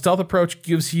 Well, the stealth approach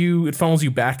it funnels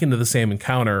you back into the same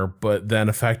encounter, but then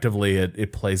effectively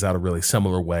it plays out a really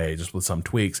similar way, just with some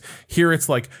tweaks. Here it's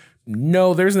like,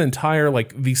 no, there's an entire,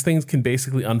 like, these things can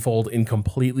basically unfold in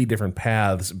completely different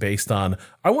paths based on,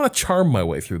 I want to charm my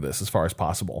way through this as far as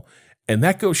possible. And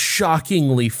that goes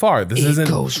shockingly far. This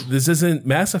isn't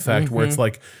Mass Effect where it's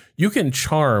like, you can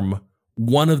charm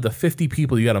one of the 50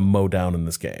 people you got to mow down in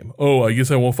this game. Oh, I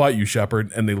guess I won't fight you,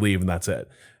 Shepard. And they leave, and that's it.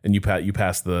 And you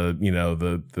pass the,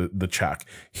 the check.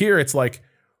 Here it's like,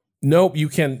 nope, you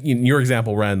can, in your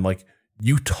example, Ren, like,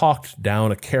 you talked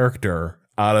down a character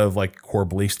out of, like, core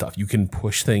belief stuff. You can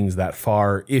push things that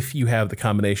far if you have the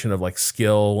combination of, like,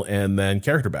 skill and then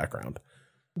character background.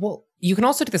 Well, you can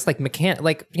also do this, like,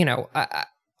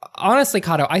 honestly,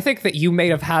 Kato, I think that you may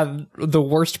have had the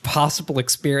worst possible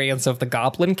experience of the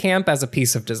Goblin Camp as a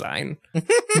piece of design.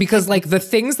 Because, like, the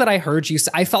things that I heard you say,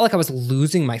 I felt like I was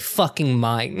losing my fucking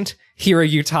mind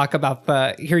hearing you talk about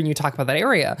that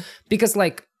area. Because,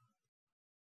 like,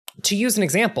 to use an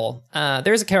example,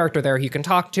 there's a character there you can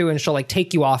talk to, and she'll, like,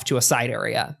 take you off to a side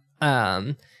area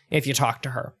if you talk to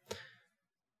her.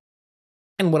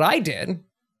 And what I did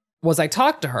was I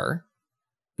talked to her,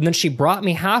 and then she brought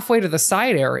me halfway to the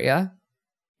side area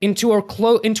into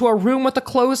a room with a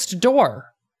closed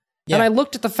door. Yeah. And I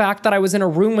looked at the fact that I was in a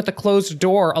room with a closed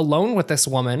door alone with this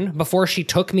woman before she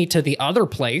took me to the other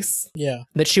place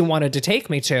that she wanted to take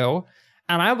me to.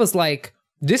 And I was like,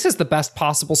 this is the best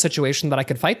possible situation that I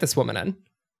could fight this woman in.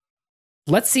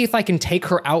 Let's see if I can take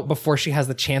her out before she has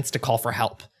the chance to call for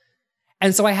help.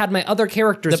 And so I had my other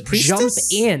characters jump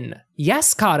in.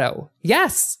 Yes, Kato.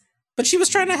 Yes. But she was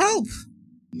trying to help.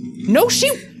 No,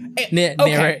 she...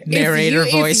 narrator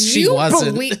voice, she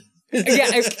wasn't.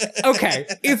 Okay.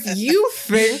 If you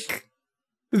think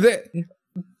that...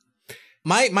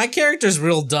 My character's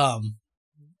real dumb.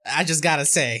 I just gotta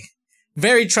say.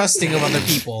 Very trusting of other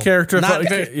people.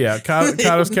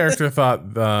 Kato's character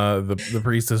thought the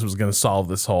priestess was going to solve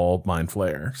this whole mind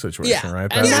flayer situation, right?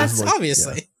 And that's like,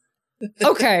 obviously. Yeah.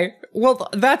 Okay, well,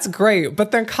 that's great.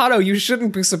 But then, Kato, you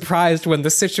shouldn't be surprised when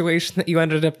the situation that you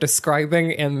ended up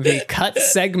describing in the cut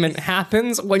segment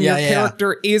happens when your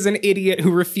character is an idiot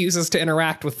who refuses to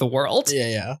interact with the world.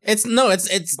 Yeah.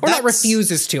 Or not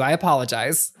refuses to. I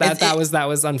apologize. That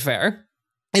was unfair.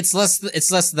 It's less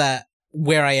that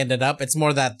where I ended up. It's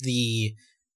more that the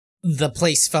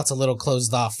place felt a little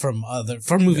closed off from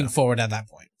moving forward at that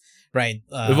point, right?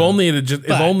 If only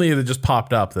it had just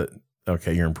popped up that,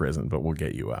 okay, you're in prison, but we'll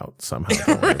get you out somehow.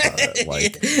 Don't worry about it.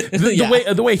 Like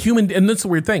the way human, and that's the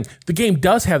weird thing. The game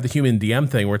does have the human DM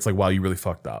thing where it's like, wow, you really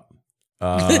fucked up.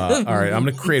 All right, I'm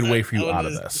going to create a way for you out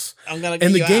of this. And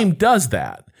the game does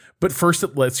that. But first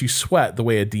it lets you sweat the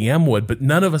way a DM would, but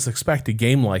none of us expect a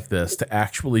game like this to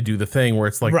actually do the thing where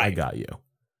it's like, I got you.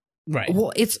 Right.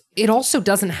 Well, it also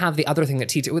doesn't have the other thing that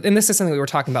TT, and this is something we were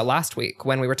talking about last week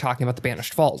when we were talking about the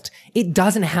Banished Vault. It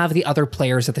doesn't have the other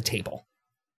players at the table.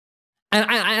 And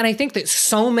I think that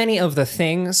so many of the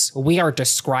things we are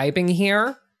describing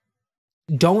here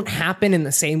don't happen in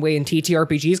the same way in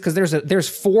TTRPGs, because there's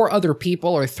 4 other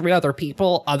people or 3 other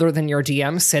people other than your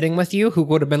DM sitting with you who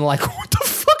would have been like, what the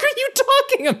fuck are you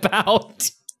talking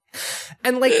about?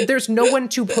 And like, there's no one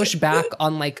to push back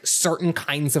on like certain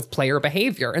kinds of player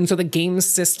behavior. And so the game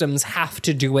systems have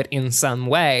to do it in some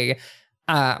way.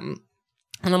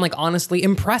 And I'm like honestly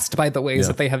impressed by the ways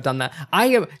that they have done that.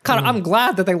 I'm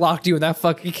glad that they locked you in that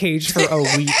fucking cage for a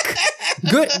week.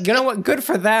 Good, you know what? Good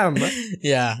for them.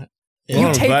 Yeah.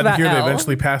 You take glad that to hear L. they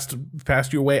eventually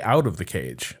passed your way out of the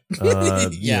cage.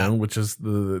 You know, which is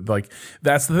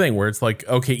that's the thing where it's like,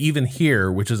 okay, even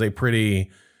here, which is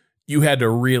you had to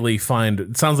really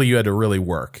it sounds like you had to really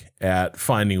work at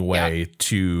finding a way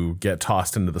to get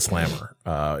tossed into the slammer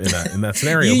in that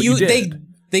scenario. But you did.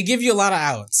 They give you a lot of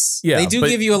outs. Yeah, they do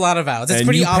give you a lot of outs. It's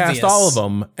pretty obvious. You passed all of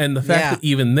them, and the fact that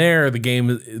even there, the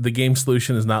game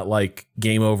solution is not like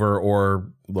game over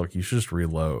or look, you should just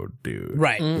reload, dude.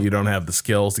 Right. You don't have the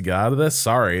skills to get out of this.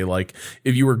 Sorry. Like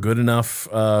if you were good enough,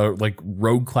 like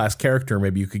rogue class character,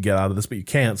 maybe you could get out of this, but you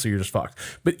can't, so you're just fucked.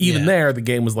 But even there, the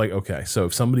game was like, okay, so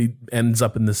if somebody ends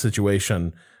up in this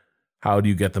situation, how do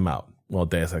you get them out? Well,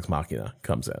 Deus Ex Machina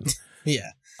comes in.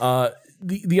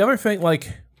 The other thing,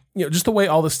 like, you know, just the way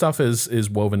all this stuff is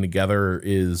woven together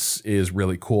is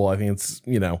really cool. I think it's,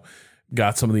 you know,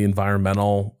 got some of the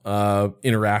environmental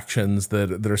interactions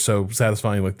that are so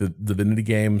satisfying, like the Divinity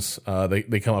games.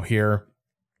 They come up here.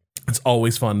 It's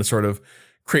always fun to sort of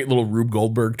create little Rube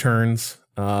Goldberg turns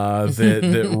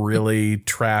that really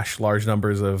trash large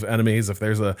numbers of enemies. If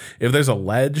there's a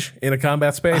ledge in a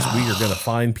combat space, we are going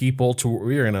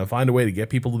to find a way to get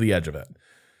people to the edge of it.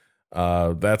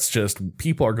 That's just,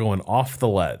 people are going off the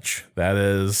ledge. That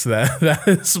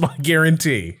is my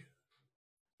guarantee.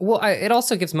 Well, it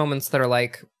also gives moments that are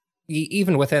like,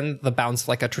 even within the bounds of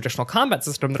like a traditional combat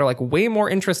system, that are like way more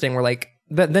interesting. Where like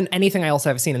than anything else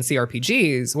I've seen in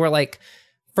CRPGs. Where like,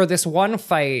 for this one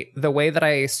fight, the way that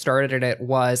I started it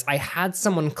was I had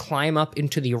someone climb up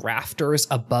into the rafters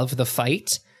above the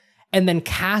fight and then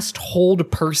cast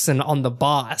hold person on the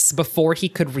boss before he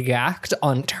could react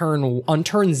on turn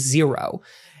 0.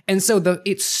 And so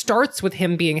it starts with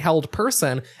him being held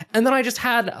person, and then I just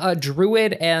had a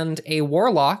druid and a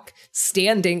warlock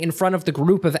standing in front of the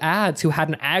group of ads who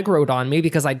hadn't aggroed on me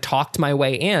because I'd talked my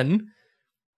way in.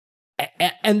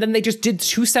 And then they just did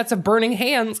 2 sets of burning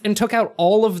hands and took out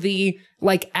all of the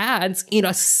like ads in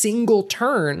a single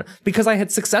turn because I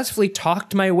had successfully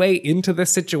talked my way into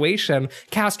this situation,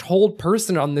 cast hold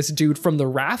person on this dude from the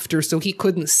rafter so he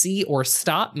couldn't see or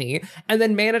stop me, and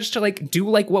then managed to like do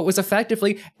like what was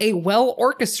effectively a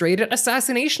well-orchestrated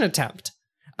assassination attempt.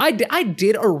 I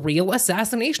did a real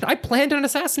assassination. I planned an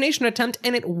assassination attempt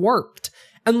and it worked.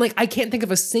 And like, I can't think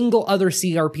of a single other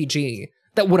CRPG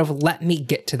that would have let me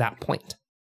get to that point.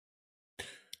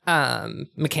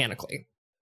 Mechanically.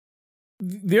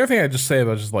 The other thing I'd just say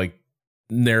about just like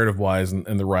narrative wise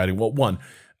and the writing. Well, one,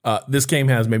 this game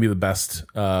has maybe the best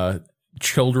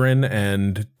children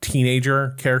and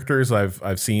teenager characters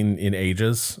I've seen in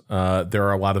ages. There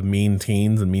are a lot of mean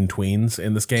teens and mean tweens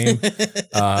in this game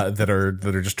that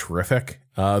are just terrific.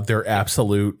 Their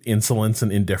absolute insolence and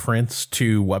indifference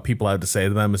to what people have to say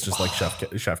to them is just like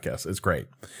chef kiss. It's great.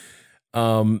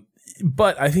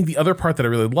 But I think the other part that I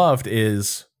really loved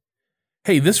is,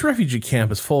 hey, this refugee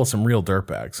camp is full of some real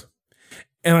dirtbags.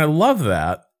 And I love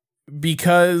that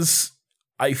because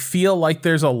I feel like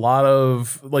there's a lot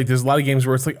of games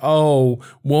where it's like, oh,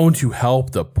 won't you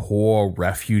help the poor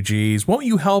refugees? Won't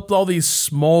you help all these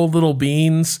small little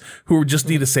beans who just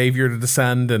need a savior to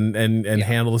descend and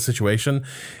handle the situation?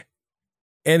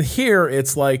 And here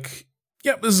it's like,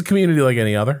 yep, this is a community like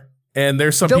any other. And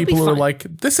there's some people who are like,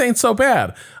 this ain't so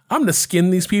bad. I'm going to skin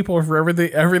these people for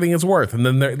everything it's worth. And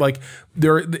then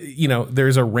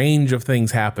there's a range of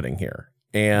things happening here.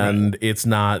 And it's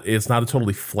not a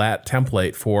totally flat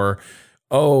template for,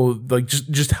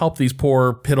 just help these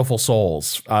poor, pitiful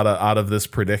souls out of this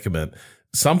predicament.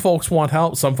 Some folks want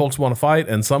help. Some folks want to fight.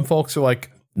 And some folks are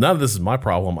like, none of this is my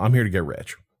problem. I'm here to get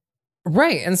rich.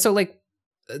 Right. And so like,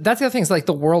 that's the other thing is like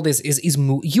the world is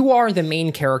you are the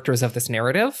main characters of this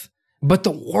narrative. But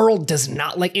the world does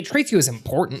not, like, it treats you as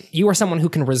important. You are someone who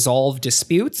can resolve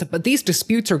disputes, but these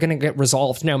disputes are going to get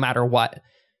resolved no matter what.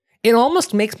 It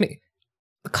almost makes me,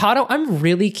 Kato, I'm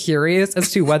really curious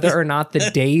as to whether or not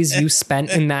the days you spent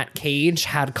in that cage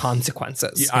had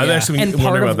consequences. Yeah. And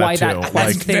part of why that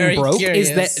quest thing broke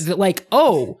is that, like,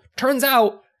 turns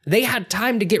out they had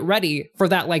time to get ready for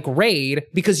that, like, raid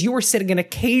because you were sitting in a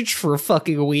cage for a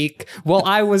fucking week while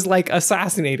I was, like,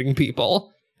 assassinating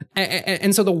people.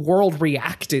 And so the world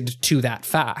reacted to that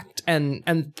fact,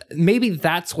 and maybe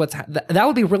that's that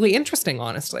would be really interesting,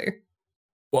 honestly.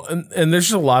 Well, and there's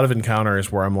just a lot of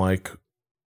encounters where I'm like,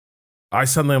 I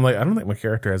don't think my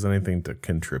character has anything to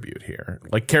contribute here.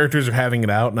 Like characters are having it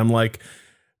out, and I'm like,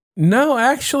 no,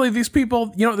 actually, these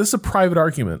people, this is a private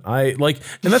argument. And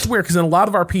that's weird because in a lot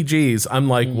of RPGs, I'm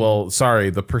like, well, sorry,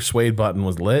 the persuade button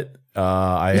was lit.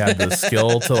 I had the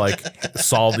skill to like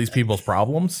solve these people's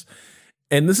problems.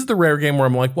 And this is the rare game where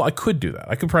I'm like, well, I could do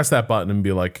that. I could press that button and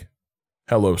be like,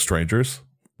 hello, strangers.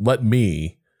 Let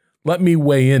me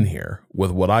weigh in here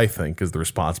with what I think is the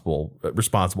responsible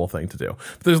thing to do.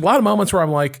 But there's a lot of moments where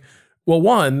I'm like, well,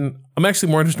 one, I'm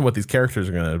actually more interested in what these characters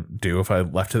are going to do if I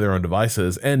left to their own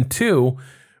devices. And two,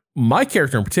 my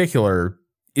character in particular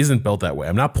isn't built that way.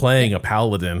 I'm not playing a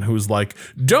paladin who's like,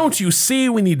 don't you see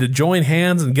we need to join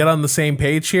hands and get on the same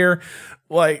page here?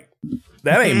 Like,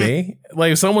 that ain't me.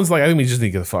 Like if someone's like, I think we just need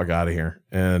to get the fuck out of here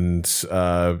and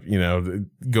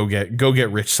go get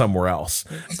rich somewhere else.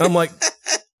 And I'm like,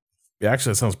 yeah,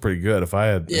 actually that sounds pretty good. If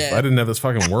I didn't have this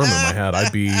fucking worm in my head,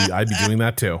 I'd be doing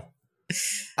that too.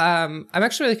 I'm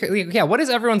actually what is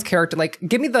everyone's character like?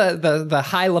 Give me the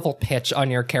high level pitch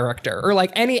on your character, or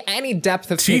like any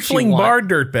depth of tiefling bar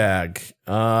dirtbag.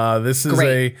 This is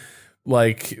great.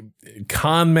 Like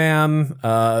con man,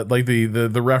 like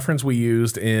the reference we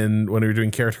used when we were doing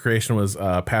character creation was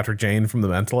Patrick Jane from The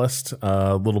Mentalist,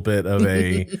 a little bit of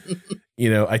a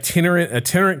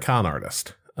itinerant con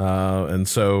artist, and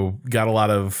so got a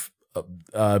lot of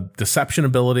deception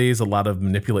abilities, a lot of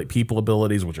manipulate people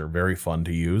abilities, which are very fun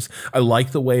to use. I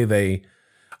like the way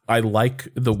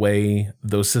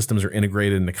those systems are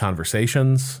integrated into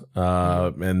conversations,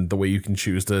 and the way you can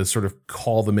choose to sort of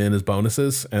call them in as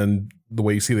bonuses, and the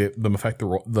way you see them affect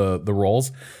the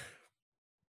roles.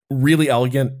 Really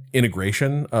elegant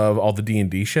integration of all the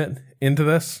D&D shit into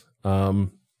this.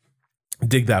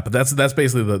 Dig that, but that's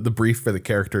basically the brief for the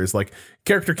character is like,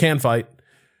 character can fight.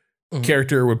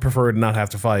 Character would prefer to not have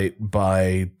to fight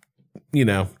by,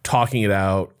 talking it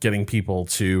out, getting people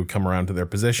to come around to their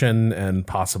position, and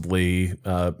possibly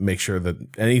make sure that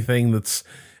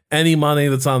any money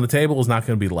that's on the table is not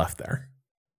going to be left there.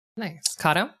 Nice.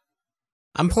 Kato?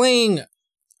 I'm playing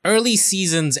early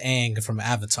seasons Aang from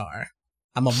Avatar.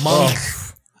 I'm a monk.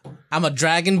 I'm a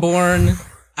dragonborn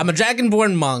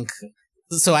monk.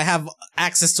 So I have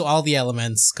access to all the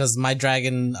elements because my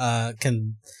dragon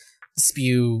can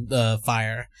spew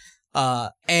fire.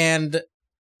 And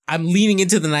I'm leaning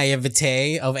into the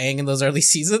naivete of Aang in those early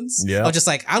seasons. Yeah. I'm just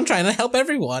like, I'm trying to help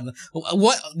everyone.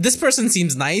 What? This person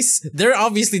seems nice. They're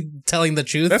obviously telling the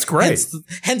truth. That's great.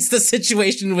 Hence the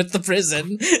situation with the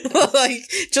prison.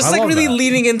 Really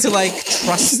leaning into like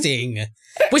trusting,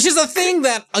 which is a thing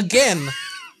that, again,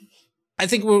 I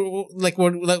think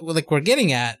we're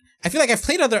getting at. I feel like I've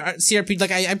played other CRPG,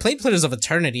 like I played Pillars of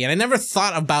Eternity, and I never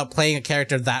thought about playing a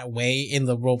character that way in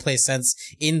the roleplay sense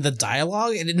in the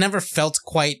dialogue, and it never felt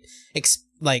quite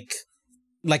like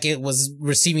it was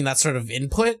receiving that sort of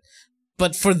input.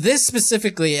 But for this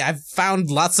specifically, I've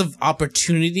found lots of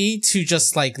opportunity to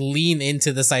just like lean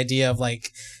into this idea of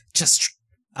like,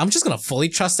 I'm just gonna fully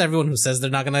trust everyone who says they're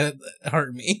not gonna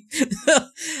hurt me.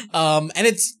 And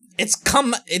it's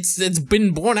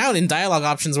been borne out in dialogue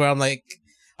options where I'm like,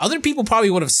 other people probably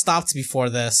would have stopped before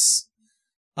this.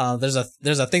 There's a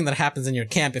thing that happens in your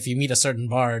camp if you meet a certain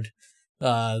bard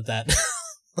that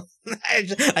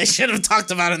I should have talked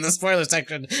about in the spoiler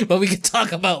section, but we can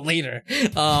talk about later.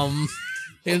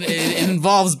 It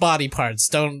involves body parts.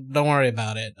 Don't worry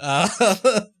about it.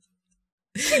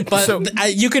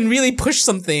 But you can really push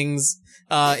some things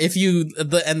if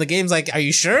the game's like, are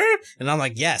you sure? And I'm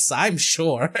like, yes, I'm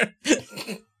sure.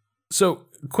 So,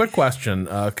 quick question,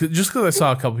 just because I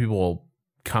saw a couple people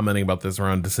commenting about this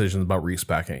around decisions about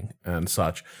respecing and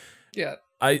such. Yeah.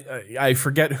 I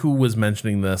forget who was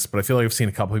mentioning this, but I feel like I've seen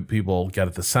a couple of people get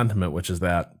at the sentiment, which is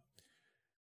that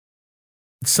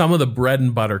some of the bread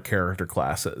and butter character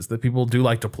classes that people do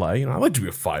like to play, I like to be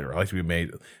a fighter, I like to be a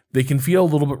mage, they can feel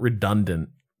a little bit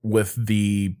redundant with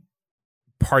the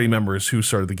party members who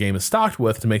sort of the game is stocked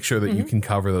with to make sure that you can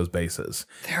cover those bases.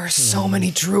 There are so many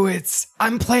druids.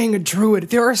 I'm playing a druid.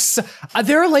 There are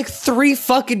like 3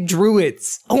 fucking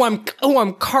druids. I'm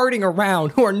carting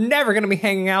around who are never going to be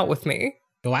hanging out with me.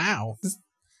 Wow.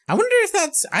 I wonder if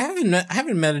that's, I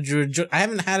haven't met a druid. I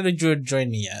haven't had a druid join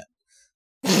me yet.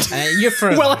 You're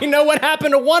further. Well, I know what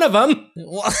happened to one of them.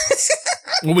 Well,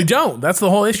 we don't. That's the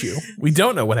whole issue. We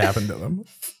don't know what happened to them.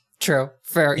 True.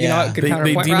 Fair. You know what? Good they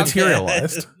counterpoint, Rob.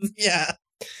 dematerialized. Yeah.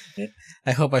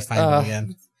 I hope I find them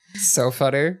again. So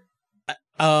funny.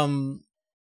 Yeah,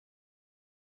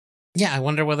 I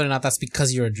wonder whether or not that's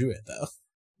because you're a druid, though.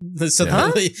 So,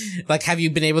 like, have you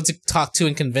been able to talk to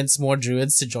and convince more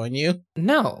druids to join you?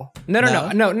 No. No.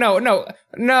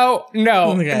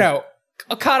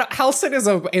 Halcyon is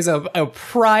a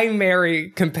primary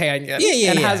companion.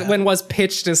 And was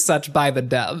pitched as such by the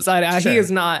devs. He is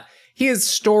not. He is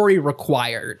story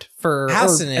required for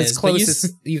as close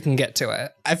as you can get to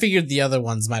it. I figured the other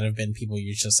ones might have been people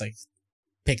you just like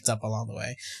picked up along the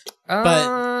way.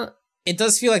 But it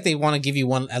does feel like they want to give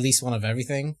you at least one of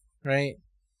everything, right?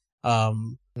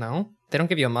 No, they don't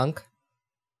give you a monk.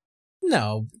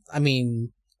 No, I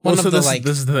mean this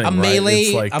is the thing, a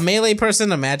melee, right? Like, a melee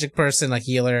person, a magic person, a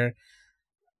healer,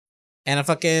 and a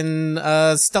fucking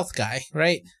stealth guy,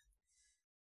 right?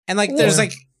 And like, there's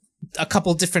like a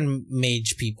couple different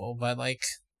mage people, but like,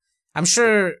 I'm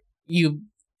sure you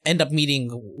end up meeting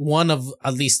one of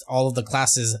at least all of the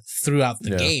classes throughout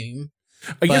the game.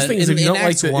 I guess the thing is, if you don't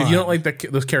like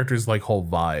those characters' like whole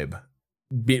vibe,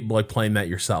 like playing that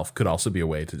yourself could also be a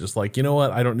way to just like, you know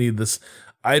what, I don't need this.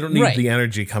 I don't need the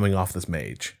energy coming off this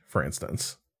mage, for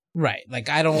instance. Right. Like,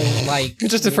 I don't like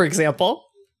just for example.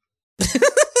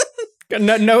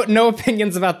 No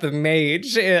opinions about the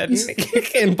mage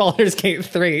in Baldur's Gate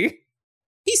 3.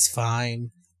 He's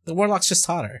fine. The warlock's just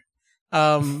hotter.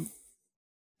 Asterion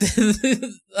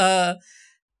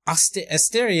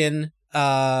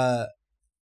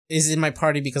is in my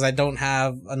party because I don't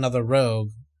have another rogue.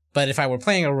 But if I were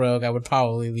playing a rogue, I would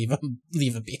probably leave him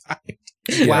behind.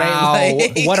 Wow,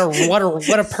 Right? Like-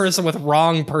 what a person with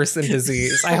wrong person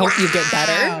disease. I hope you get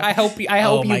better. I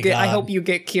hope you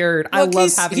get cured. I Look,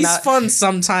 love having he's that. fun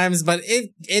sometimes, but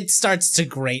it starts to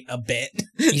grate a bit.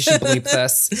 You should bleep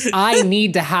this. I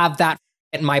need to have that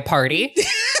at my party.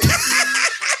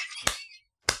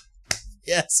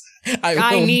 Yes,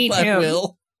 I need him.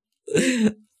 will.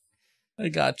 I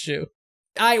got you.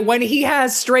 When he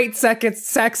has straight sex,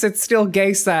 it's still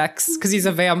gay sex because he's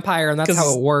a vampire, and that's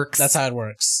how it works. That's how it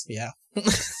works. Yeah.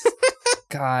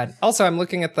 God. Also, I'm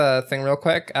looking at the thing real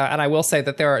quick, and I will say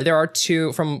that there are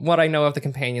two, from what I know of the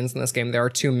companions in this game, there are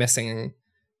two missing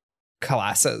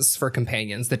classes for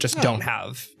companions that just don't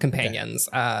have companions.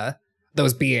 Okay.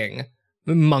 Those being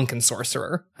monk and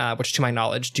sorcerer, which to my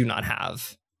knowledge do not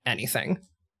have anything.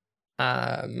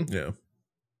 Yeah.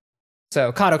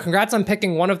 So, Kato, congrats on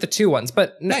picking one of the two ones.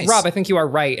 But nice. Rob, I think you are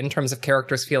right in terms of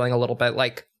characters feeling a little bit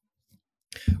like,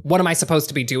 what am I supposed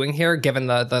to be doing here, given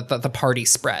the party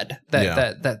spread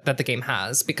that the game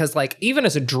has? Because, like, even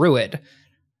as a druid,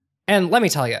 and let me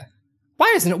tell you,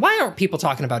 why aren't people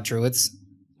talking about druids?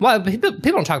 Well, people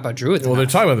don't talk about druids. Well,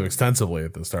 enough. they're talking about them extensively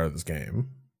at the start of this game.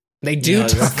 They do.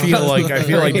 I feel like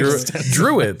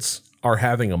druids are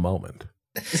having a moment.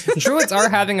 Druids are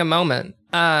having a moment.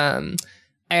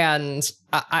 And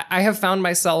I have found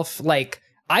myself, like,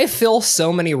 I fill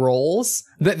so many roles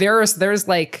that there's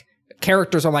like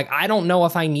characters where I'm like, I don't know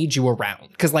if I need you around.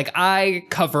 Because, like, I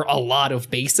cover a lot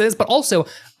of bases, but also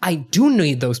I do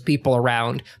need those people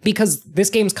around because this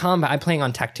game's combat, I'm playing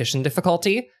on tactician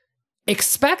difficulty,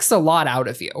 expects a lot out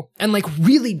of you and, like,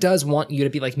 really does want you to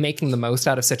be, like, making the most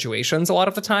out of situations a lot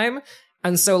of the time.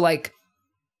 And so, like,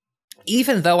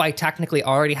 even though I technically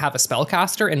already have a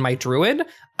spellcaster in my druid,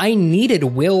 I needed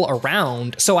Will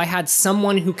around, so I had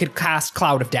someone who could cast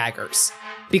Cloud of Daggers.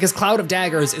 Because Cloud of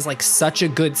Daggers is, like, such a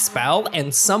good spell,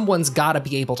 and someone's gotta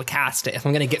be able to cast it if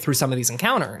I'm gonna get through some of these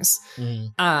encounters.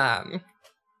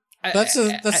 That's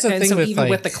the thing so with, even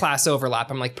like, with the class overlap,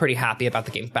 I'm, like, pretty happy about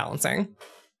the game's balancing.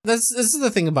 This is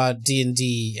the thing about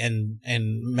D&D and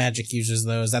Magic users,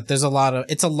 though, is that there's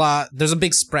a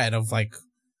big spread of, like,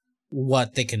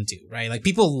 what they can do, right? Like,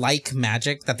 people like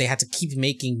Magic that they had to keep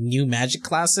making new Magic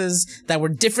classes that were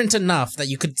different enough that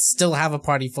you could still have a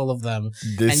party full of them.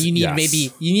 And you need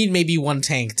maybe one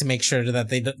tank to make sure that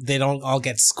they don't all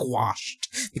get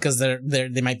squashed because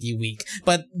they might be weak.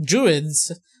 But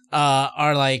druids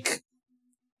are like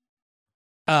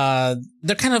they're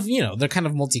kind of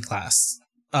multi-class.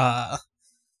 Yeah.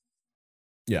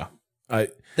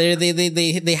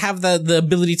 They have the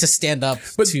ability to stand up.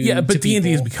 But to D&D has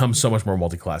people. become so much more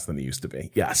multi-class than it used to be.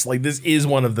 Yes, like this is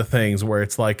one of the things where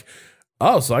it's like,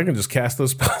 oh, so I can just cast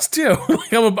those spells too.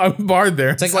 Like I'm a bard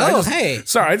there. It's like,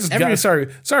 sorry,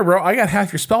 bro, I got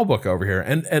half your spell book over here.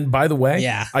 And by the way,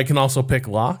 I can also pick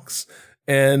locks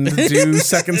and do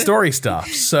second story stuff.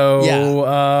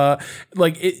 So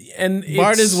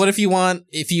Bard is what if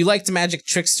you liked Magic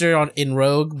Trickster in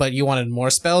Rogue, but you wanted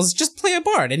more spells, just play a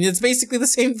Bard, and it's basically the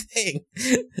same thing.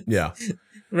 Yeah.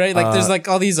 Right? Like there's like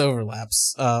all these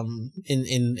overlaps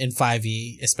in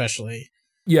 5e especially.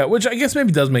 Yeah, which I guess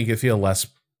maybe does make it feel less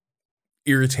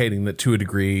irritating that to a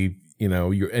degree, you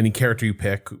know, any character you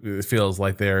pick, it feels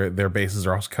like their bases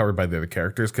are also covered by the other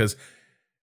characters, because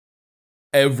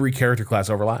every character class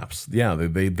overlaps. Yeah,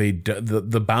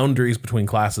 the boundaries between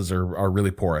classes are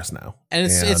really porous now, and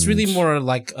it's really more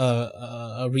like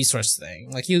a resource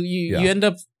thing. Like you end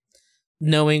up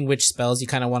knowing which spells you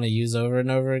kind of want to use over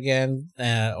and over again,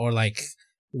 or like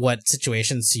what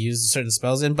situations to use certain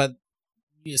spells in. But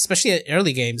especially at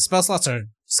early games, spell slots are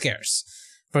scarce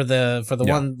for the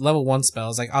one level 1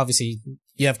 spells. Like obviously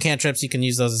you have cantrips, you can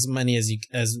use those as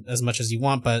much as you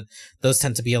want, but those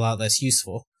tend to be a lot less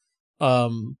useful.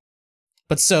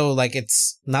 But so like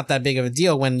it's not that big of a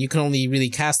deal when you can only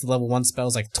really cast the level 1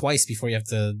 spells like twice before you have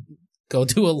to go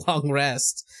do a long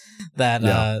rest.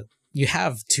 That you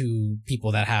have 2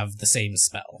 people that have the same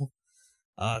spell.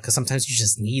 Because sometimes you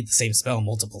just need the same spell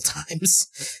multiple times.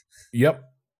 Yep.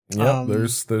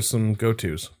 There's some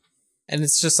go-tos, and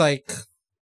it's just like,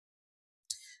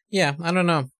 yeah, I don't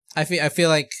know. I feel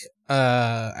like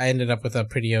I ended up with a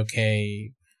pretty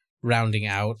okay rounding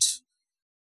out.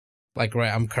 Like,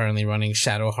 right, I'm currently running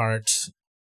Shadowheart.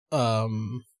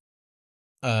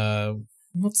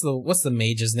 What's the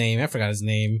mage's name? I forgot his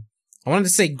name. I wanted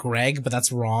to say Greg, but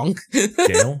that's wrong.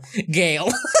 Gale.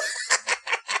 Gale.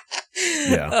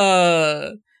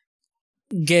 Yeah.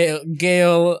 Gale,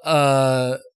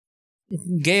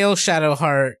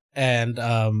 Shadowheart, and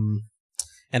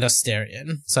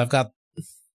Asterion. So I've got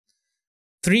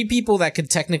 3 people that could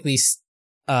technically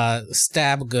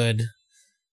stab good,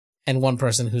 and one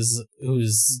person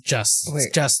who's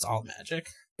just all magic.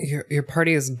 Your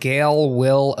party is Gale,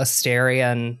 Will,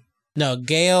 Asterion. No,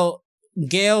 Gale,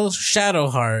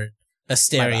 Shadowheart,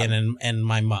 Asterion, and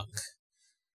my monk.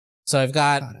 So I've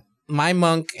got my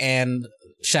monk and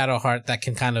Shadowheart that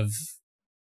can kind of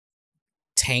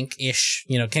tank-ish,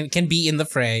 can be in the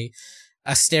fray.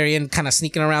 Asterion kind of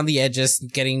sneaking around the edges,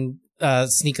 getting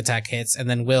sneak attack hits, and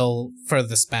then Will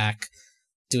furthest back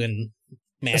doing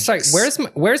magic. Sorry,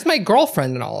 where's my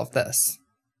girlfriend in all of this?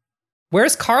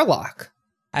 Where's Karlach?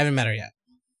 I haven't met her yet.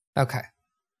 Okay.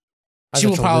 She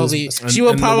will probably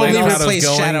replace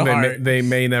Shadowheart. They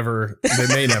may never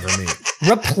meet.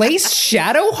 Replace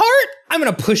Shadowheart? I'm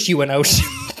gonna push you an ocean.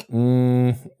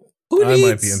 I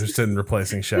might be interested in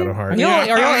replacing Shadowheart. Are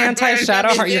y'all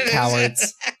anti-Shadowheart? You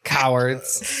cowards.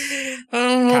 Cowards.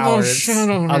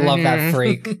 I love that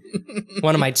freak.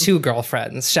 One of my two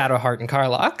girlfriends, Shadowheart and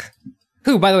Karlach.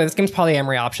 Who, by the way, this game's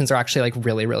polyamory options are actually like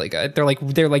really, really good. They're like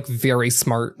very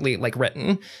smartly like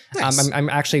written. Nice. I'm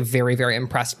actually very, very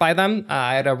impressed by them.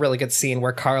 I had a really good scene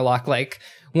where Karlach, like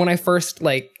when I first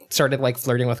like started like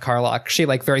flirting with Karlach, she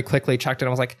like very quickly checked in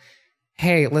and was like,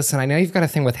 "Hey, listen, I know you've got a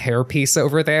thing with hairpiece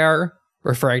over there,"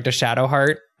 referring to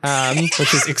Shadowheart,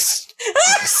 which is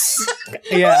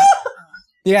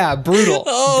yeah, brutal.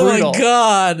 My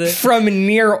god! From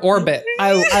near orbit,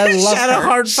 I love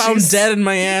Shadowheart found dead in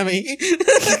Miami.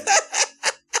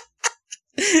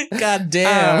 God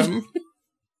damn!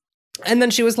 And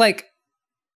then she was like,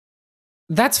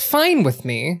 "That's fine with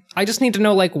me. I just need to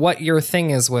know like what your thing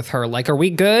is with her. Like, are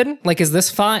we good? Like, is this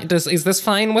fine? Is this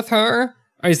fine with her?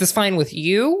 Or is this fine with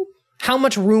you? How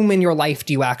much room in your life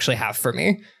do you actually have for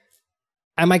me?"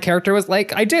 And my character was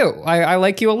like, "I do. I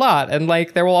like you a lot, and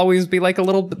like there will always be like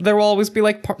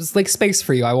like space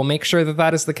for you. I will make sure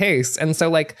that is the case." And so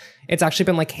like it's actually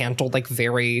been like handled like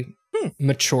very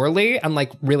maturely and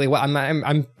like really well.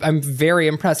 I'm very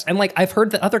impressed. And like I've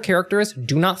heard that other characters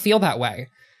do not feel that way.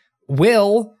 I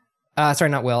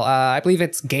believe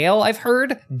it's Gale. I've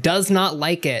heard does not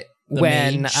like it the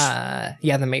when mage.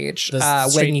 The mage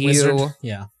when you wizard.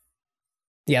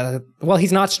 Yeah, well,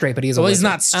 he's not straight, but he's a wizard. He's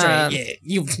not straight.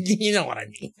 You know what I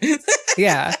mean.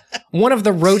 Yeah, one of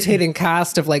the rotating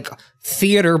cast of like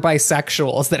theater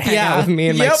bisexuals that hang out with me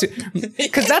and my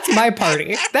because that's my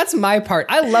party. That's my part.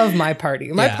 I love my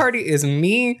party. My party is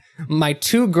me, my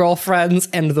two girlfriends,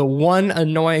 and the one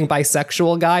annoying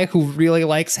bisexual guy who really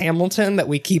likes Hamilton that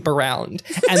we keep around.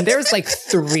 And there's like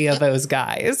 3 of those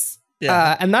guys,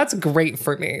 and that's great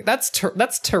for me. That's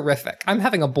terrific. I'm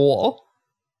having a ball.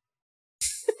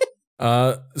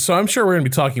 So I'm sure we're going to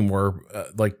be talking more,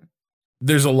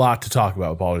 there's a lot to talk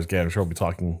about with Baldur's Gate. I'm sure we'll be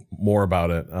talking more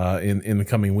about it in the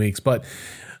coming weeks. But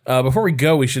before we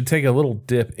go, we should take a little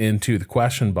dip into the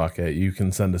question bucket. You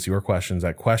can send us your questions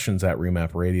at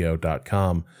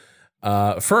remapradio.com.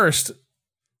 First,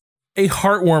 a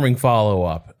heartwarming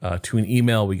follow-up to an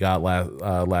email we got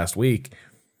last week.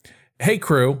 Hey,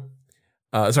 crew.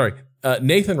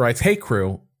 Nathan writes, "Hey,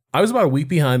 crew. I was about a week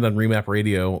behind on Remap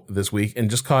Radio this week and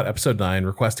just caught episode 9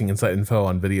 requesting inside info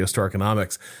on video store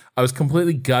economics. I was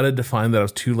completely gutted to find that I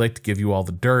was too late to give you all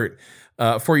the dirt.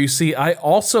 For you see, I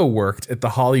also worked at the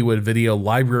Hollywood Video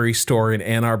Library Store in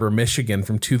Ann Arbor, Michigan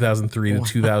from 2003 to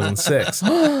 2006.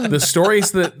 The stories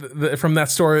that from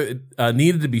that store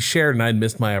needed to be shared, and I'd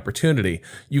missed my opportunity.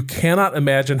 You cannot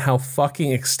imagine how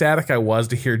fucking ecstatic I was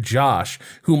to hear Josh,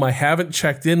 whom I haven't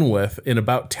checked in with in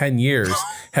about 10 years,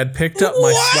 had picked up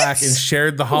my slack and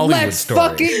shared the Hollywood story.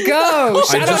 Let's fucking go!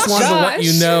 I just wanted to let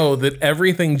you know that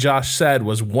everything Josh said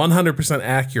was 100%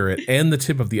 accurate and the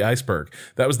tip of the iceberg.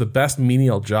 That was the best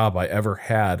menial job I ever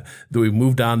had, though we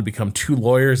moved on to become 2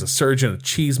 lawyers, a surgeon, a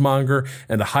cheesemonger,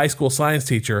 and a high school science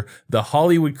teacher. The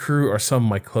Hollywood crew are some of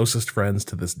my closest friends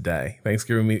to this day. Thanks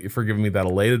for giving me that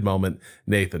elated moment,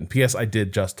 Nathan. P.S. I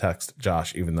did just text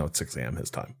Josh, even though it's 6 a.m. his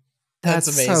time." That's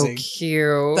amazing. So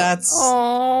cute.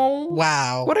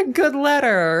 Wow. What a good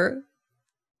letter.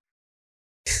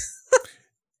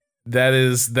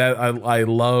 I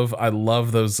love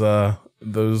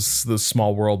those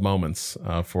small world moments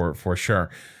for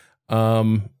sure.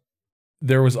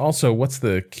 There was also, what's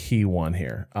the key one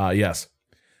here? Yes.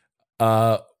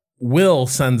 Will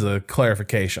sends a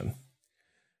clarification.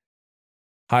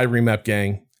 "Hi, Remap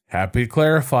gang. Happy to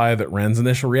clarify that Ren's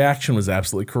initial reaction was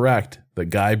absolutely correct. The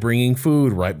guy bringing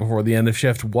food right before the end of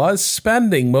shift was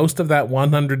spending most of that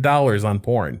 $100 on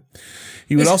porn.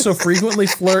 He would also frequently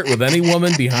flirt with any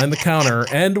woman behind the counter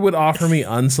and would offer me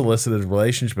unsolicited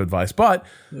relationship advice. But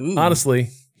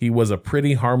honestly, he was a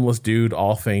pretty harmless dude,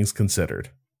 all things considered."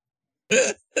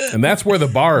 And that's where the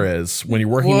bar is when you're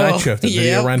working night shift at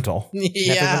Video Rental. Never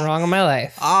been wrong in my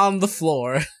life. On the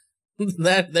floor.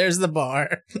 There's the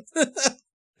bar.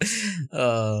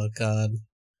 Oh God.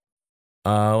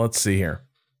 Let's see here.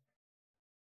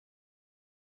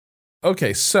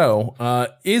 Okay, so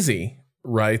Izzy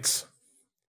writes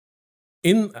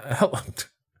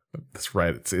that's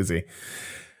right, it's Izzy.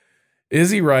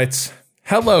 Izzy writes,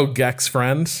 "Hello, Gex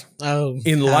friends.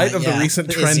 In light of the recent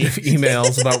trend of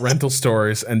emails about rental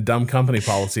stores and dumb company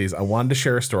policies, I wanted to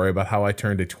share a story about how I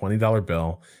turned a $20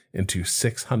 bill into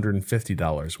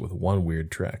 $650 with one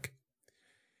weird trick.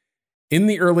 In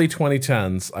the early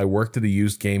 2010s, I worked at a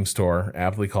used game store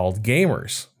aptly called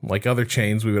Gamers. Like other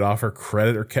chains, we would offer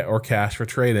credit or cash for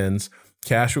trade-ins.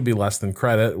 Cash would be less than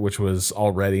credit, which was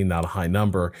already not a high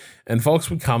number, and folks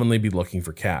would commonly be looking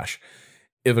for cash.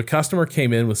 If a customer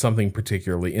came in with something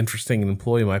particularly interesting, an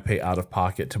employee might pay out of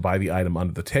pocket to buy the item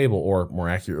under the table, or more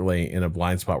accurately, in a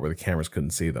blind spot where the cameras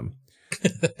couldn't see them.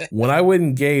 When I would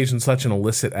engage in such an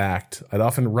illicit act, I'd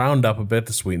often round up a bit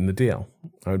to sweeten the deal.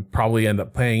 I would probably end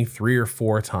up paying 3 or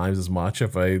 4 times as much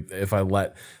if I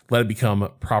let it become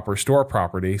proper store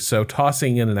property, so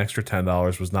tossing in an extra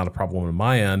 $10 was not a problem on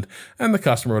my end, and the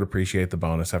customer would appreciate the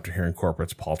bonus after hearing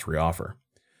corporate's paltry offer.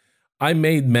 I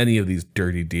made many of these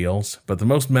dirty deals, but the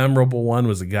most memorable one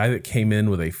was a guy that came in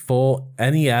with a full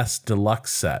NES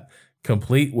deluxe set,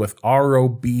 complete with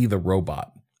ROB the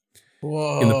robot.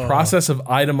 Whoa. In the process of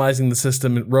itemizing the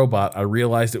system and robot, I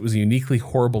realized it was a uniquely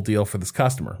horrible deal for this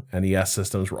customer. NES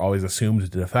systems were always assumed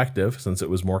defective, since it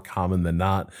was more common than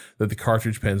not that the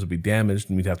cartridge pins would be damaged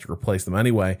and we'd have to replace them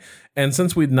anyway. And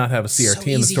since we did not have a CRT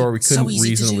in the store, we couldn't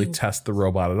reasonably test the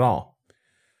robot at all.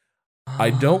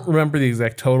 I don't remember the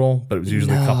exact total, but it was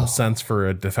usually a couple cents for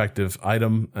a defective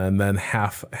item and then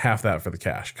half that for the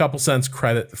cash. Couple cents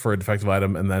credit for a defective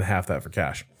item and then half that for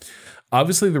cash.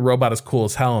 Obviously, the robot is cool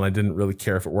as hell, and I didn't really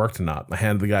care if it worked or not. I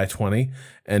handed the guy 20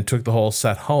 and took the whole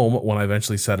set home. When I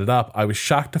eventually set it up, I was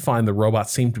shocked to find the robot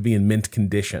seemed to be in mint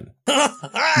condition.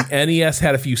 The NES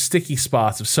had a few sticky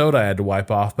spots of soda I had to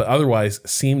wipe off, but otherwise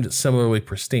seemed similarly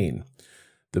pristine.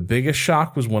 The biggest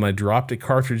shock was when I dropped a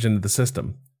cartridge into the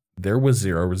system. There was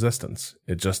zero resistance.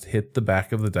 It just hit the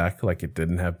back of the deck like it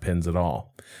didn't have pins at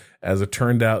all. As it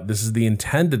turned out, this is the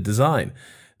intended design.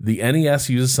 The NES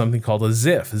uses something called a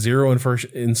ZIF, Zero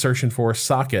Insertion Force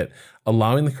socket,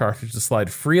 allowing the cartridge to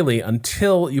slide freely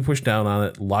until you push down on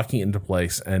it, locking it into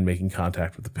place and making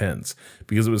contact with the pins.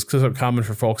 Because it was so common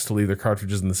for folks to leave their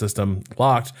cartridges in the system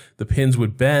locked, the pins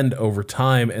would bend over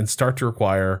time and start to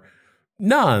require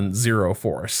non-zero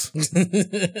force.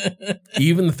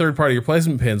 Even the third-party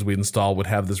replacement pins we'd install would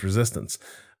have this resistance.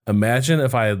 Imagine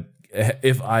if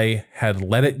I had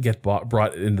let it get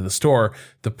brought into the store,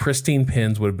 the pristine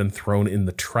pins would have been thrown in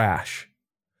the trash.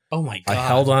 Oh my God. I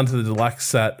held on to the deluxe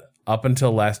set up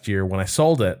until last year when I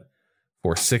sold it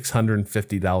for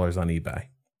 $650 on eBay.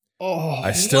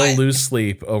 I still lose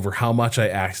sleep over how much I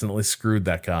accidentally screwed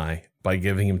that guy by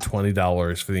giving him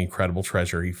 $20 for the incredible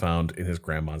treasure he found in his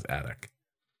grandma's attic.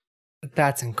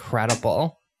 That's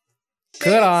incredible.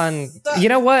 Good on... You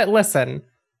know what? Listen.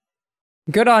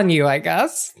 Good on you, I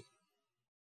guess.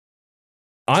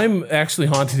 I'm actually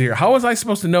haunted here. How was I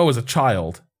supposed to know as a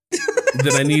child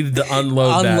that I needed to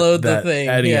unload that thing?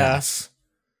 NES? Yeah.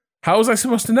 How was I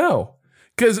supposed to know?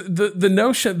 Because the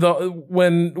notion,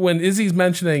 when Izzy's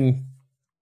mentioning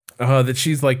that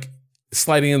she's like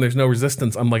sliding in, there's no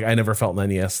resistance. I'm like, I never felt an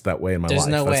NES that way in my life. There's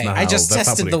no way. I just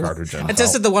tested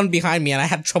the one behind me, and I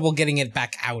had trouble getting it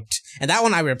back out. And that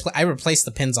one, I replaced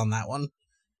the pins on that one.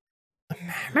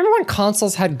 Remember when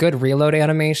consoles had good reload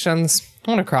animations?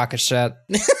 What a crock of shit.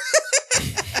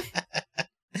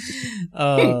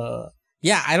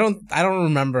 Yeah, I don't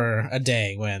remember a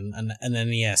day when an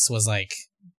NES was like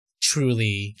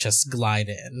truly just glide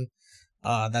in.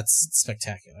 That's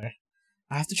spectacular.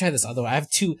 I have to try this other one. I have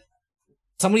 2.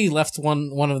 Somebody left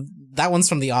one of that one's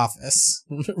from The Office.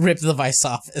 Rip the Vice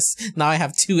Office. Now I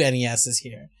have 2 NESs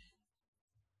here.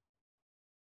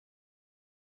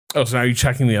 Oh, so now you're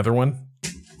checking the other one?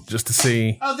 Just to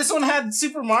see. Oh, this one had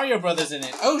Super Mario Brothers in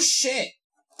it. Oh, shit.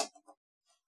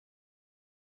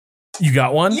 You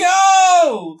got one?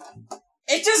 Yo!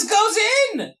 It just goes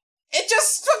in! It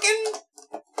just fucking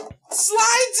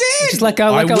slides in! Just let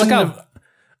go.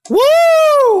 Woo!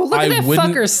 Look at that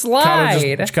fucker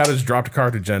slide. Kind of just dropped a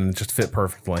cartridge in and just fit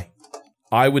perfectly.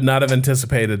 I would not have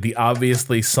anticipated the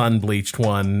obviously sun-bleached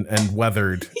one and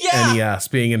weathered NES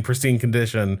being in pristine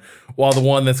condition, while the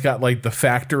one that's got like the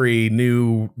factory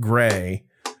new gray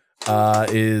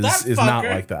is not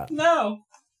like that. No.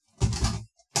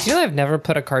 Do you know I've never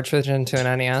put a cartridge into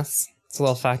an NES? It's a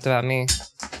little fact about me.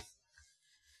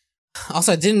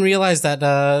 Also, I didn't realize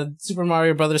that Super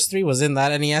Mario Brothers 3 was in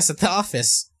that NES at the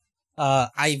office.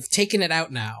 I've taken it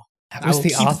out now. That was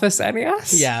the Office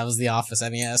NES? Yeah, it was the Office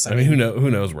NES. I mean, who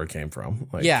knows where it came from?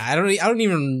 Like, yeah, I don't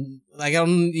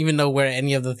even know where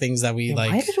any of the things that we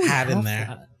had in there.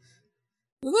 That?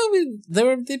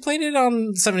 Well, they played it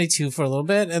on 72 for a little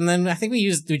bit, and then I think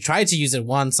we tried to use it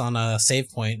once on a save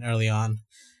point early on.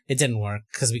 It didn't work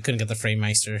because we couldn't get the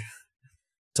FrameMeister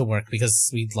to work because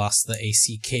we'd lost the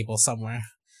AC cable somewhere,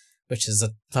 which is a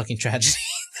fucking tragedy.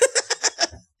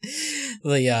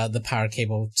 The power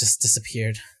cable just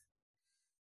disappeared.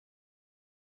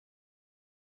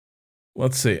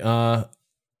 Let's see.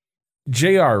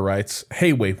 JR writes,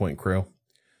 "Hey Waypoint crew.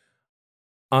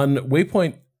 On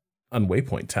Waypoint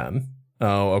 10."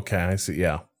 Oh, okay, I see.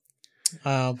 Yeah.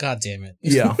 Oh, god damn it.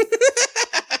 Yeah.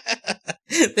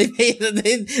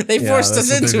 they forced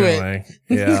us into it.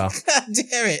 Yeah. God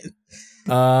damn it.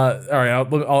 All right,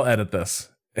 I'll edit this.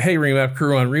 Hey, Remap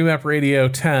crew, on Remap Radio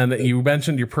 10, you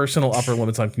mentioned your personal upper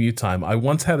limits on commute time. I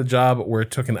once had a job where it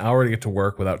took an hour to get to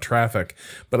work without traffic,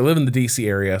 but I live in the DC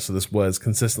area, so this was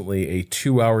consistently a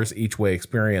 2 hours each way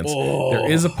experience. Oh.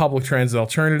 There is a public transit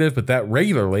alternative, but that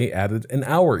regularly added an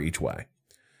hour each way.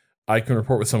 I can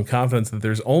report with some confidence that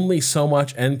there's only so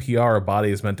much NPR a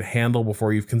body is meant to handle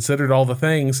before you've considered all the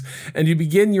things, and you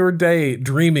begin your day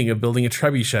dreaming of building a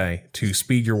trebuchet to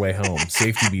speed your way home.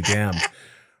 Safety be damned.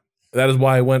 That is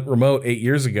why I went remote 8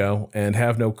 years ago and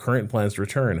have no current plans to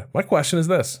return. My question is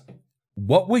this: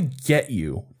 what would get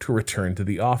you to return to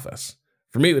the office?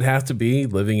 For me, it would have to be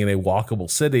living in a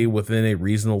walkable city within a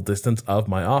reasonable distance of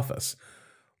my office.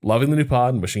 Loving the new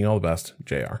pod and wishing you all the best,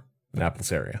 JR,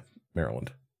 Annapolis area,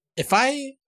 Maryland. If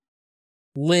I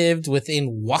lived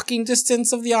within walking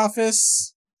distance of the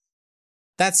office,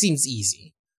 that seems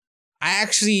easy. I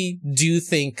actually do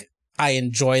think I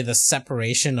enjoy the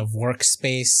separation of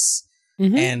workspace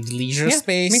and leisure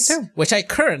space, me too. which I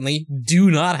currently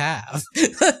do not have.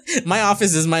 My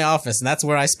office is my office, and that's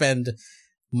where I spend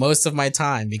most of my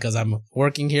time because I'm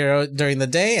working here during the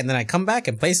day, and then I come back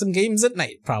and play some games at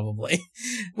night, probably.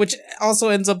 Which also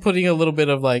ends up putting a little bit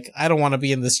of I don't want to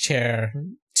be in this chair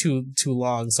too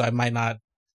long, so I might not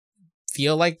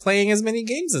feel like playing as many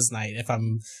games this night if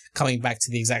I'm coming back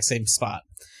to the exact same spot.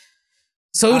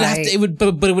 So it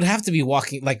would have to be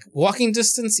walking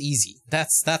distance, easy.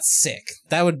 That's sick.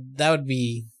 That would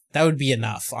be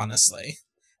enough, honestly.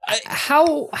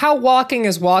 How walking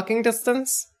is walking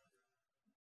distance?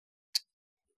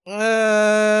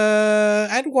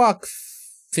 I'd walk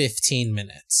 15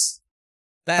 minutes.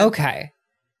 Okay.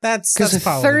 That's because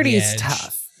probably 30 is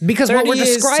tough. Because what we're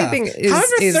describing is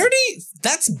however, 30,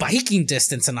 that's biking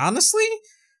distance, and honestly,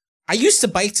 I used to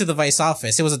bike to the Vice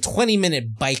office. It was a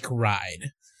 20-minute bike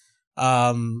ride.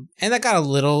 And that got a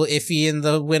little iffy in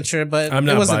the winter, but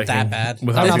it wasn't that bad.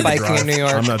 I'm not biking in New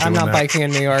York. I'm not biking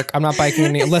in New York. I'm not biking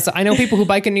in New York. Listen, I know people who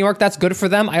bike in New York. That's good for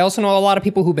them. I also know a lot of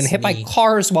people who've been hit by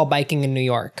cars while biking in New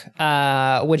York,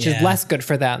 which is less good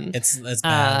for them. It's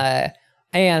bad.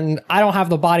 And I don't have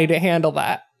the body to handle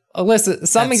that. Listen,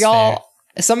 some of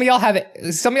y'all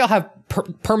have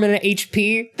permanent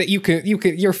HP that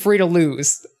you're free to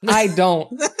lose. I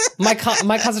don't. My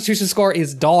constitution score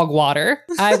is dog water.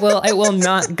 It will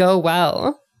not go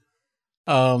well.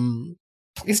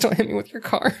 Please don't hit me with your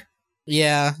car.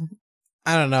 Yeah,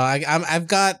 I don't know. I've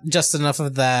got just enough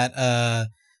of that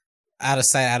out of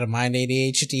sight, out of mind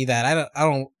ADHD that I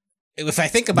don't. If I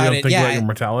think about you don't think about your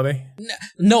mortality?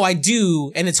 No, I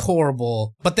do, and it's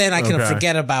horrible. But then I can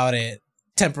forget about it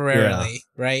temporarily,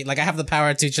 right? Like I have the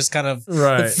power to just kind of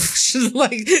flush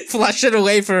it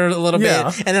away for a little bit,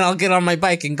 and then I'll get on my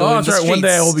bike and go. Oh, that's right. One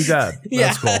day I will be dead.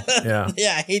 That's cool. Yeah,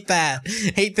 yeah. I hate that.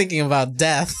 Hate thinking about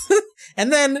death,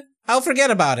 and then I'll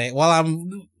forget about it while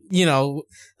I'm.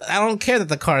 I don't care that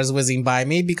the car is whizzing by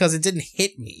me because it didn't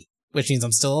hit me, which means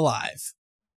I'm still alive.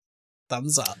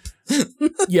 Thumbs up.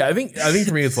 Yeah, I think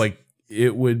for me it's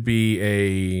it would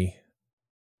be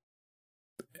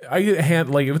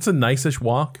if it's a nice-ish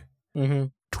walk,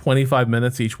 25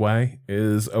 minutes each way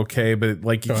is okay,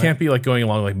 but you can't be going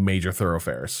along major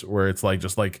thoroughfares where it's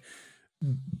just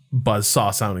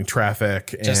buzzsaw sounding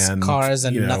traffic just and cars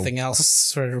and nothing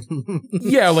else.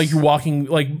 Yeah, you're walking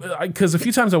because a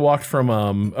few times I walked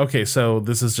from so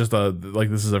this is just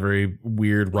this is a very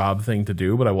weird Rob thing to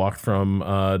do, but I walked from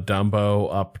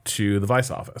Dumbo up to the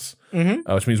Vice office,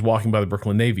 which means walking by the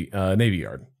Brooklyn Navy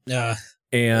Yard.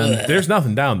 And there's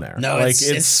nothing down there. No, it's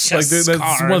just that's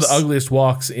cars. one of the ugliest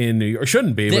walks in New York. Or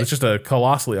shouldn't be, but it's just a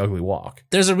colossally ugly walk.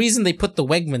 There's a reason they put the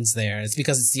Wegmans there. It's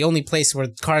because it's the only place where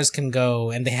cars can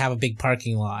go, and they have a big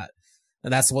parking lot.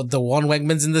 And that's what the one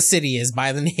Wegmans in the city is,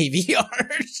 by the Navy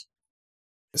Yard.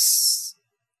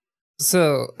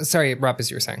 So, sorry, Rob,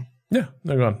 as you were saying. Yeah,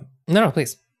 no, go on. No,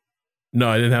 please. No,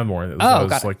 I didn't have more.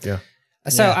 Got it. Like, yeah.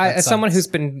 So Yeah, as someone who's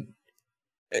been,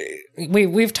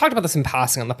 we've talked about this in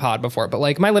passing on the pod before, but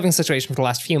like my living situation for the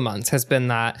last few months has been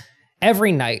that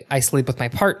every night I sleep with my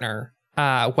partner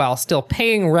while still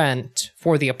paying rent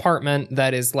for the apartment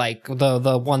that is like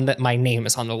the one that my name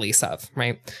is on the lease of,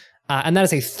 right? And that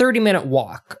is a 30-minute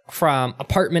walk from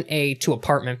apartment A to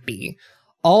apartment B.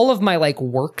 All of my like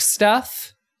work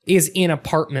stuff is in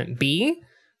apartment B,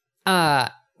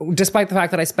 despite the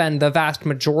fact that I spend the vast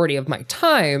majority of my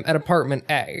time at apartment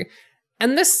A.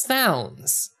 And this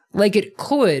sounds like it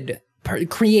could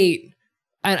create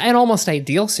an almost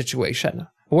ideal situation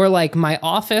where like my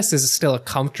office is still a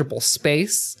comfortable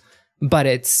space, but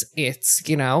it's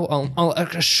you know,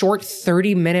 a short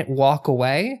 30-minute walk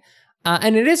away.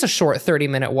 And it is a short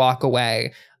 30-minute walk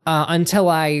away until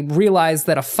I realized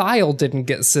that a file didn't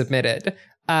get submitted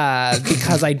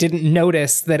because I didn't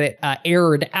notice that it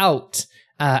errored out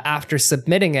after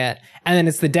submitting it. And then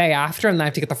it's the day after, and then I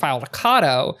have to get the file to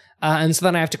Kato. And so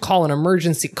then I have to call an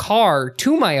emergency car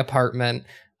to my apartment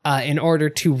in order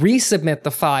to resubmit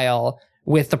the file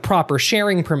with the proper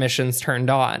sharing permissions turned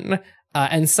on.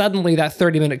 And suddenly that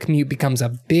 30-minute commute becomes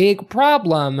a big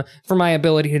problem for my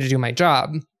ability to do my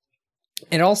job.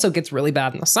 It also gets really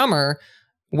bad in the summer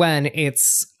when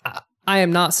I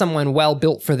am not someone well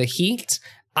built for the heat.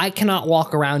 I cannot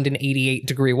walk around in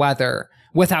 88-degree weather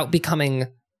without becoming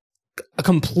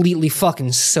completely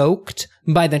fucking soaked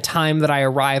by the time that I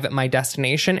arrive at my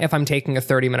destination if I'm taking a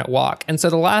 30-minute walk. And so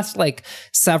the last like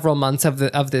several months of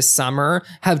this summer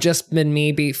have just been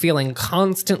me feeling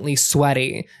constantly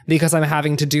sweaty because I'm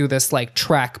having to do this like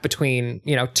trek between,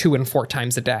 2 and 4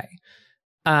 times a day.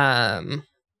 And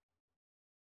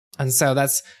so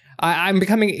I'm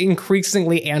becoming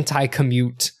increasingly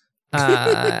anti-commute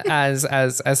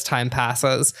as time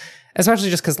passes, especially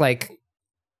just because like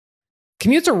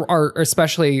commutes are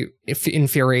especially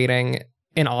infuriating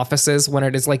in offices when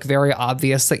it is like very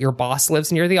obvious that your boss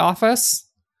lives near the office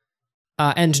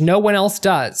and no one else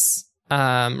does.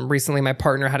 Recently, my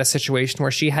partner had a situation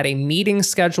where she had a meeting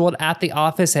scheduled at the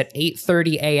office at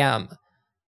 8:30 a.m.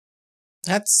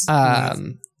 That's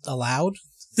allowed.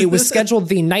 It was scheduled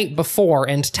the night before,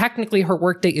 and technically her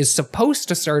workday is supposed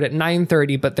to start at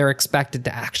 9:30, but they're expected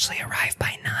to actually arrive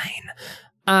by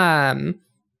 9.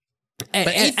 But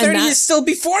 8:30 is still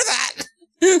before that.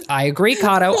 I agree,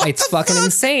 Kato. It's fucking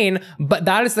insane, but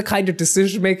that is the kind of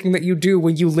decision making that you do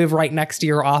when you live right next to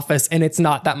your office, and it's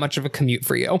not that much of a commute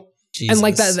for you. Jesus. And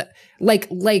like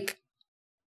that,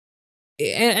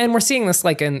 and we're seeing this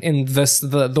like in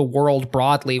the world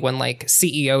broadly when like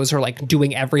CEOs are like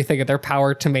doing everything in their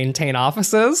power to maintain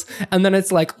offices, and then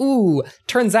it's like, ooh,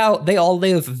 turns out they all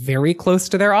live very close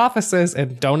to their offices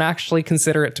and don't actually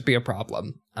consider it to be a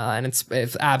problem. And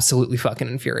it's absolutely fucking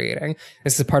infuriating.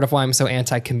 This is part of why I'm so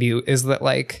anti-commute, is that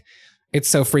like it's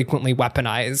so frequently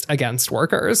weaponized against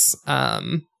workers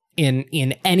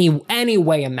in any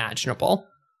way imaginable.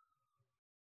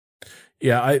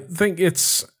 Yeah, I think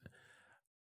it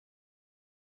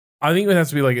would have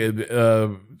to be like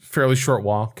a fairly short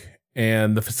walk,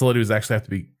 and the facility would actually have to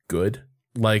be good.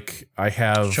 Like I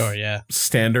have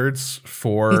standards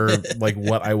for like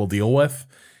what I will deal with.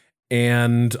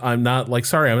 And I'm not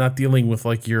dealing with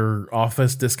like your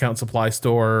office discount supply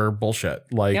store bullshit.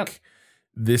 Like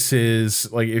this is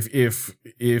like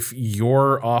if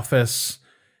your office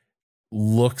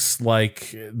looks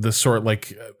like the sort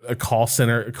like a call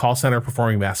center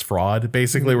performing mass fraud,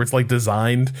 basically, where it's like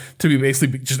designed to be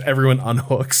basically just everyone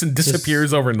unhooks and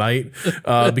disappears overnight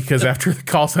because after the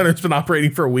call center's been operating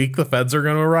for a week, the feds are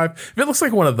going to arrive. If it looks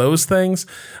like one of those things,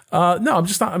 no,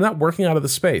 I'm not working out of the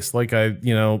space. Like I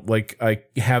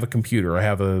have a computer, I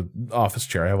have a office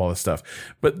chair, I have all this stuff.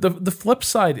 But the flip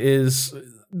side is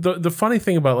the funny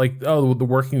thing about like, oh, the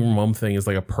working from home thing is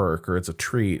like a perk or it's a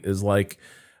treat, is like,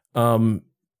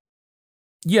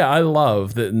 yeah, I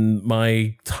love that in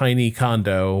my tiny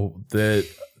condo that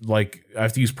like I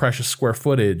have to use precious square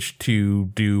footage to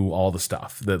do all the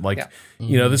stuff that like,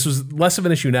 this was less of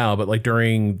an issue now, but like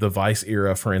during the Vice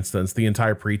era, for instance, the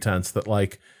entire pretense that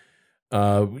like,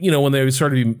 when they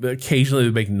started occasionally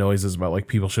making noises about like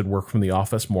people should work from the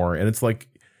office more. And it's like,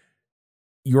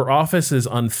 your office is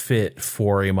unfit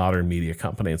for a modern media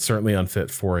company. It's certainly unfit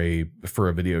for a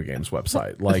video games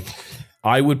website. Like,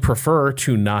 I would prefer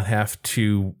to not have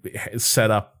to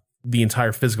set up the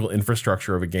entire physical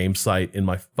infrastructure of a game site in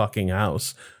my fucking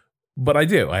house, but I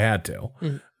do. I had to,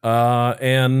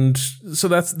 and so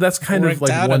that's kind of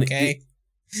like one. Okay.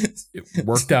 It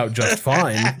worked out just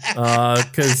fine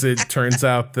because it turns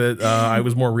out that I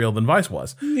was more real than Vice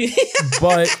was,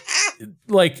 but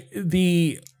like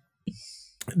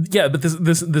Yeah, but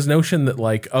this notion that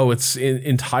like, oh, it's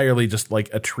entirely just like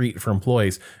a treat for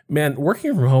employees. Man,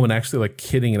 working from home and actually like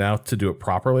kitting it out to do it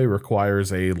properly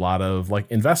requires a lot of like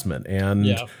investment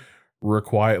and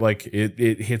require like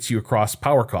it hits you across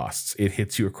power costs. It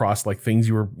hits you across like things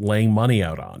you were laying money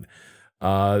out on.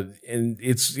 And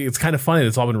it's kind of funny that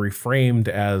it's all been reframed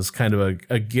as kind of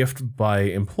a gift by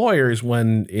employers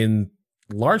when in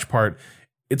large part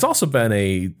it's also been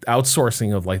a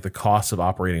outsourcing of like the cost of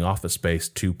operating office space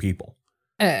to people.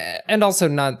 And also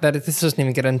not that this doesn't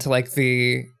even get into like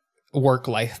the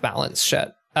work-life balance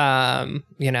shit.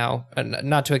 You know, and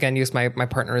not to again use my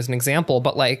partner as an example,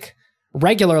 but like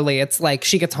regularly it's like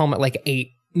she gets home at like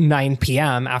 8-9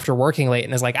 p.m. after working late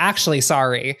and is like, actually,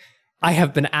 sorry, I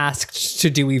have been asked to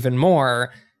do even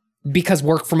more because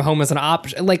work from home is an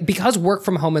option. Like, because work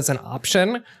from home is an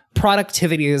option,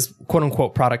 productivity is, quote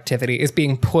unquote, productivity is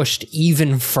being pushed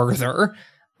even further.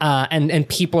 And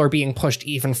people are being pushed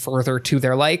even further to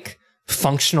their like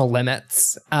functional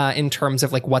limits in terms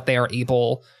of like what they are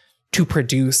able to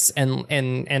produce in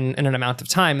an amount of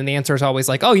time. And the answer is always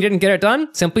like, oh, you didn't get it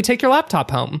done? Simply take your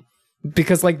laptop home.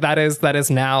 Because like that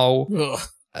is now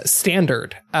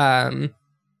standard. And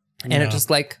it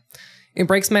just like, it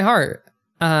breaks my heart.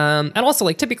 And also,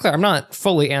 like, to be clear, I'm not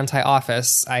fully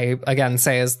anti-office. I, again,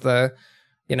 say as the,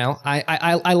 you know,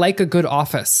 I like a good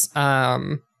office.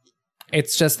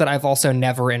 It's just that I've also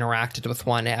never interacted with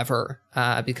one ever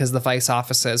because the Vice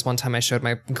offices, one time I showed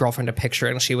my girlfriend a picture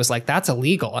and she was like, that's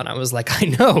illegal. And I was like, I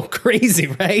know, crazy,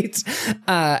 right?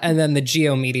 And then the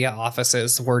Geo Media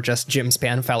offices were just Jim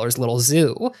Spanfeller's little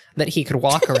zoo that he could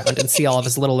walk around and see all of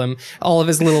his little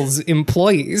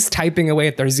employees typing away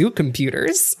at their zoo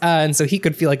computers. And so he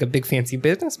could feel like a big fancy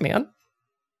businessman.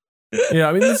 Yeah,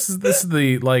 I mean, this is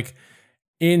the, like,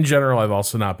 in general, I've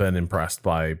also not been impressed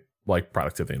by like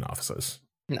productivity in offices.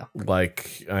 No.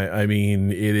 Like, I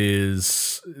mean, it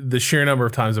is the sheer number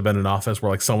of times I've been in an office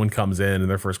where like someone comes in and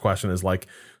their first question is like,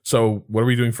 so what are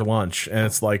we doing for lunch? And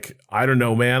it's like, I don't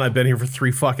know, man. I've been here for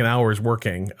 3 fucking hours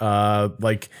working.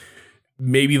 Like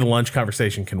maybe the lunch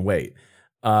conversation can wait.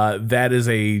 That is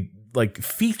a like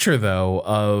feature though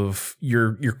of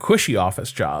your cushy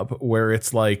office job where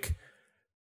it's like,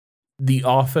 the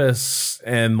office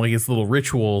and like its little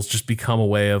rituals just become a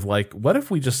way of like, what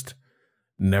if we just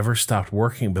never stopped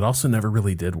working, but also never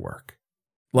really did work?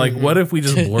 Like, what if we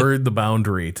just blurred the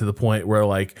boundary to the point where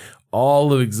like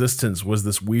all of existence was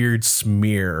this weird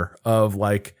smear of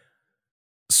like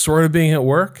sort of being at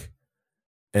work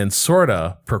and sort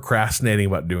of procrastinating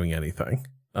about doing anything.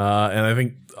 And I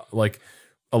think like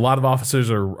a lot of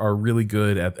officers are really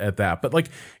good at that. But like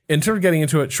in terms of getting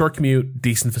into it, short commute,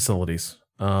 decent facilities.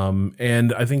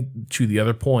 And I think to the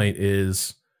other point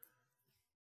is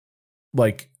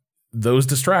like those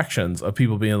distractions of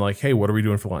people being like, hey, what are we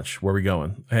doing for lunch? Where are we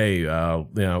going? Hey, you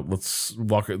know, let's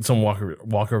walk over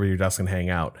to your desk and hang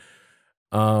out.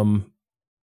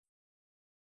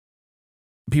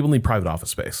 People need private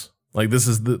office space. Like this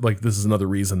is another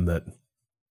reason that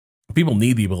people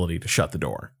need the ability to shut the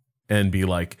door and be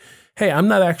like, hey, I'm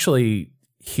not actually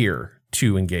here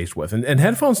to engage with, and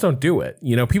headphones don't do it.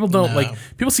 You know, people don't like,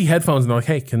 people see headphones and they're like,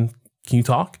 hey, can you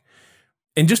talk?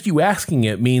 And just you asking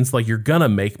it means like you're gonna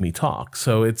make me talk.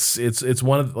 So it's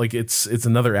one of like it's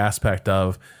another aspect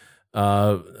of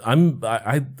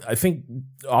I think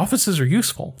offices are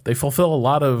useful. They fulfill a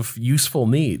lot of useful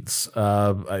needs.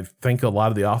 I think a lot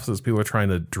of the offices people are trying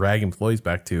to drag employees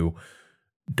back to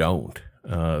don't.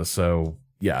 So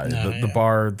yeah,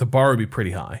 the bar would be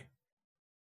pretty high.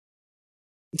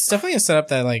 It's definitely a setup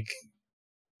that like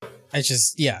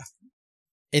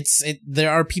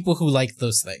there are people who like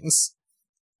those things.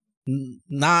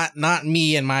 Not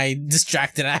me and my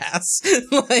distracted ass.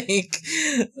 I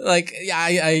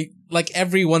like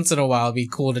every once in a while it'd be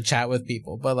cool to chat with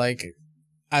people, but like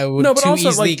I would too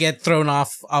easily get thrown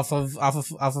off of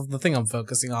the thing I'm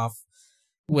focusing off.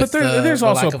 With but there's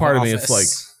also a part of me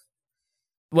it's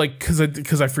like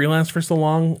because I freelance for so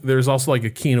long, there's also like a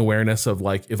keen awareness of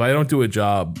like, if I don't do a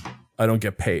job, I don't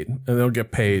get paid, and I don't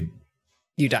get paid,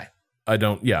 you die. I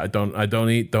don't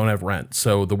eat, don't have rent.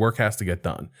 So the work has to get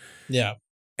done. Yeah.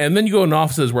 And then you go in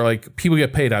offices where like people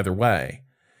get paid either way.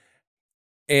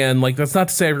 And like, that's not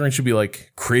to say everyone should be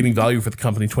like creating value for the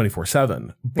company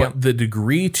 24/7, but the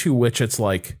degree to which it's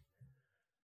like,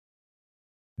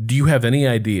 do you have any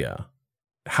idea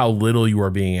how little you are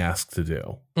being asked to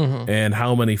do and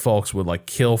how many folks would like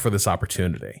kill for this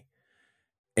opportunity?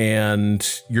 And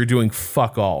you're doing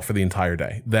fuck all for the entire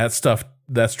day. That stuff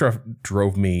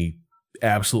drove me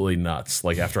absolutely nuts.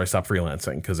 Like after I stopped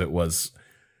freelancing, because it was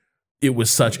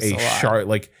such a sharp,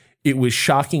 like it was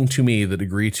shocking to me the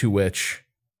degree to which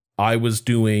I was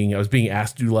being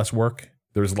asked to do less work.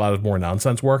 There was a lot of more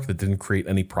nonsense work that didn't create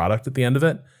any product at the end of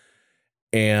it.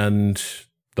 And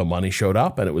the money showed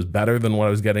up, and it was better than what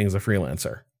I was getting as a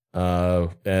freelancer.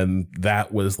 And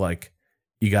that was like,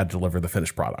 you got to deliver the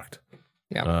finished product.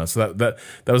 Yeah. So that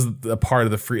was a part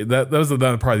of that was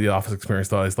another part of the office experience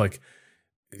that I was like,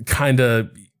 kind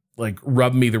of like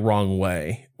rubbed me the wrong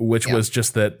way, which was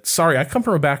just that, sorry, I come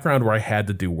from a background where I had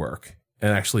to do work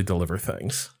and actually deliver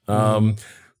things.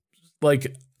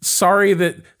 Like, sorry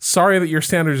that your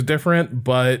standards are different,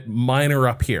 but mine are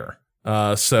up here.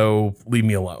 So leave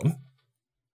me alone.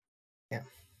 Yeah.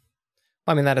 Well,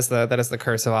 I mean, that is the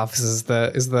curse of offices.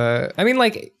 I mean,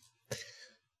 like,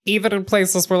 even in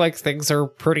places where like things are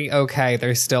pretty okay,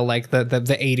 there's still like the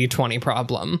 80-20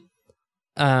 problem.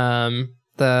 The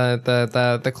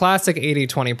classic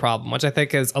 80-20 problem, which I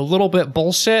think is a little bit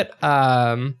bullshit.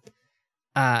 And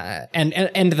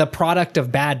the product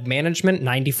of bad management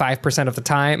 95% of the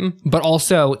time, but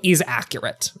also is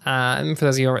accurate. For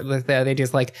those of you, the idea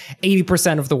is like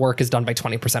 80% of the work is done by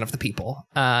 20% of the people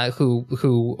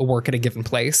who work at a given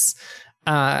place.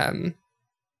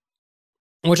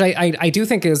 Which I do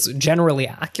think is generally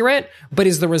accurate, but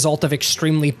is the result of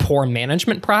extremely poor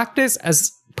management practices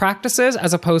as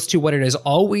opposed to what it is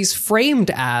always framed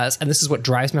as, and this is what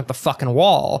drives me up the fucking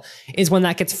wall, is when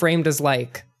that gets framed as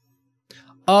like,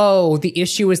 oh, the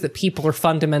issue is that people are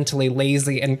fundamentally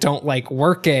lazy and don't like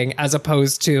working, as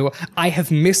opposed to, I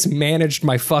have mismanaged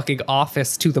my fucking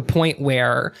office to the point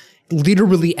where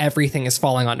literally everything is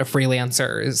falling onto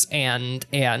freelancers and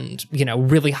you know,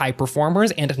 really high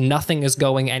performers, and nothing is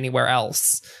going anywhere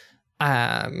else.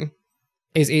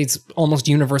 It's almost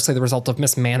universally the result of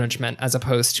mismanagement as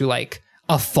opposed to like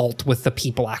a fault with the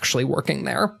people actually working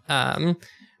there,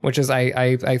 which is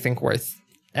I think worth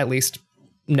at least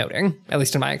noting, at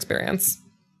least in my experience.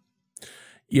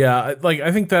 Yeah, like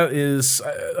I think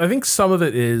some of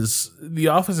it is the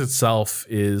office itself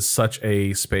is such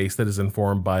a space that is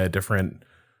informed by a different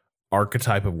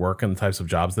archetype of work and the types of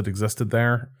jobs that existed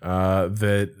there.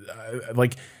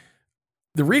 Like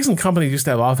the reason companies used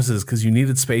to have offices is because you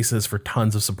needed spaces for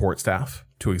tons of support staff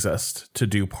to exist, to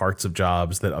do parts of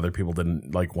jobs that other people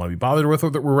didn't like want to be bothered with, or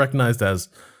that were recognized as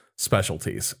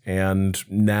specialties. And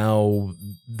now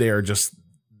they're just,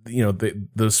 you know,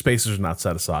 those spaces are not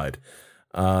set aside.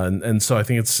 And so I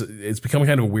think it's becoming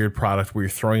kind of a weird product where you're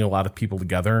throwing a lot of people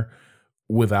together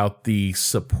without the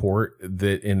support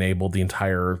that enabled the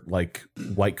entire like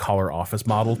white collar office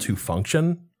model to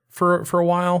function for a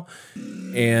while.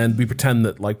 And we pretend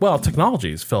that like, well,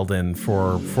 technology is filled in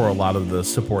for a lot of the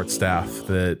support staff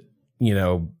that, you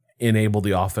know, enable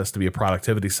the office to be a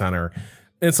productivity center.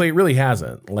 It's like, it really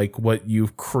hasn't. Like what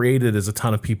you've created is a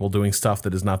ton of people doing stuff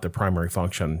that is not their primary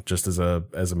function, just as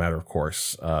a matter of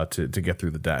course, to get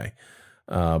through the day.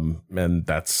 And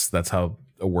that's how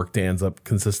a work day ends up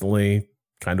consistently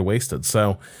kind of wasted.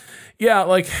 So yeah,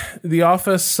 like the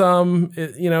office,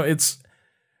 you know,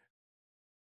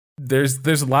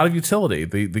 there's a lot of utility.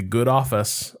 The good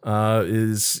office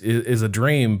is a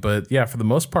dream, but yeah, for the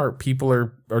most part, people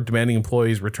are demanding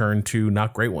employees return to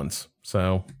not great ones.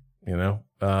 So, you know,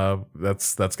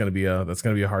 that's going to be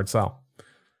a hard sell.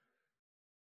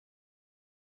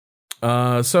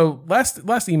 So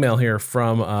last email here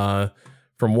from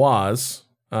Waz.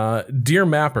 Dear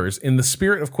Mappers, in the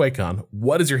spirit of QuakeCon,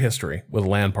 what is your history with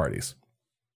LAN parties?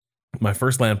 My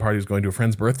first LAN party was going to a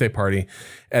friend's birthday party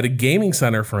at a gaming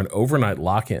center for an overnight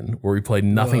lock-in where we played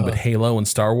nothing but Halo and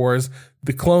Star Wars,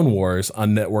 the Clone Wars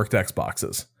on networked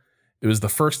Xboxes. It was the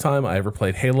first time I ever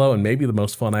played Halo and maybe the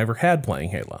most fun I ever had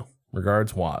playing Halo.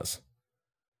 Regards, Waz.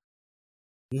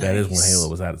 Nice. That is when Halo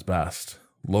was at its best.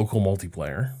 Local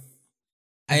multiplayer.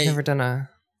 I've never done a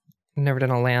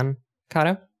LAN.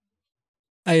 Kato?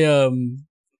 I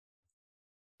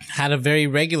had a very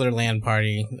regular LAN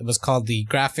party. It was called the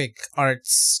Graphic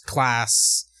Arts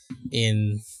class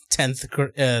in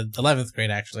 11th grade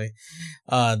actually,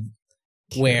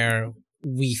 where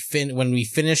when we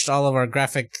finished all of our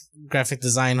graphic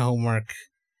design homework,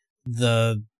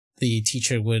 the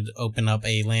teacher would open up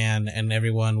a LAN and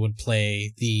everyone would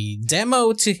play the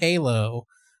demo to Halo,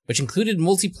 which included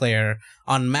multiplayer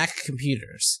on Mac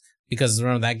computers. Because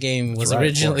remember, that game was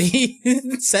originally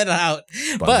set out,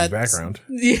 but background.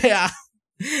 Yeah,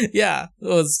 it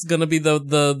was gonna be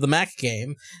the Mac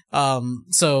game.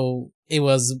 So it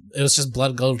was just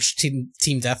Blood Gulch team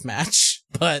deathmatch,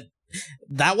 but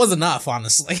that was enough,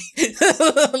 honestly.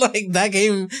 Like that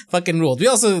game fucking ruled. We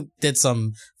also did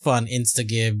some fun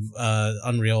Instagib,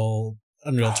 Unreal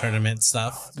tournament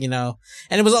stuff, you know,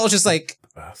 and it was all just like.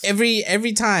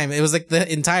 Every time it was like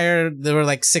there were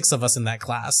like 6 of us in that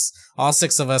class. All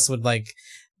 6 of us would like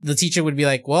the teacher would be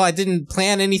like, well, I didn't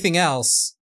plan anything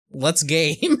else. Let's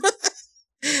game.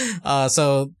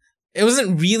 So it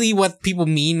wasn't really what people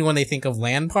mean when they think of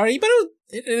LAN party, but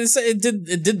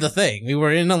it did the thing. We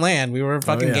were in a LAN. We were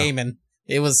fucking gaming.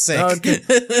 It was sick.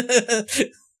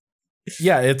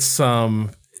 Yeah, it's so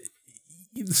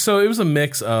it was a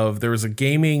mix of there was a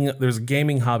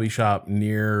gaming hobby shop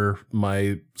near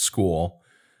my school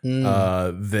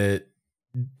that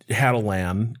had a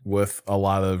LAN with a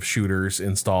lot of shooters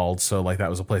installed, so like that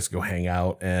was a place to go hang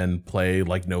out and play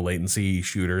like no latency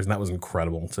shooters, and that was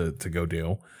incredible to go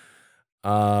do.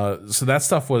 So that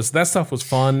stuff was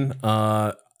fun.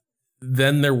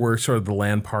 Then there were sort of the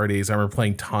LAN parties. I remember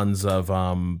playing tons of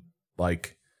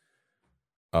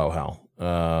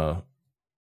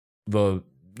the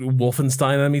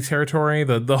Wolfenstein Enemy Territory,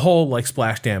 the whole like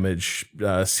splash damage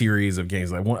series of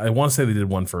games. I want to say they did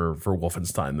one for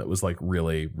Wolfenstein that was like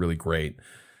really, really great.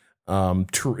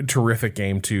 Terrific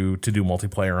game to do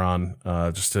multiplayer on.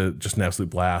 Just an absolute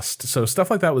blast. So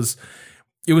stuff like that was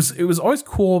always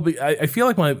cool. But I feel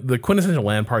like the quintessential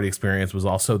LAN party experience was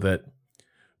also that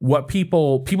what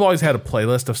people always had a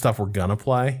playlist of stuff we're gonna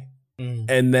play.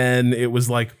 And then it was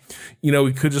like,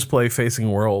 we could just play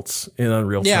Facing Worlds in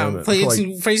Unreal Tournament. Yeah,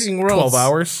 Facing Worlds. 12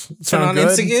 hours. Turn on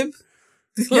Instagib.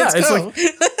 Yeah, it's like,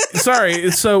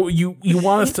 sorry. So you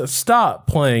want us to stop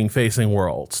playing Facing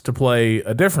Worlds to play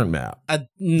a different map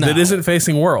no. that isn't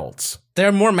Facing Worlds. There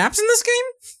are more maps in this game?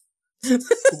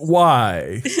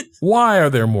 Why? Why are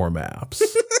there more maps?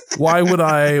 Why would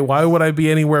I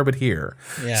be anywhere but here?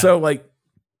 Yeah. So like,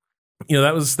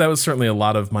 that was certainly a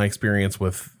lot of my experience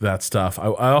with that stuff.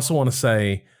 I also want to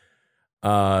say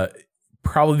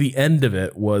probably the end of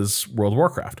it was World of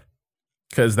Warcraft,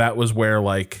 because that was where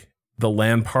like the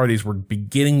LAN parties were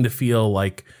beginning to feel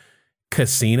like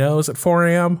casinos at 4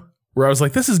 a.m. where I was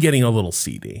like, this is getting a little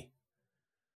seedy.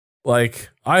 Like,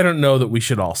 I don't know that we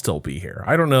should all still be here.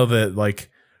 I don't know that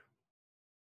like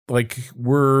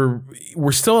we're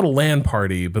still at a LAN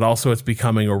party, but also it's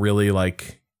becoming a really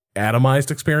like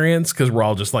atomized experience because we're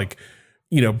all just like,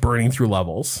 burning through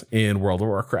levels in World of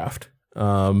Warcraft.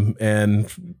 And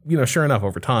sure enough,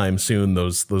 over time, soon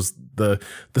the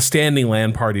standing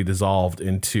LAN party dissolved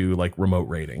into like remote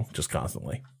raiding just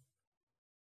constantly.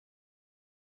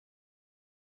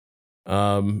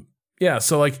 Yeah.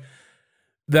 So like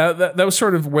that was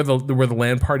sort of where the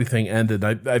LAN party thing ended.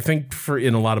 I think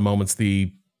in a lot of moments,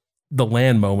 the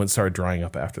LAN moment started drying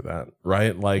up after that,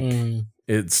 right? Like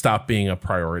it stopped being a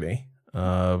priority,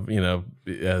 as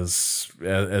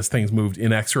things moved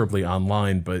inexorably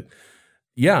online. But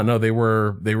yeah, no, they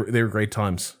were great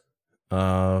times.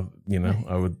 I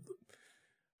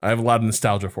have a lot of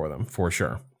nostalgia for them for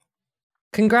sure.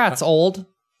 Congrats, old.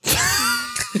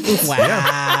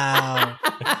 Wow.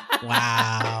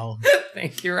 Wow.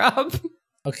 Thank you, Rob.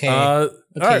 Okay. All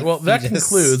right. Well, that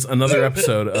concludes another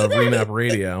episode of Remap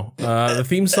Radio. The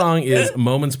theme song is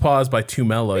Moments Pause by Too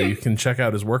Mellow. You can check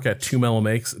out his work at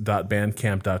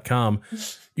twomellowmakes.bandcamp.com.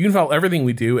 You can follow everything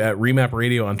we do at Remap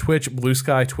Radio on Twitch, Blue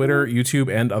Sky, Twitter,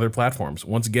 YouTube, and other platforms.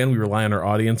 Once again, we rely on our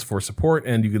audience for support,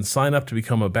 and you can sign up to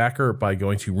become a backer by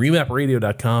going to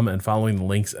remapradio.com and following the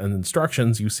links and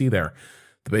instructions you see there.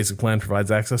 The basic plan provides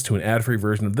access to an ad-free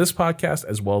version of this podcast,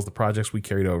 as well as the projects we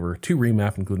carried over to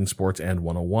Remap, including Sports and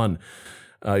 101.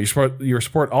 Your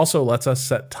support also lets us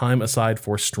set time aside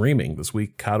for streaming. This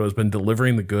week, Kato has been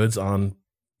delivering the goods on...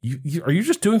 Are you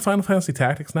just doing Final Fantasy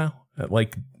Tactics now? At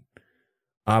like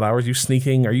odd hours? Are you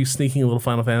sneaking a little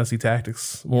Final Fantasy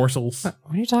Tactics morsels? What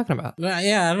are you talking about?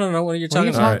 Yeah, I don't know what you're talking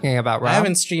about. What are you talking about, Rob? I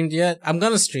haven't streamed yet. I'm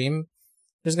going to stream.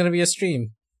 There's going to be a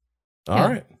stream. All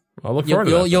right. I'll look forward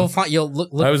to that. You'll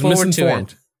look I was forward misinformed.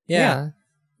 to it. Yeah.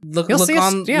 Look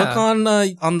on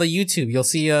the YouTube. You'll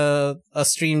see a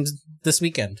stream this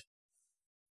weekend.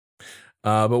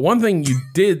 But one thing you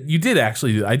did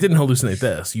actually do, I didn't hallucinate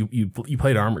this. You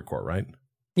played Armored Core, right?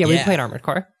 Yeah, we played Armored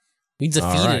Core. We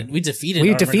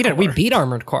defeated we beat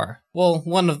Armored Core. Well,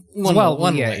 one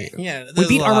way. Yeah. We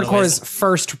beat Armored Core's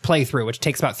first playthrough, which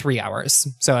takes about 3 hours.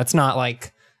 So it's not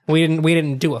like we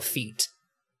didn't do a feat.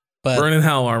 But Burn in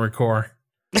hell, Armored Core.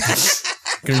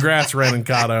 Congrats, Ren and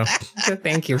Kato.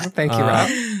 Thank you, Rob.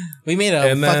 We made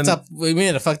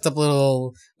a fucked up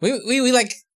little.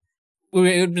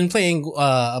 We'd been playing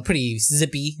a pretty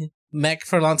zippy mech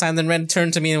for a long time. Then Ren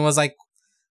turned to me and was like,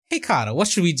 "Hey, Kato, what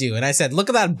should we do?" And I said, "Look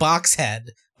at that box head.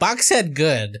 Box head,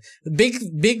 good.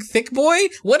 Big, thick boy.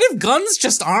 What if guns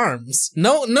just arms?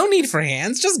 No need for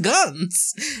hands, just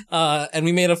guns." And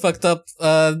we made a fucked up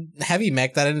heavy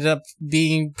mech that ended up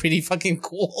being pretty fucking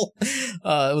cool.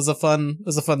 It was a fun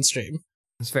stream.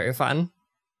 It's very fun.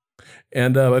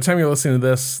 And by the time you're listening to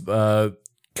this,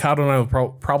 Kato and I will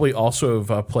probably also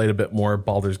have played a bit more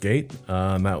Baldur's Gate.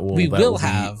 We will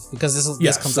have, because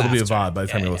this comes it'll after. be a VOD by the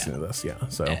time you're listening to this. Yeah,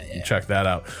 so check that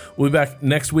out. We'll be back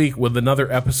next week with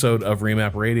another episode of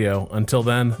Remap Radio. Until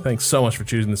then, thanks so much for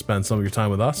choosing to spend some of your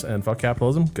time with us, and fuck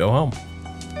capitalism, go home.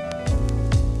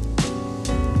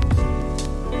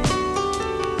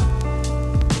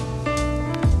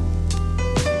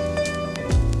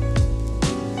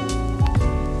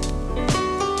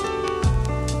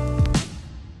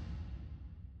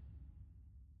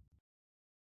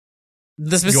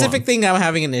 The specific thing I'm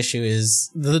having an issue is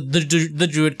the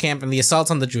Druid camp and the assault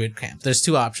on the Druid camp. There's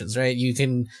two options, right? You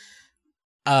can,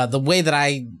 the way that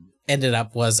I ended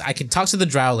up was I could talk to the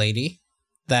drow lady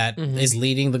that is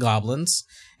leading the goblins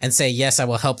and say, yes, I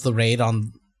will help the raid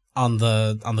on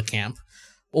the camp.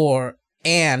 Or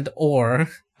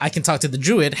I can talk to the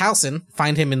Druid, Halsin,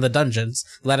 find him in the dungeons,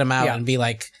 let him out and be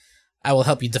like, I will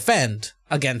help you defend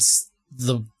against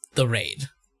the raid.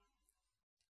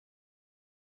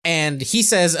 And he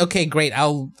says, okay, great,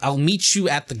 I'll meet you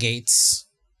at the gates.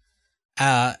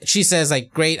 She says, like,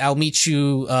 great, I'll meet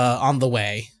you on the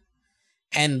way.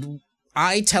 And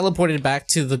I teleported back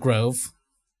to the Grove,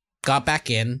 got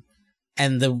back in,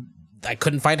 and I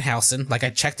couldn't find Halsin. Like, I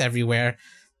checked everywhere.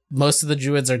 Most of the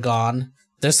druids are gone.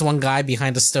 There's one guy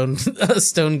behind a stone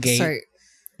gate. Sorry,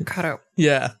 Kato.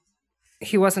 Yeah.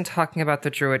 He wasn't talking about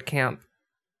the druid camp.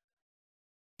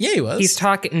 Yeah, he was. He's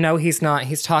talking. No, he's not.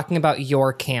 He's talking about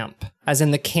your camp, as in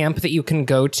the camp that you can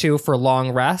go to for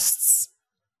long rests.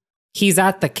 He's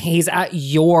at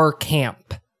your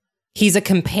camp. He's a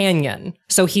companion,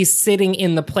 so he's sitting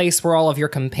in the place where all of your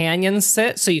companions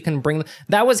sit. So you can bring.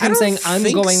 That was him saying, "I'm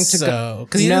going to go."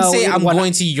 Because he didn't say, "I'm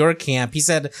going to your camp." He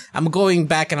said, "I'm going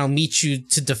back, and I'll meet you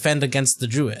to defend against the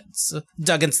druids,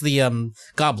 against the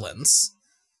goblins."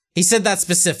 He said that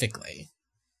specifically.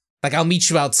 Like, I'll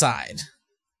meet you outside.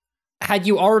 Had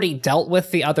you already dealt with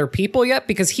the other people yet?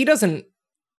 Because he doesn't.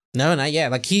 No, not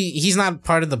yet. Like, he's not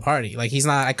part of the party. Like, he's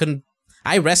not.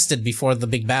 I rested before the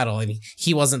big battle, and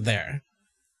he wasn't there.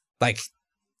 Like,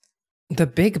 the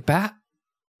big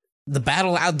the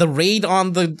battle out, the raid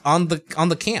on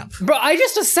the camp. Bro, I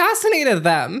just assassinated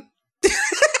them.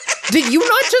 Did you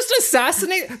not just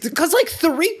assassinate? Because like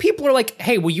 3 people are like,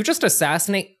 "Hey, will you just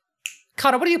assassinate?"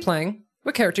 Kato, what are you playing?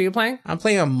 What character are you playing? I'm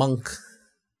playing a monk.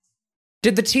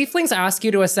 Did the tieflings ask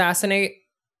you to assassinate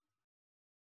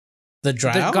the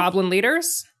drow? The goblin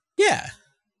leaders? Yeah.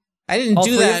 I didn't All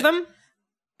do 3 that. Of them?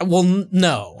 Well,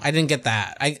 no, I didn't get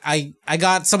that. I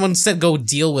got, someone said go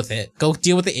deal with it. Go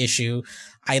deal with the issue.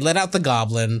 I let out the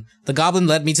goblin. The goblin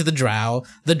led me to the drow.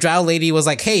 The drow lady was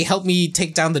like, hey, help me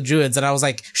take down the druids. And I was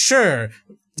like, sure.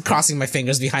 Crossing my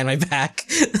fingers behind my back.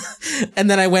 And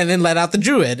then I went and let out the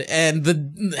druid. And the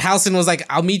Halsin was like,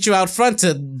 I'll meet you out front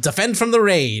to defend from the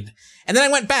raid. And then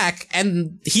I went back,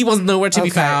 and he was nowhere to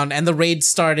be found, and the raid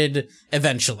started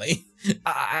eventually.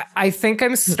 I think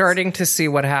I'm starting to see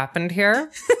what happened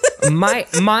here.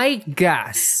 My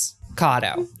guess,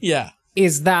 Kato,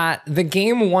 is that the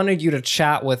game wanted you to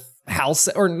chat with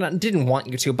Halsin, or didn't want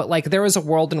you to, but like there was a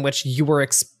world in which you were.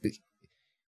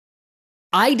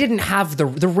 I didn't have the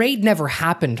raid never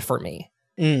happened for me.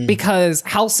 Because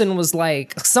Halsin was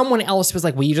like, someone else was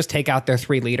like, will you just take out their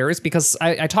 3 leaders? Because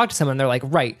I talked to someone, and they're like,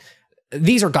 right.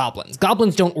 These are goblins.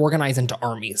 Goblins don't organize into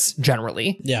armies,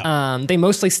 generally. Yeah. They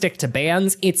mostly stick to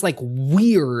bands. It's, like,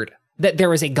 weird that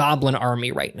there is a goblin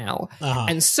army right now.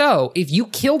 And so, if you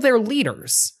kill their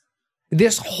leaders,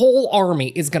 this whole army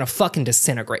is gonna fucking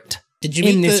disintegrate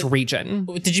in this region.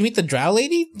 Did you meet the drow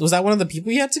lady? Was that one of the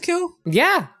people you had to kill?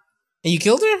 Yeah. And you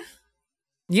killed her?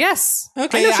 Yes.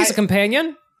 Okay. I know she's a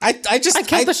companion. I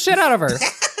killed the shit out of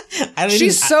her.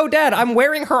 She's so dead. I'm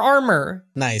wearing her armor.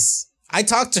 Nice. I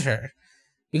talked to her.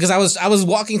 Because I was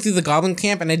walking through the goblin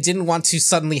camp, and I didn't want to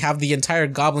suddenly have the entire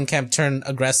goblin camp turn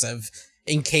aggressive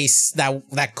in case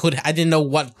that could, I didn't know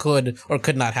what could or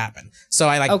could not happen. So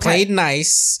I played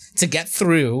nice to get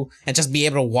through and just be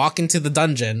able to walk into the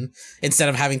dungeon instead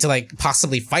of having to like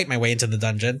possibly fight my way into the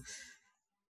dungeon.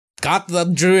 Got the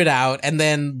druid out, and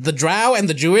then the drow and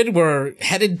the druid were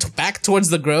headed back towards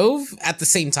the grove at the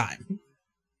same time.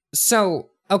 So,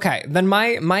 okay, then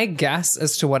my guess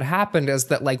as to what happened is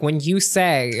that, like, when you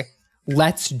say,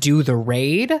 let's do the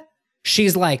raid,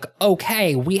 she's like,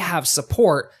 okay, we have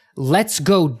support, let's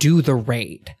go do the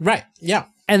raid. Right, yeah.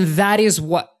 And that is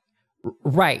what,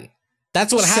 right.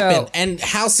 That's what happened. And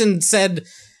Halsin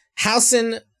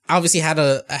obviously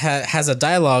has a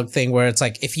dialogue thing where it's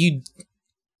like, if you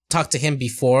talk to him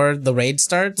before the raid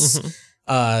starts,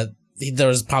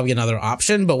 there's probably another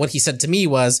option, but what he said to me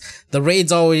was, the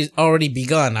raid's already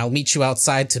begun. I'll meet you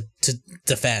outside to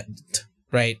defend,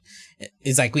 right?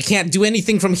 is like, we can't do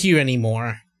anything from here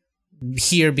anymore.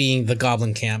 Here being the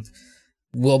Goblin camp.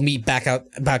 We'll meet back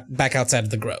outside of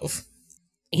the Grove.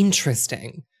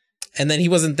 Interesting. And then he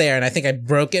wasn't there, and I think I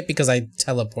broke it because I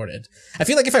teleported. I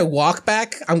feel like if I walk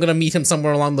back, I'm gonna meet him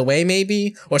somewhere along the way,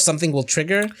 maybe, or something will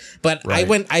trigger. But I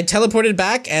teleported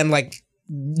back, and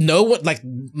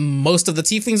most of the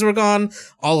tieflings were gone,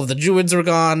 all of the druids were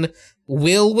gone.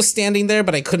 Will was standing there,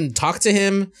 but I couldn't talk to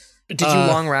him. Did you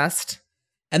long rest?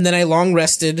 And then I long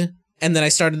rested, and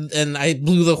then I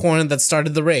blew the horn that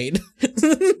started the raid.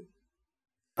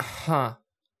 Huh.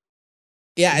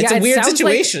 Yeah, it's a weird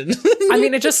situation. I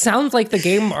mean, it just sounds like the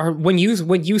game, or when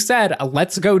you said,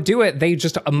 let's go do it, they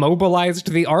just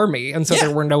immobilized the army, and so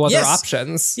there were no other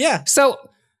options. Yeah. So,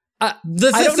 I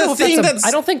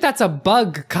don't think that's a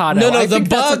bug, Kato. No, I think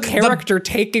that's a character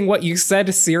taking what you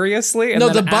said seriously and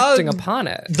then acting upon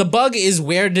it. The bug is,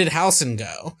 where did Halcyon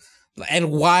go?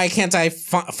 And why can't I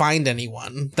find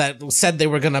anyone that said they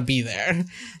were going to be there?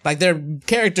 Like, there are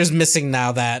characters missing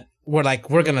now that we're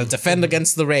going to defend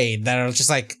against the raid, that are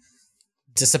just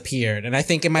disappeared. And I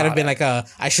think it might have been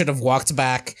I should have walked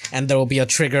back, and there will be a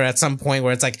trigger at some point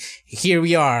where it's here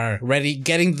we are, ready,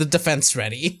 getting the defense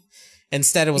ready.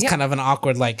 Instead, it was kind of an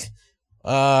awkward,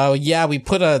 we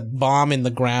put a bomb in the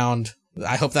ground.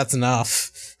 I hope that's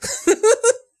enough. It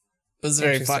was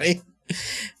very funny.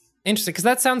 Interesting,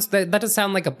 because that does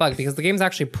sound like a bug, because the game's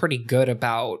actually pretty good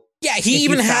about. Yeah, he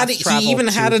even had a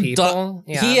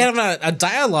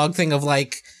dialogue thing of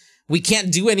we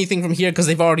can't do anything from here because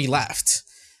they've already left.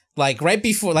 Right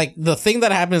before, the thing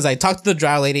that happened is I talked to the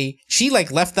drow lady. She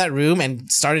left that room and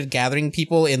started gathering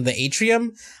people in the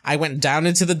atrium. I went down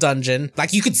into the dungeon.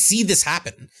 You could see this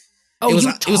happen. Oh, it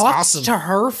was awesome. To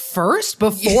her first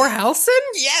before Halcyon?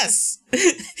 Yes.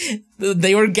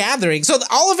 They were gathering. So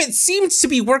all of it seemed to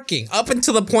be working up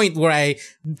until the point where I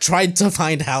tried to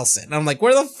find Halcyon. I'm like,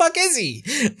 where the fuck is he?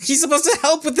 He's supposed to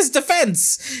help with this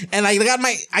defense. And I got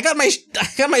my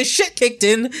shit kicked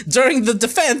in during the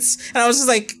defense. And I was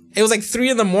just it was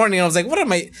 3 a.m. I was like, what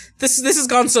am I? This has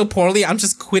gone so poorly. I'm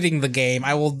just quitting the game.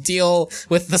 I will deal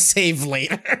with the save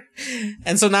later.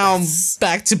 And so now I'm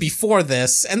back to before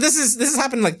this. And this has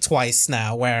happened twice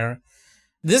now, where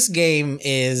this game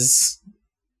is,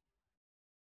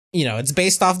 it's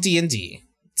based off D&D.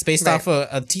 It's based off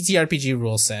a TTRPG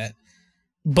rule set.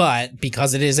 But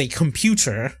because it is a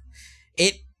computer,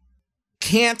 it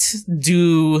can't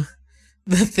do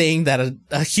the thing that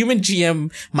a human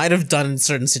GM might have done in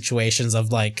certain situations of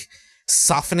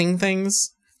softening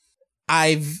things.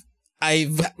 I've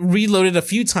reloaded a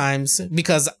few times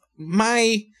because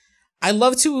I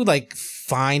love to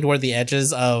find where the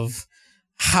edges of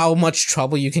how much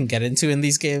trouble you can get into in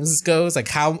these games goes.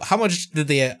 How much did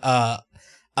they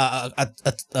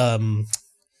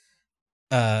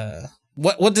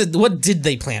what did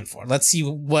they plan for? Let's see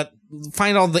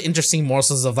find all the interesting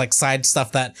morsels of side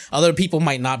stuff that other people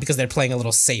might not, because they're playing a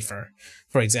little safer,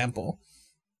 for example.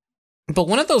 But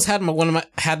one of those had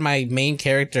my main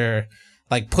character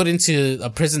put into a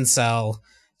prison cell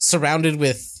surrounded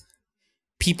with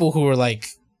people who were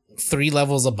 3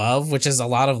 levels above, which is a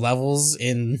lot of levels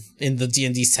in the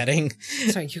D&D setting.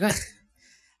 Sorry, you got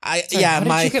how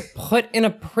did you get put in a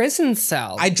prison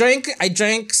cell? I drank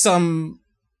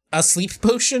a sleep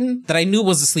potion that I knew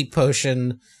was a sleep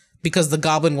potion because the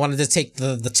goblin wanted to take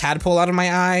the tadpole out of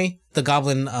my eye, the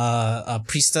goblin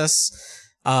priestess.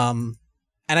 And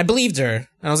I believed her. And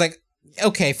I was like,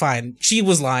 okay, fine. She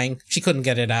was lying. She couldn't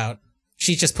get it out.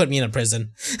 She just put me in a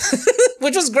prison.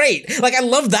 Which was great. I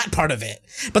loved that part of it.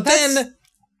 But then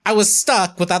I was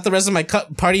stuck without the rest of my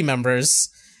party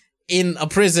members in a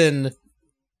prison,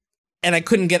 and I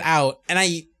couldn't get out. And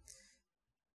I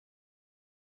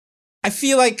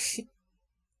feel like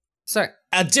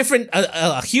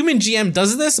a human GM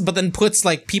does this, but then puts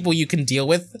people you can deal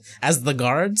with as the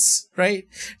guards, right?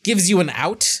 Gives you an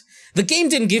out. The game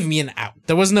didn't give me an out.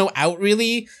 There was no out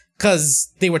really,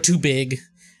 because they were too big.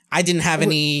 I didn't have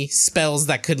any spells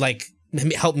that could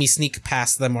help me sneak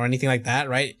past them or anything like that,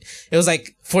 right? It was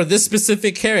for this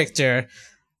specific character,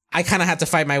 I kind of had to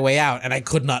fight my way out, and I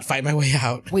could not fight my way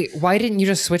out. Wait, why didn't you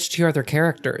just switch to your other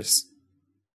characters?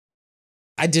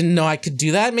 I didn't know I could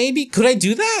do that, maybe? Could I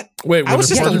do that? Wait, I was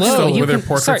just alone. Were there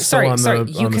portraits still on the Sorry,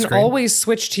 you on the can screen? always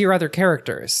switch to your other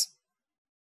characters.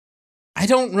 I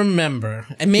don't remember.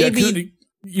 And maybe...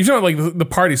 you're talking about the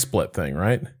party split thing,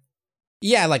 right?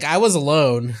 Yeah, I was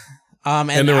alone. And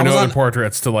there were no other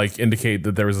portraits to indicate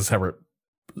that there was a separate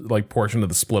portion of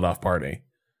the split off party.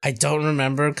 I don't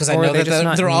remember, because I know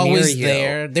that they're always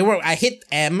there. I hit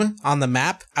M on the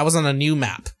map. I was on a new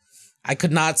map. I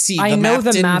could not see. I know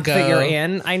the map go. that you're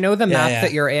in. I know the map yeah.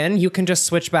 that you're in. You can just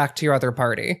switch back to your other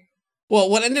party. Well,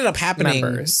 what ended up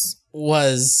happening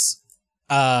was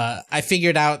I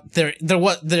figured out there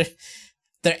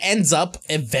ends up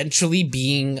eventually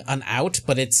being an out,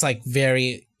 but it's like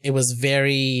it was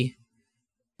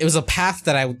a path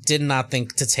that I did not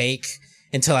think to take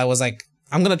until I was like,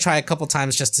 I'm going to try a couple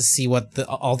times just to see what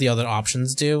all the other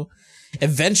options do.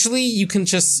 Eventually, you can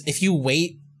just, if you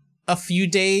wait a few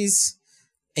days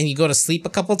and you go to sleep a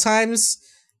couple times,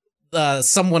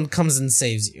 someone comes and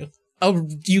saves you. Oh,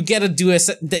 you get a Deus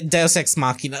Ex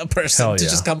Machina person to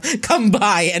just come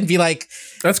by and be like,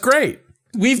 that's great.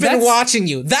 We've been watching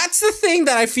you. That's the thing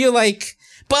that I feel like,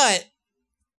 but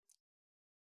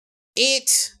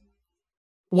it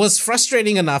was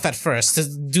frustrating enough at first to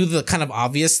do the kind of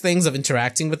obvious things of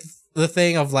interacting with the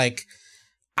thing of like,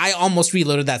 I almost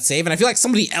reloaded that save, and I feel like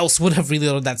somebody else would have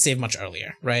reloaded that save much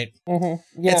earlier, right?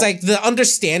 Mm-hmm. Yeah. It's like the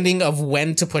understanding of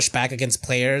when to push back against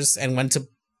players and when to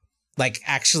like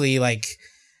actually like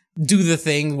do the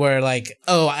thing where like,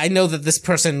 oh, I know that this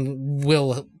person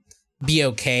will be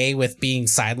okay with being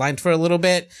sidelined for a little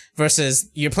bit versus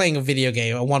you're playing a video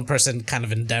game, a one person kind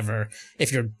of endeavor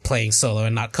if you're playing solo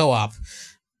and not co-op.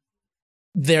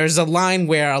 There's a line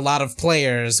where a lot of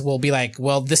players will be like,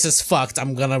 well, this is fucked.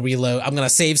 I'm going to reload. I'm going to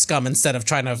save scum instead of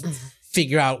trying to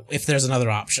figure out if there's another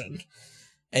option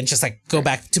and just like go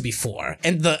back to before.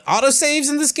 And the autosaves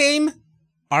in this game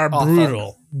are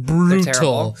brutal.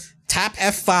 Brutal. Tap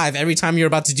F5 every time you're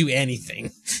about to do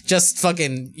anything. Just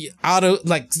fucking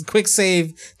quick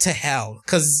save to hell.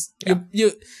 Cause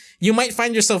you might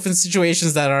find yourself in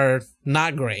situations that are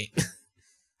not great.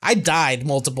 I died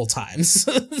multiple times.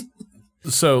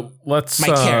 So let's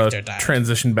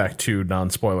transition back to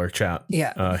non-spoiler chat.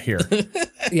 Yeah. Here.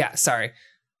 Yeah. Sorry.